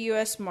is the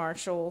U.S.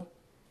 Marshal,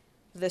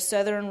 the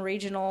Southern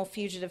Regional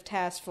Fugitive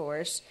Task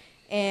Force,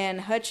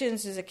 and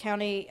Hutchins is a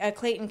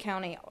Clayton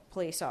County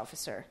police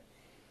officer.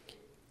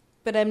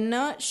 But I'm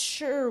not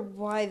sure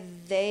why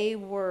they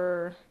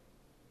were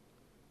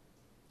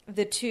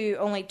the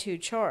only two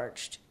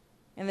charged.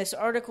 And this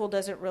article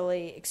doesn't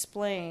really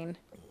explain.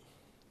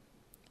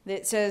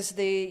 It says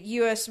the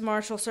U.S.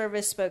 Marshal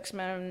Service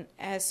spokesman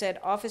has said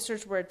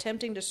officers were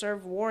attempting to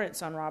serve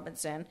warrants on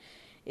Robinson,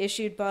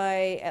 issued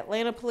by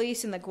Atlanta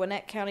Police and the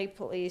Gwinnett County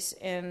Police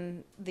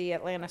in the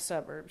Atlanta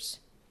suburbs.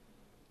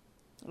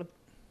 A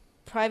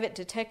private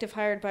detective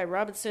hired by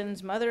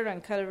Robinson's mother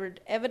uncovered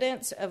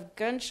evidence of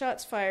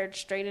gunshots fired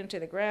straight into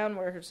the ground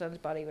where her son's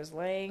body was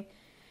laying.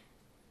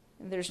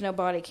 There's no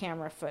body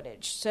camera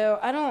footage. So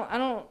I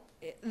don't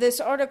this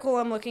article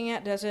I'm looking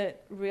at doesn't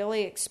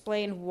really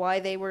explain why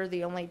they were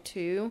the only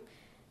two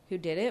who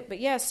did it. But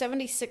yeah,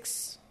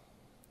 76.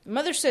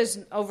 Mother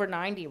says over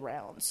 90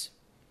 rounds.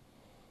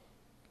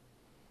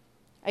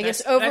 I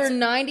guess over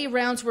 90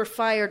 rounds were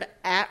fired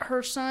at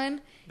her son.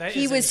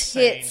 He was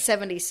insane. hit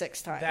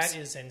 76 times. That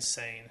is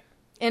insane.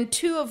 And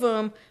 2 of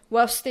them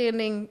while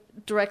standing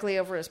directly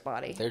over his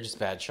body. They're just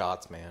bad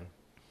shots, man.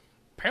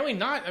 Apparently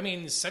not. I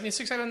mean,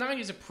 76 out of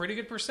 90 is a pretty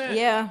good percent.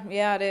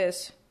 Yeah, it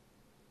is.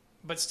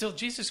 But still,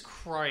 Jesus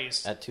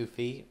Christ. At 2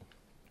 feet?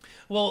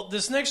 Well,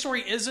 this next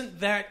story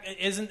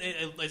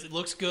it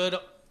looks good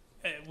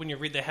when you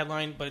read the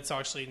headline, but it's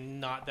actually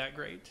not that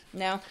great.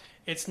 No?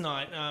 It's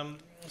not.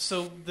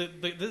 So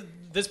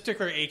this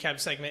particular ACAB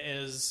segment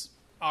is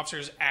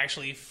officers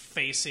actually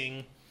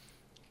facing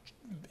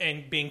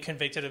and being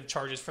convicted of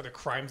charges for the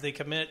crimes they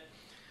commit.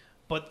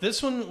 But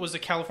this one was a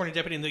California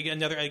deputy,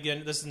 and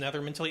this is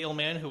another mentally ill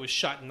man who was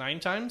shot 9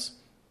 times.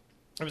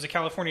 There was a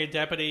California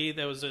deputy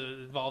that was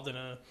involved in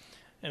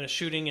a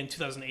shooting in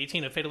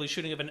 2018, a fatal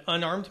shooting of an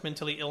unarmed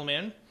mentally ill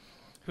man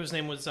whose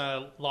name was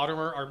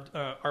Latimer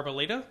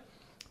Arboleda,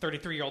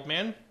 33-year-old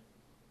man.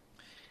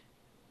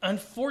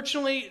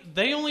 Unfortunately,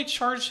 they only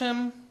charged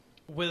him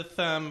with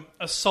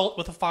assault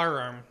with a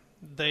firearm.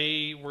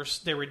 They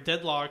were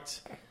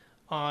deadlocked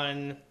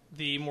on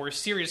the more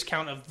serious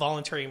count of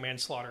voluntary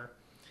manslaughter.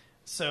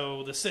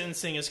 So the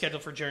sentencing is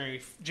scheduled for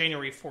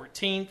January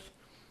 14th.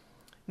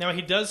 Now,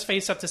 he does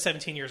face up to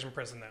 17 years in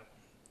prison,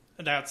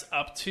 though. That's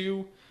up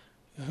to,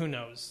 who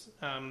knows.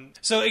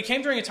 So it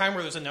came during a time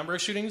where there's a number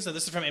of shootings. So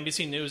this is from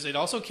NBC News. It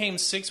also came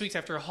 6 weeks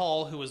after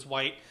Hall, who was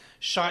white,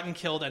 shot and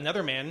killed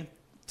another man,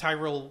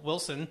 Tyrell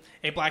Wilson,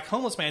 a black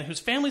homeless man whose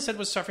family said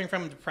was suffering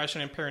from depression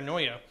and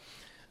paranoia.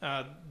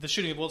 The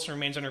shooting of Wilson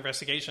remains under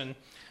investigation.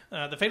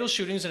 The fatal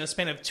shootings in a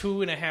span of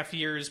 2.5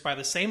 years by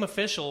the same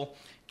official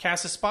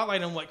cast a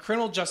spotlight on what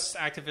criminal justice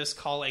activists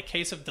call a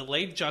case of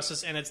delayed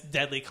justice and its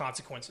deadly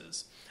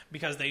consequences,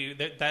 because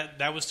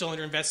that was still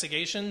under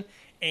investigation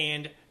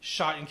and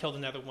shot and killed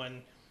another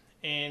one,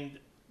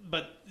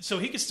 but so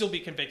he could still be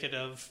convicted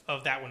of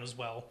that one as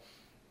well,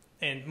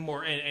 and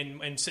more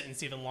and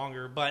sentenced even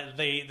longer. But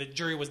the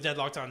jury was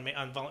deadlocked on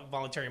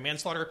voluntary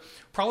manslaughter,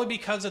 probably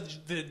because of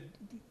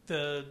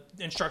the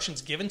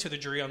instructions given to the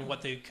jury on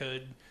what they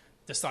could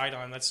decide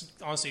on. That's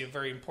honestly a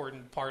very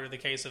important part of the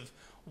case of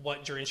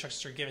what jury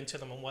instructions are given to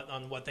them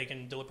and what they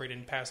can deliberate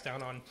and pass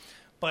down on.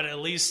 But at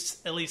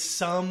least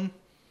some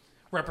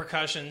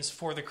repercussions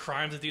for the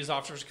crimes that these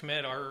officers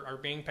commit are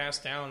being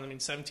passed down. I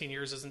mean, 17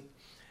 years isn't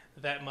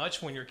that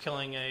much when you're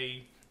killing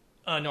a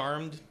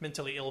unarmed,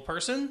 mentally ill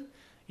person.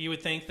 You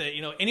would think that,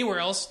 anywhere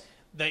else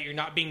that you're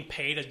not being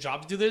paid a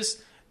job to do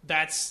this,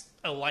 that's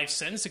a life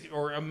sentence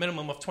or a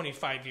minimum of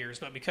 25 years.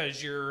 But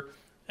because you're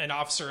an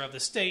officer of the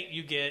state,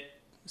 you get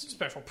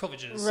special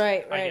privileges,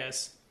 right. I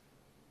guess.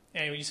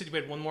 Anyway, you said you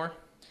had one more?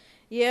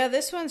 Yeah,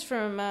 this one's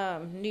from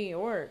New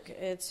York.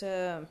 It's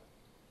the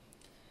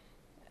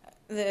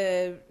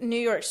New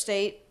York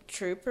State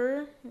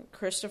Trooper,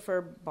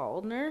 Christopher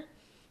Baldner.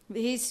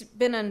 He's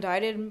been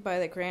indicted by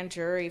the grand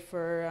jury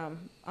for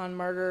on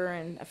murder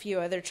and a few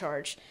other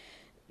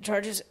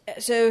charges.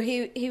 So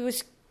he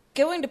was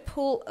going to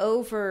pull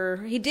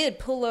over. He did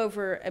pull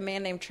over a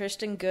man named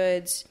Tristan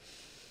Goods,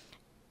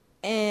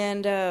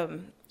 and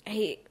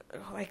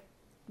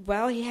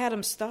while he had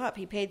him stop,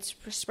 he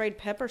sprayed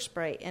pepper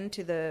spray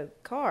into the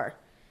car,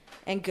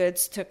 and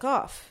Goods took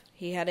off.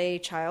 He had a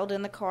child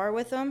in the car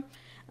with him.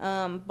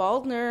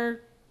 Baldner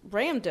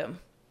rammed him.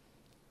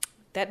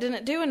 That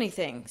didn't do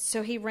anything,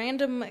 so he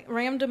rammed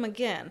him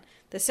again.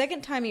 The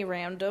second time he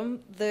rammed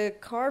him, the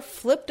car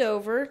flipped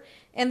over,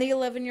 and the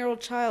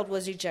 11-year-old child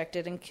was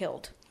ejected and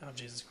killed. Oh,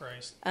 Jesus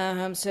Christ.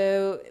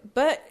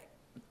 But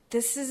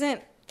this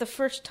isn't the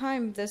first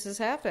time this has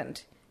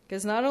happened.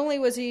 Because not only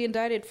was he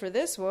indicted for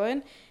this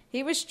one,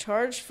 he was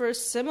charged for a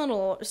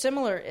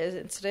similar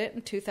incident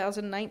in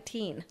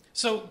 2019.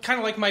 So, kind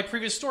of like my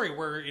previous story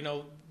where,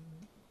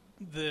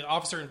 the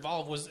officer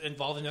was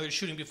involved in another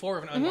shooting before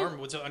of an unarmed,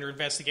 was under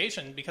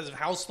investigation. Because of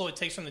how slow it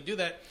takes them to do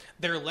that,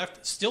 they're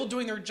left still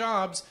doing their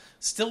jobs,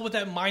 still with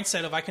that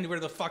mindset of I can do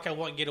whatever the fuck I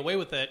want and get away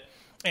with it,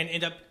 and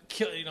end up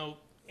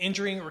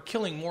injuring or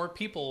killing more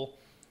people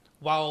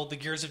while the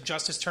gears of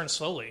justice turn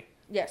slowly.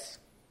 Yes.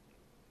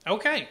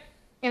 Okay.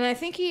 And I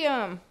think he,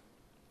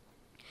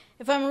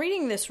 if I'm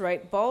reading this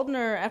right,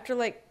 Baldner, after,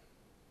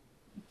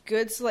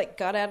 Goods,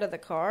 got out of the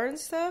car and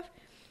stuff,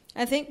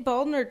 I think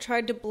Baldner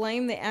tried to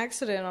blame the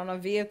accident on a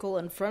vehicle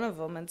in front of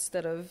him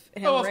instead of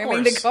him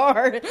ramming the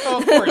car. Oh,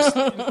 of course.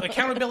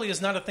 Accountability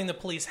is not a thing the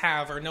police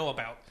have or know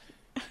about.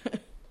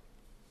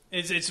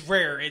 It's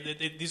rare.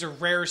 These are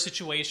rare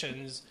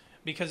situations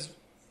because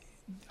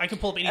I can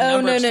pull up any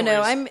number of stories.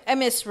 No. I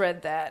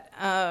misread that.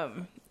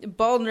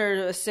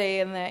 Baldner was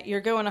saying that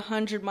you're going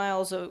 100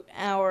 miles an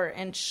hour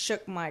and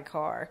shook my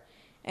car.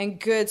 And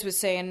Goods was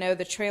saying, no,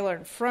 the trailer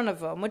in front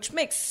of him, which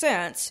makes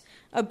sense.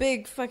 A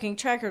big fucking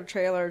tractor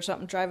trailer or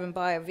something driving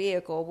by a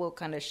vehicle will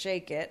kind of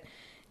shake it.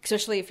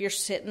 especially if you're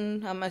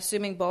sitting, I'm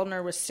assuming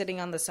Baldner was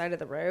sitting on the side of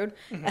the road,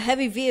 a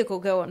heavy vehicle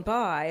going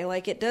by,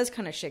 like, it does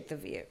kind of shake the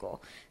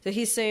vehicle. So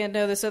he's saying,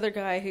 no, this other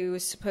guy who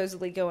was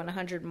supposedly going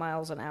 100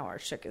 miles an hour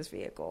shook his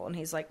vehicle. And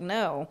he's like,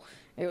 no,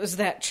 it was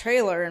that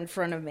trailer in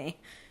front of me.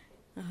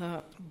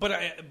 But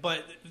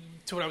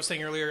to what I was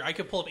saying earlier, I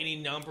could pull up any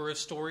number of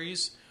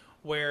stories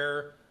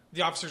where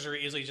the officers are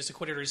easily just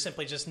acquitted or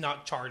simply just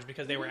not charged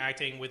because they were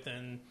acting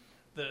within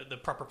the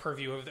proper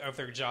purview of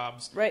their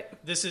jobs. Right.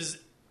 This is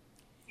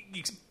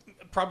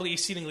probably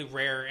exceedingly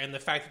rare, and the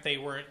fact that they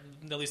weren't,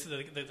 at least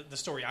the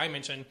story I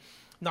mentioned,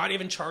 not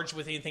even charged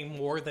with anything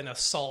more than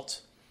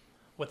assault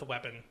with a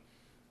weapon.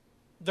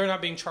 They're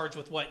not being charged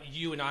with what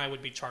you and I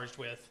would be charged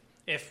with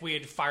if we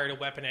had fired a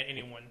weapon at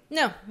anyone.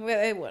 No,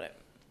 they wouldn't.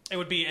 It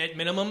would be at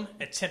minimum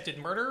attempted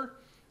murder,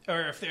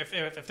 or if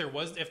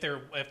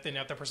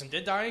the person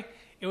did die,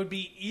 it would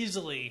be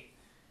easily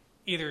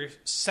either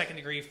second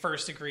degree,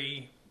 first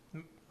degree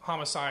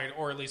homicide,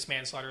 or at least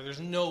manslaughter. There's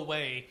no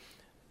way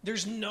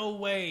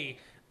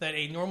that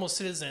a normal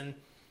citizen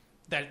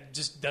that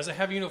just doesn't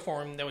have a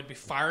uniform, that would be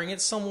firing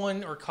at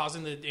someone or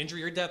causing the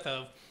injury or death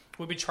of,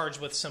 would be charged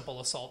with simple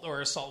assault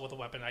or assault with a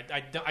weapon.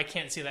 I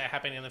can't see that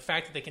happening, and the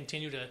fact that they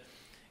continue to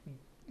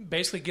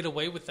basically get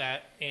away with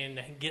that and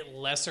get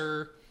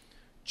lesser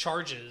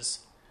charges,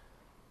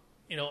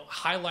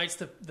 highlights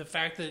the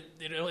fact that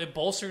it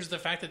bolsters the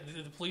fact that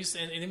the police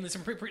and even the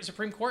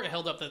Supreme Court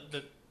held up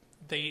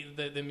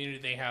the immunity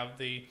they have.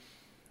 The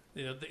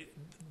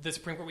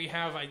Supreme Court we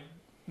have, I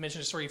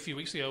mentioned a story a few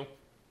weeks ago,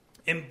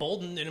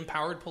 emboldened and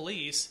empowered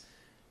police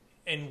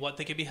and what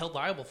they could be held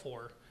liable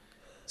for.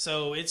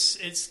 So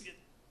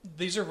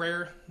these are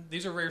rare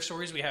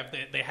stories we have.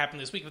 They happen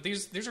this week, but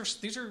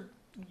these are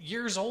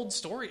years old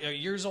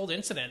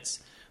incidents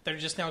that are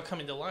just now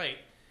coming to light.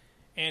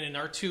 And in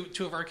our two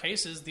of our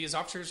cases, these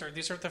officers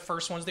these are the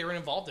first ones they were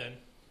involved in.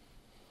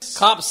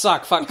 Cops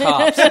suck. Fuck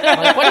cops.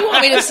 I'm like, what do you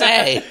want me to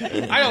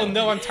say? I don't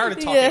know. I'm tired of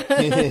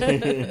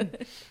talking.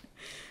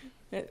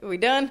 Yeah. We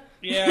done?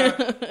 Yeah.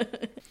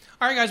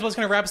 All right, guys. Well, it's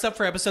going to wrap us up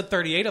for episode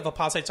 38 of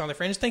Apostates on the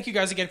Fringe. Thank you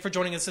guys again for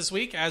joining us this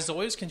week. As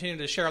always, continue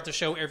to share out the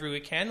show every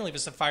week and leave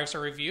us a 5-star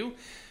review.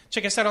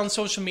 Check us out on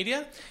social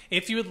media.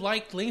 If you would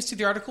like links to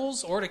the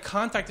articles or to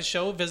contact the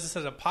show, visit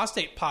us at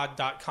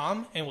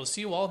apostatepod.com, and we'll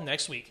see you all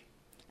next week.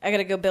 I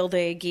gotta go build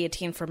a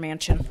guillotine for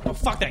Mansion. Oh,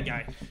 fuck that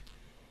guy.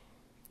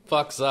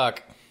 Fuck Zuck.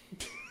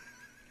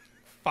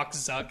 Fuck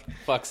Zuck.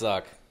 Fuck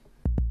Zuck.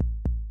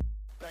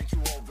 Thank you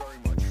all very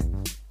much.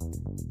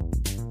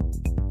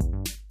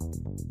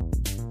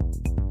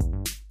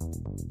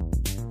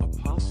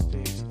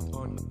 Apostates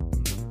on the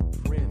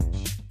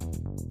Fringe.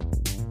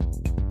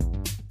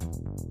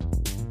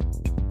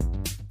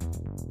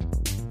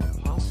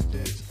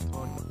 Apostates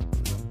on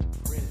the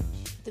Fringe.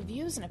 The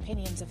views and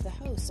opinions of the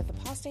hosts of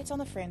Apostates on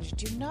the Fringe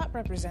do not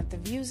represent the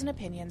views and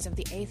opinions of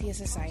the Atheist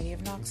Society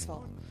of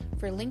Knoxville.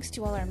 For links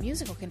to all our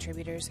musical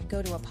contributors,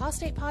 go to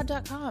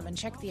apostatepod.com and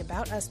check the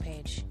About Us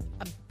page.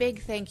 A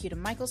big thank you to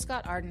Michael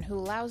Scott Arden, who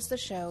allows the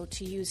show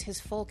to use his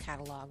full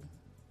catalog.